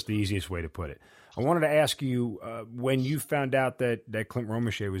 That's just the easiest way to put it. I wanted to ask you, when you found out that Clint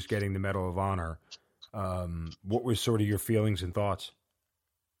Romesha was getting the Medal of Honor, what was sort of your feelings and thoughts?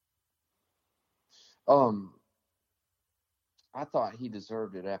 I thought he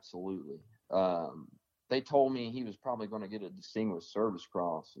deserved it, absolutely. They told me he was probably going to get a Distinguished Service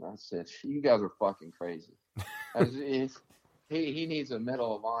Cross, and I said, "You guys are fucking crazy." He needs a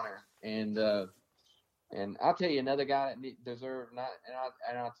Medal of Honor, and I'll tell you another guy that deserved not,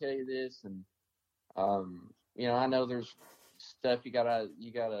 and I'll tell you this, and you know, I know there's stuff you gotta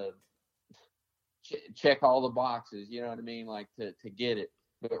check all the boxes, you know what I mean, like to get it.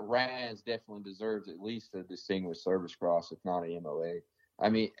 But Raz definitely deserves at least a Distinguished Service Cross, if not a MOA. I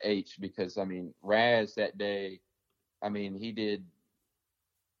mean, because, I mean, Raz that day, I mean, he did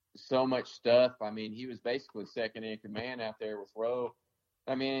so much stuff. I mean, he was basically second in command out there with Roe.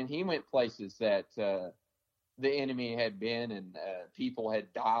 I mean, he went places that the enemy had been and people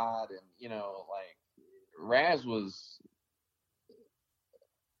had died. And, you know, like, Raz was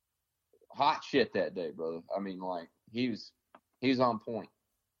hot shit that day, brother. I mean, like, he was on point.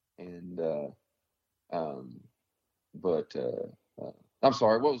 And, I'm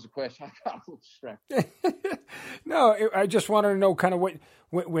sorry, what was the question? I got a little distracted. No, I just wanted to know kind of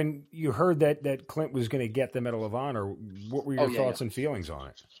when you heard that Clint was going to get the Medal of Honor, what were your thoughts and feelings on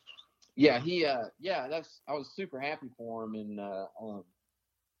it? Yeah, I was super happy for him, and I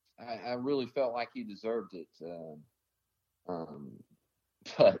really felt like he deserved it.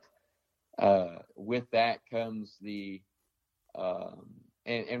 But with that comes the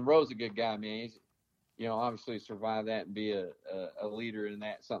and Roe's a good guy, man. He's, you know, obviously survive that and be a leader in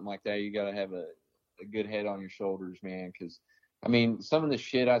that, something like that. You got to have a good head on your shoulders, man. Because, I mean, some of the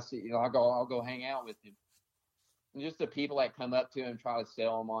shit I see, you know, I'll go hang out with him. And just the people that come up to him, try to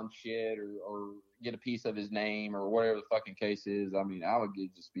sell him on shit or get a piece of his name or whatever the fucking case is. I mean, I would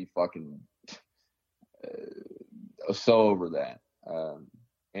just be fucking so over that.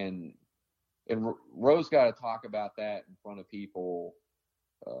 And Roe's got to talk about that in front of people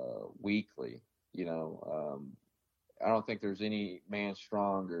weekly. You know, I don't think there's any man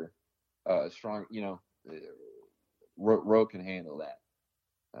strong, you know, Roe can handle that.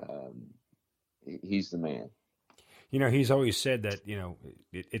 He's the man. You know, he's always said that, you know,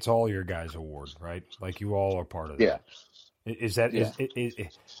 it's all your guys' award, right? Like you all are part of that. Yeah. Is that,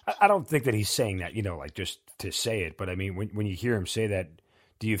 I don't think that he's saying that, you know, like just to say it, but I mean, when you hear him say that,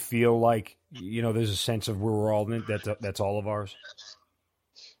 do you feel like, you know, there's a sense of where we're all in, that's all of ours?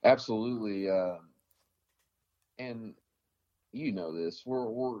 Absolutely. And you know this,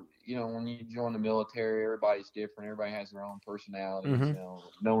 we're, you know, when you join the military, everybody's different. Everybody has their own personalities. Mm-hmm. You know,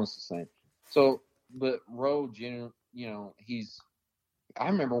 no one's the same. So, but Roe, you know, I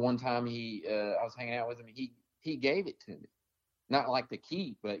remember one time I was hanging out with him. He gave it to me, not like the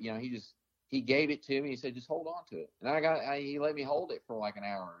key, but you know, he gave it to me. He said, just hold on to it. And he let me hold it for like an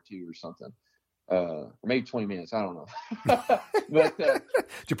hour or two or something. Or maybe 20 minutes. I don't know. But did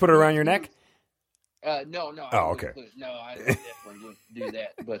you put it around your neck? No. Oh, okay. No, I definitely wouldn't do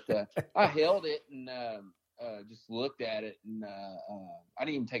that. But I held it and just looked at it, and I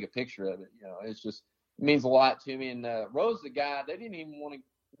didn't even take a picture of it. You know, it means a lot to me. And Roe's the guy. They didn't even want to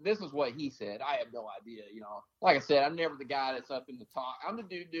this is what he said. I have no idea. You know, like I said, I'm never the guy that's up in the talk. I'm the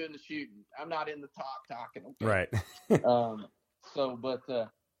dude doing the shooting. I'm not in the talking. Okay? Right. But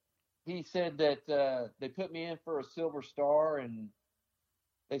he said that they put me in for a Silver Star, and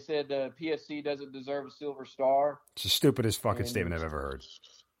they said PFC doesn't deserve a Silver Star. It's the stupidest fucking statement I've ever heard.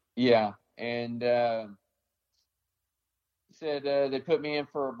 Yeah, and he said they put me in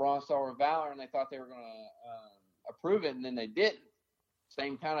for a Bronze Star with Valor, and they thought they were going to approve it, and then they didn't.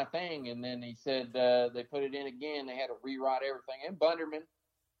 Same kind of thing. And then he said they put it in again. They had to rewrite everything. And Bunderman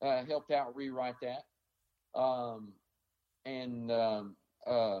helped out rewrite that.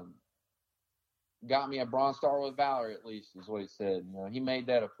 Got me a Bronze Star with Valor, at least, is what he said. You know, he made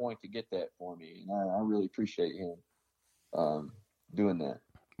that a point to get that for me, and I really appreciate him doing that.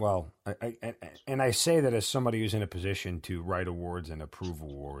 Well, I say that as somebody who's in a position to write awards and approve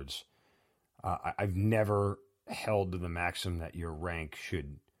awards. I've never held to the maxim that your rank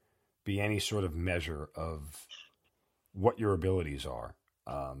should be any sort of measure of what your abilities are.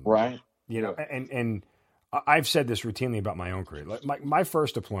 Right. You know, and I've said this routinely about my own career. Like my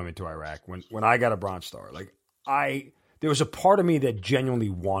first deployment to Iraq, when I got a Bronze Star, there was a part of me that genuinely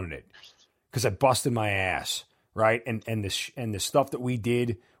wanted it because I busted my ass, right? And the stuff that we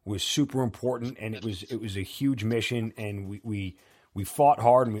did was super important, and it was a huge mission, and we fought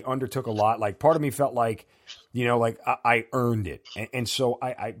hard and we undertook a lot. Like part of me felt like, you know, like I earned it, and so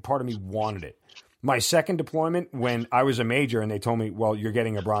I part of me wanted it. My second deployment, when I was a major and they told me, well, you're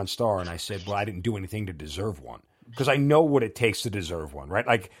getting a Bronze Star. And I said, well, I didn't do anything to deserve one because I know what it takes to deserve one, right?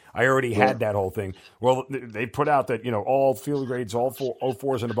 Like I already had that whole thing. Well, they put out that, you know, all field grades, all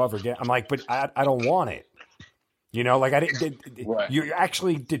 04s and above are getting. I'm like, but I don't want it. You know, like I didn't. Right. You're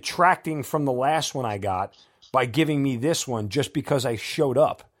actually detracting from the last one I got by giving me this one just because I showed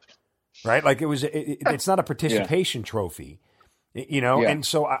up, right? Like it's not a participation trophy, you know? And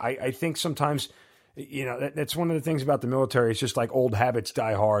so I think sometimes, you know, that's one of the things about the military. It's just like old habits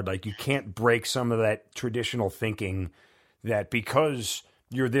die hard. Like you can't break some of that traditional thinking that because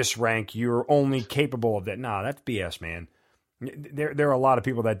you're this rank, you're only capable of that. Nah, that's BS, man. There are a lot of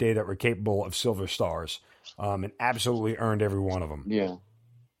people that day that were capable of Silver Stars and absolutely earned every one of them. Yeah.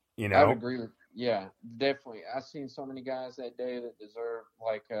 You know? I would agree with, yeah, definitely. I've seen so many guys that day that deserve,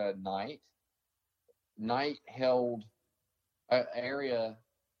 like Knight. Knight held an area,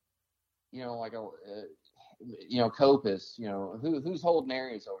 you know, like Copus, you know, who's holding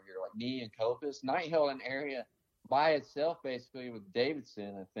areas over here, like me and Copus. Knight held an area by itself, basically, with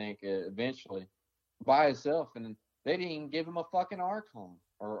Davidson, I think, eventually, by itself, and they didn't even give him a fucking Archon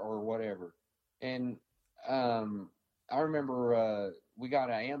or whatever. And I remember we got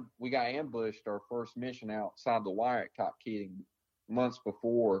ambushed our first mission outside the wire at Cop Keating months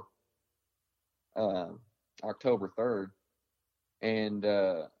before October 3rd, and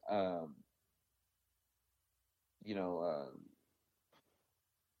you know,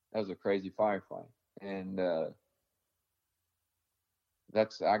 that was a crazy firefight, and I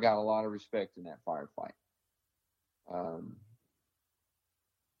got a lot of respect in that firefight.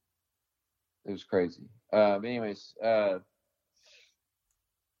 It was crazy. But anyways,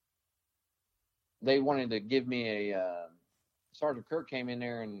 they wanted to give me a Sergeant Kirk came in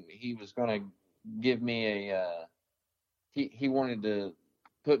there and he was going to give me a he wanted to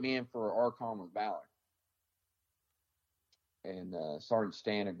put me in for Archon with Valor. And Sergeant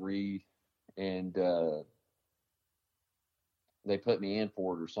Stan agreed, and they put me in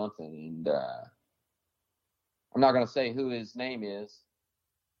for it or something. And I'm not going to say who his name is,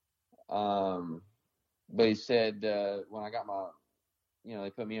 but he said when I got my, you know, they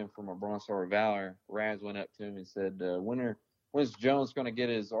put me in for my Bronze Star with Valor, Raz went up to him and said, when's Jones going to get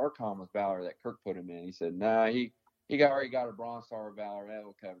his Archon with Valor that Kirk put him in? He said, nah, he already got a Bronze Star with Valor. That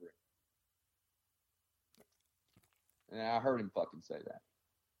will cover it. And I heard him fucking say that.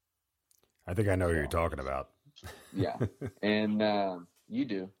 I think I know who you're talking about. Yeah. And you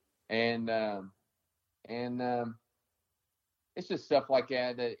do. And it's just stuff like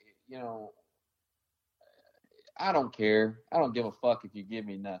that, you know, I don't care. I don't give a fuck if you give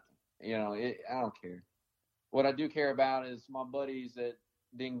me nothing. You know, I don't care. What I do care about is my buddies that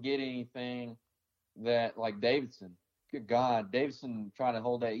didn't get anything, that like Davidson. Good God, Davidson trying to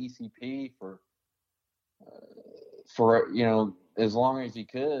hold that ECP for you know, as long as he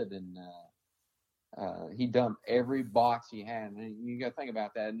could, and he dumped every box he had. And you got to think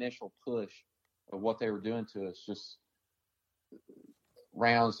about that initial push of what they were doing to us, just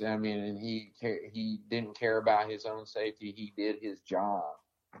rounds. I mean, and he didn't care about his own safety. He did his job,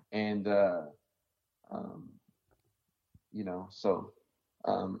 and you know, so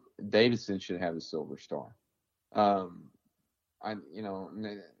Davidson should have a Silver Star.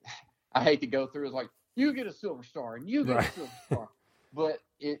 I hate to go through. It's like, you get a silver star and you get Right. a silver star. But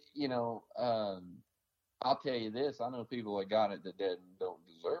I'll tell you this: I know people that got it that don't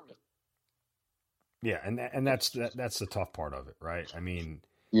deserve it. Yeah, and that's the tough part of it, right? I mean,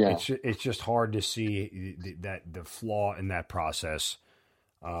 Yeah, it's just hard to see the flaw in that process,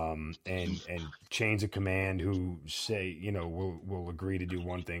 and chains of command who say will agree to do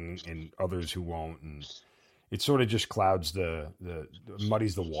one thing and others who won't, and it sort of just clouds the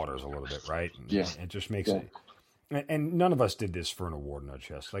muddies the waters a little bit, right? Yeah. It just makes it. And none of us did this for an award, no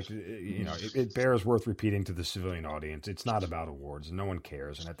chest. Like, it bears worth repeating to the civilian audience. It's not about awards, and no one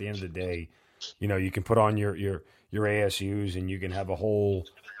cares. And at the end of the day, you can put on your ASUs, and you can have a whole,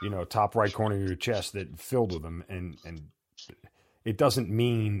 top right corner of your chest that filled with them, and it doesn't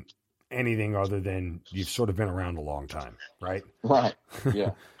mean anything other than you've sort of been around a long time, right? Right.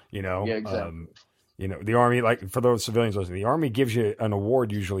 Yeah. Yeah, exactly. The Army, like for those civilians listening, the Army gives you an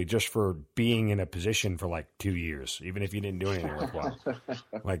award usually just for being in a position for like 2 years, even if you didn't do anything worthwhile.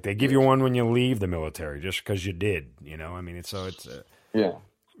 Like they give you one when you leave the military just because you did, I mean, it's yeah.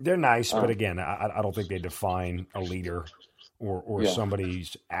 They're nice, but again, I don't think they define a leader or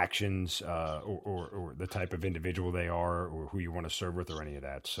somebody's actions or the type of individual they are or who you want to serve with or any of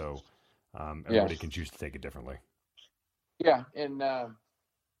that. So everybody can choose to take it differently. Yeah, and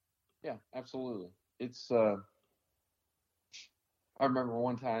yeah, absolutely. It's I remember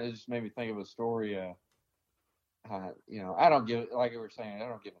one time it just made me think of a story. I don't give, like you were saying, I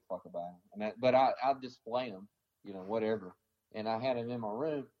don't give a fuck about them, but I display them, whatever. And I had them in my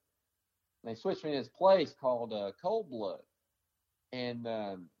room. And they switched me to this place called Cold Blood, and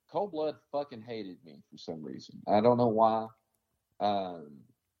Cold Blood fucking hated me for some reason. I don't know why,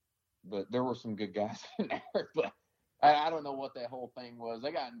 but there were some good guys in there, but I don't know what that whole thing was.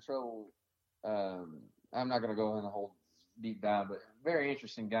 They got in trouble. I'm not going to go in a whole deep dive, but very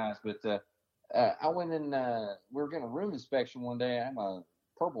interesting guys. But I went in, we were getting a room inspection one day. I had my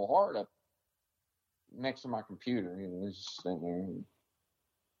Purple Heart up next to my computer. It's just sitting there.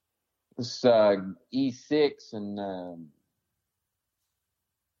 This E6 and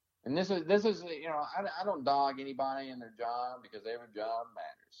this is I don't dog anybody in their job because every job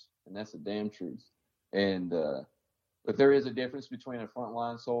matters, and that's the damn truth. And but there is a difference between a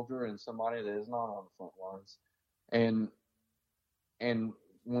frontline soldier and somebody that is not on the front lines. And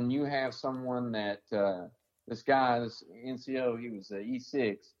when you have someone that this NCO, he was a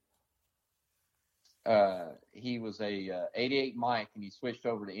E6. He was a 88 Mike, and he switched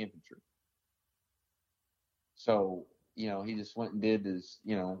over to infantry. So he just went and did his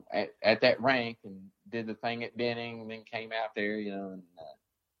at that rank and did the thing at Benning, and then came out there, and.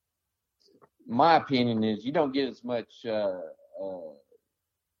 My opinion is you don't get as much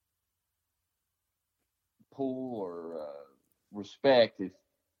pull or respect if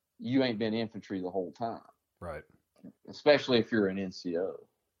you ain't been infantry the whole time. Right. Especially if you're an NCO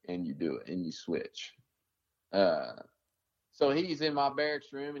and you do it and you switch. So he's in my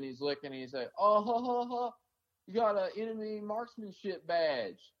barracks room and he's looking and he's like, oh, you got an enemy marksmanship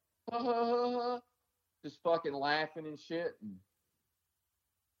badge. Just fucking laughing and shit. And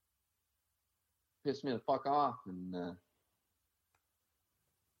pissed me the fuck off, and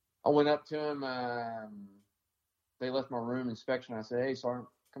I went up to him. They left my room inspection. I said, "Hey, Sergeant,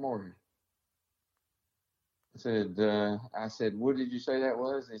 come over here." I said, "What did you say that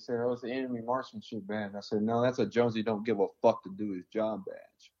was?" He said, "Oh, it's the enemy marksmanship badge." I said, "No, that's a Jonesy don't give a fuck to do his job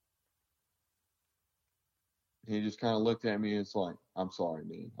badge." He just kind of looked at me and it's like, "I'm sorry,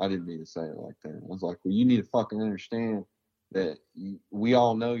 man. I didn't mean to say it like that." I was like, "Well, you need to fucking understand that we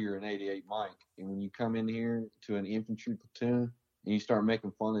all know you're an 88 Mike, and when you come in here to an infantry platoon and you start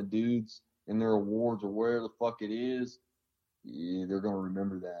making fun of dudes and their awards or where the fuck it is, they're going to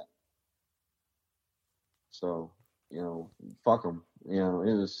remember that. So, fuck them. It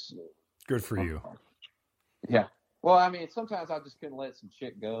was good for you. Yeah. Well, I mean, sometimes I just couldn't let some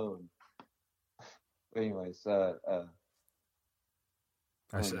shit go. But anyways,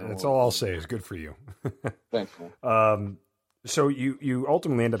 that's all I'll say is good for you. Thanks, man. So you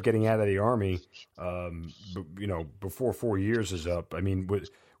ultimately end up getting out of the Army, before 4 years is up. I mean,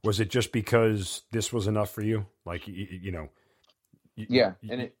 was it just because this was enough for you? Like, you'd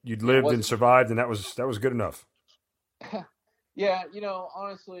lived and survived, and that was good enough. Yeah,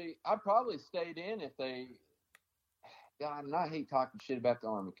 honestly, I probably stayed in if they. God, and I hate talking shit about the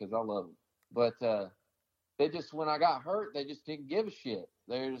Army because I love them, but they just, when I got hurt, they just didn't give a shit.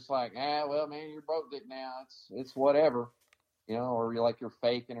 They're just like, well, man, you're broke dick now. It's whatever. Or you're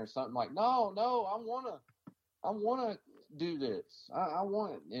faking or something. Like, no, I wanna do this. I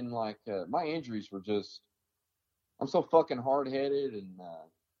want it. And my injuries were just, I'm so fucking hard headed, and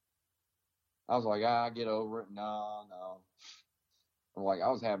I was like, I get over it. No. I'm like, I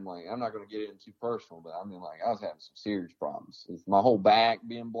was having I'm not going to get into too personal, but I mean, I was having some serious problems. It's my whole back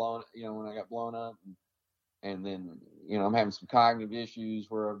being blown, when I got blown up, and then, I'm having some cognitive issues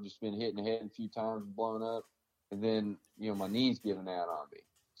where I've just been hitting the head a few times and blown up, and then, my knees giving out on me.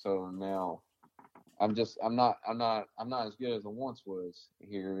 So now I'm not as good as I once was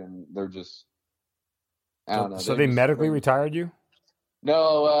here, and they're just, I don't know. So they medically retired you?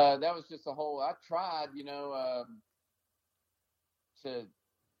 No, that was just I tried,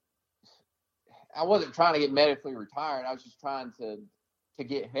 I wasn't trying to get medically retired. I was just trying to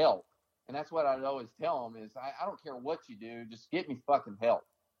get help. And that's what I'd always tell them is I don't care what you do, just get me fucking help.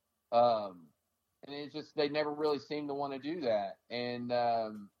 And it's just, they never really seemed to want to do that. And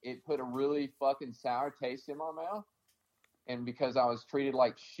it put a really fucking sour taste in my mouth. And because I was treated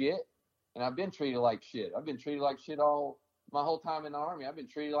like shit, and I've been treated like shit. I've been treated like shit all my whole time in the Army. I've been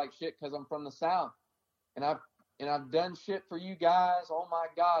treated like shit because I'm from the South. And I've done shit for you guys. Oh my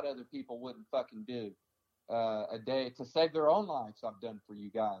God, other people wouldn't fucking do a day to save their own lives. I've done for you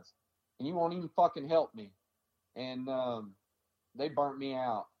guys, and you won't even fucking help me. And they burnt me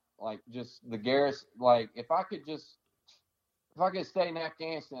out. Just the garrison. If I could stay in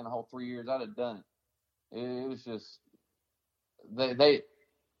Afghanistan the whole 3 years, I'd have done it. It was just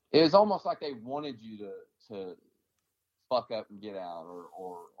it was almost like they wanted you to fuck up and get out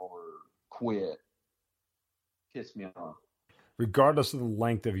or quit. Pissed me off. Regardless of the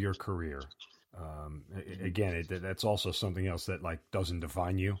length of your career, again, that's also something else that doesn't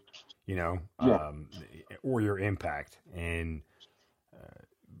define you, or your impact. And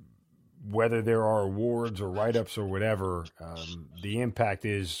whether there are awards or write-ups or whatever, the impact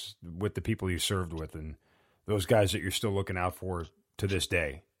is with the people you served with and those guys that you're still looking out for to this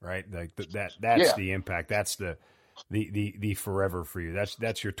day, right? That's the impact. That's the forever for you.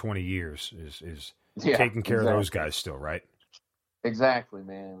 That's your 20 years is taking care of those guys still, right? Exactly,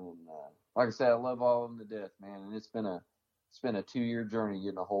 man. And like I said, I love all of them to death, man. And it's been a 2-year journey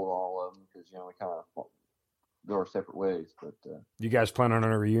getting a hold of all of them because we kind of go our separate ways. But you guys plan on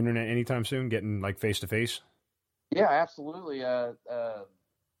a reunion anytime soon? Getting face to face? Yeah, absolutely.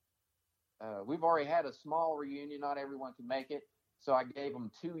 We've already had a small reunion. Not everyone can make it, so I gave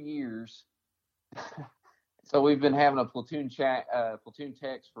them 2 years. So we've been having a platoon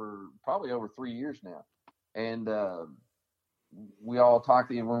text for probably over 3 years now. And we all talk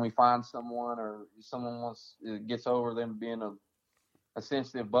to you when we find someone or someone gets over them being a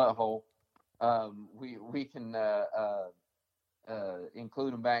sensitive butthole. We can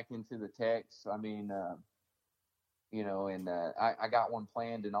include them back into the text. I mean, and I got one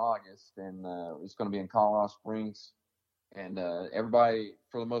planned in August, and it's going to be in Colorado Springs. And everybody,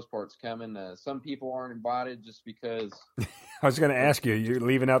 for the most part, is coming. Some people aren't invited just because. I was going to ask you, you're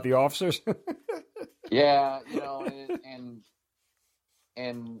leaving out the officers? Yeah,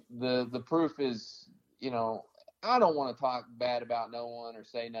 and the proof is, I don't want to talk bad about no one or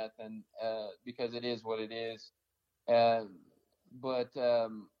say nothing because it is what it is. But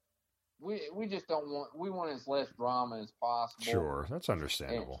we just don't want. We want as less drama as possible. Sure, that's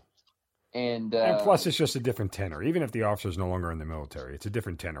understandable. And plus, it's just a different tenor. Even if the officer's no longer in the military, it's a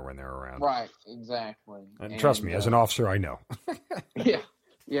different tenor when they're around. Right, exactly. And trust me, as an officer, I know. Yeah,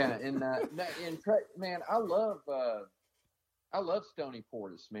 and man, I love Stoney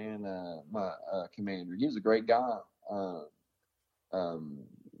Portis, man. My commander, he was a great guy.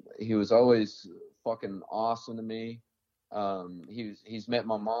 He was always fucking awesome to me. He's met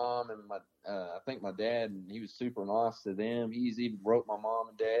my mom and I think my dad, and he was super nice to them. He's even wrote my mom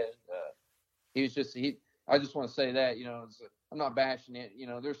and dad. I just want to say that, I'm not bashing it,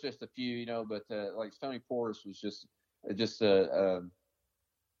 there's just a few, but Stoney Portis was just a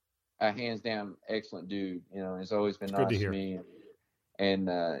hands down excellent dude. He's always been nice to me. And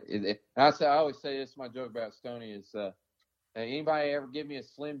I always say this, my joke about Stoney is, anybody ever give me a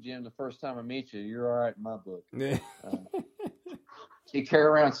Slim Jim the first time I meet you, you're all right in my book. He carry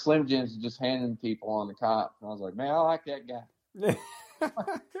around Slim Jims and just handing people on the cop. And I was like, man, I like that guy.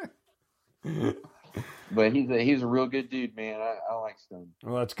 But he's a real good dude, man. I like Stoney.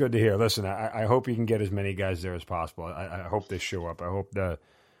 Well, that's good to hear. Listen, I hope you can get as many guys there as possible. I hope they show up. I hope the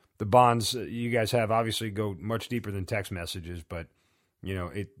bonds you guys have obviously go much deeper than text messages, but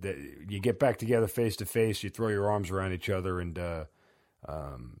you get back together face to face, you throw your arms around each other, and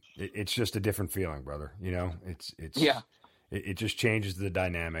it's just a different feeling, brother. It just changes the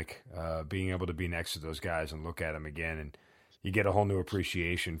dynamic. Being able to be next to those guys and look at them again, and you get a whole new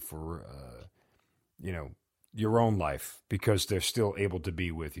appreciation for your own life because they're still able to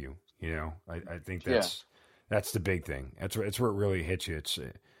be with you. I think that's That's the big thing. It's where it really hits you. It's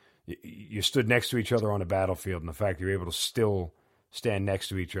you stood next to each other on a battlefield, and the fact you're able to still stand next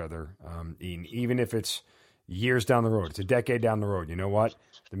to each other, even if it's years down the road, it's a decade down the road. You know what?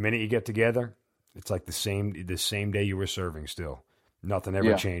 The minute you get together, it's like the same day you were serving still. Nothing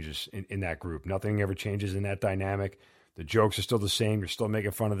ever changes in that group. Nothing ever changes in that dynamic. The jokes are still the same. You're still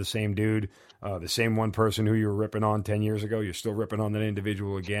making fun of the same dude, the same one person who you were ripping on 10 years ago. You're still ripping on that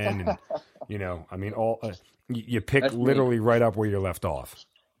individual again. And, you pick that's literally me. Right up where you're left off.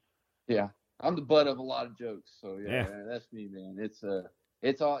 Yeah. I'm the butt of a lot of jokes. So yeah. That's me, man. It's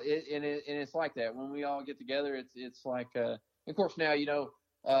all, and it's like that when we all get together. It's like, of course now, a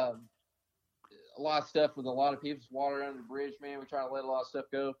lot of stuff with a lot of people, it's water under the bridge, man. We try to let a lot of stuff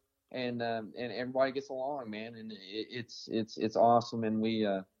go. And everybody gets along, man, and it's awesome, and we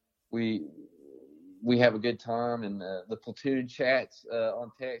have a good time, and the platoon chats on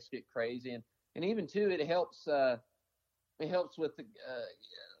text get crazy, and even too it helps with the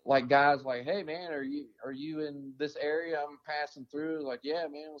like guys like, hey man, are you in this area? I'm passing through. Like, yeah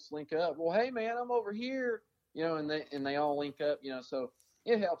man, let's link up. Well, hey man, I'm over here, and they all link up, so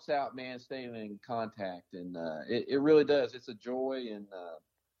it helps out, man, staying in contact, and it really does. It's a joy, and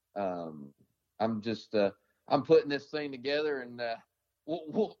I'm just I'm putting this thing together, and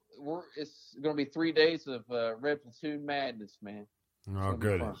it's going to be 3 days of Red Platoon madness, man. Oh,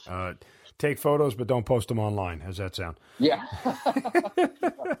 good. Take photos, but don't post them online. How's that sound? Yeah.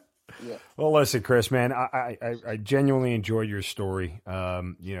 Yeah. Well, listen, Chris, man, I genuinely enjoyed your story.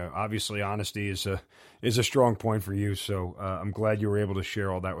 Obviously honesty is a strong point for you. So I'm glad you were able to share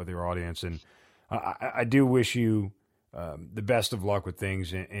all that with your audience. And I do wish you the best of luck with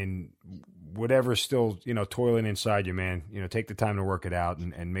things, and whatever's still, toiling inside you, man, take the time to work it out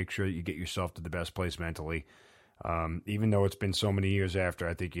and make sure that you get yourself to the best place mentally. Even though it's been so many years after,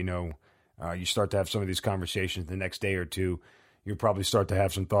 I think, you start to have some of these conversations the next day or two, you'll probably start to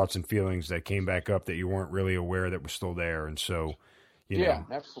have some thoughts and feelings that came back up that you weren't really aware that were still there. And so,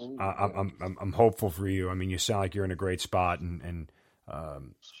 absolutely. I'm hopeful for you. I mean, you sound like you're in a great spot, and I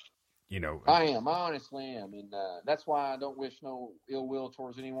am. I honestly am, and that's why I don't wish no ill will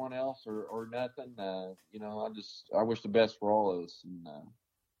towards anyone else or nothing. I wish the best for all of us, and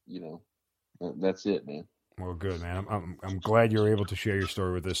that's it, man. Well, good, man. I'm glad you're able to share your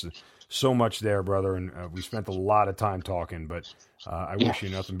story with us. So much there, brother, and we spent a lot of time talking, but I wish you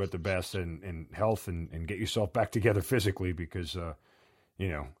nothing but the best and health, and get yourself back together physically, because all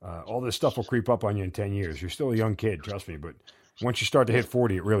this stuff will creep up on you in 10 years. You're still a young kid, trust me, but once you start to hit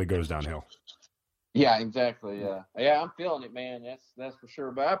 40, it really goes downhill. Yeah, exactly. Yeah, I'm feeling it, man. That's for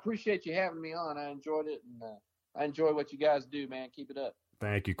sure. But I appreciate you having me on. I enjoyed it, and I enjoy what you guys do, man. Keep it up.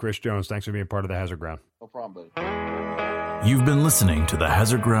 Thank you, Chris Jones. Thanks for being part of the Hazard Ground. No problem, buddy. You've been listening to the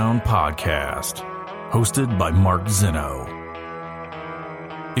Hazard Ground podcast, hosted by Mark Zinno.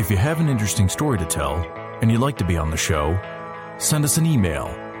 If you have an interesting story to tell and you'd like to be on the show, send us an email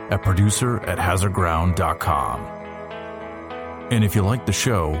at producer@hazardground.com. And if you like the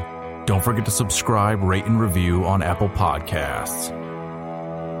show, don't forget to subscribe, rate, and review on Apple Podcasts.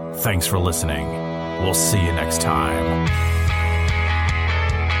 Thanks for listening. We'll see you next time.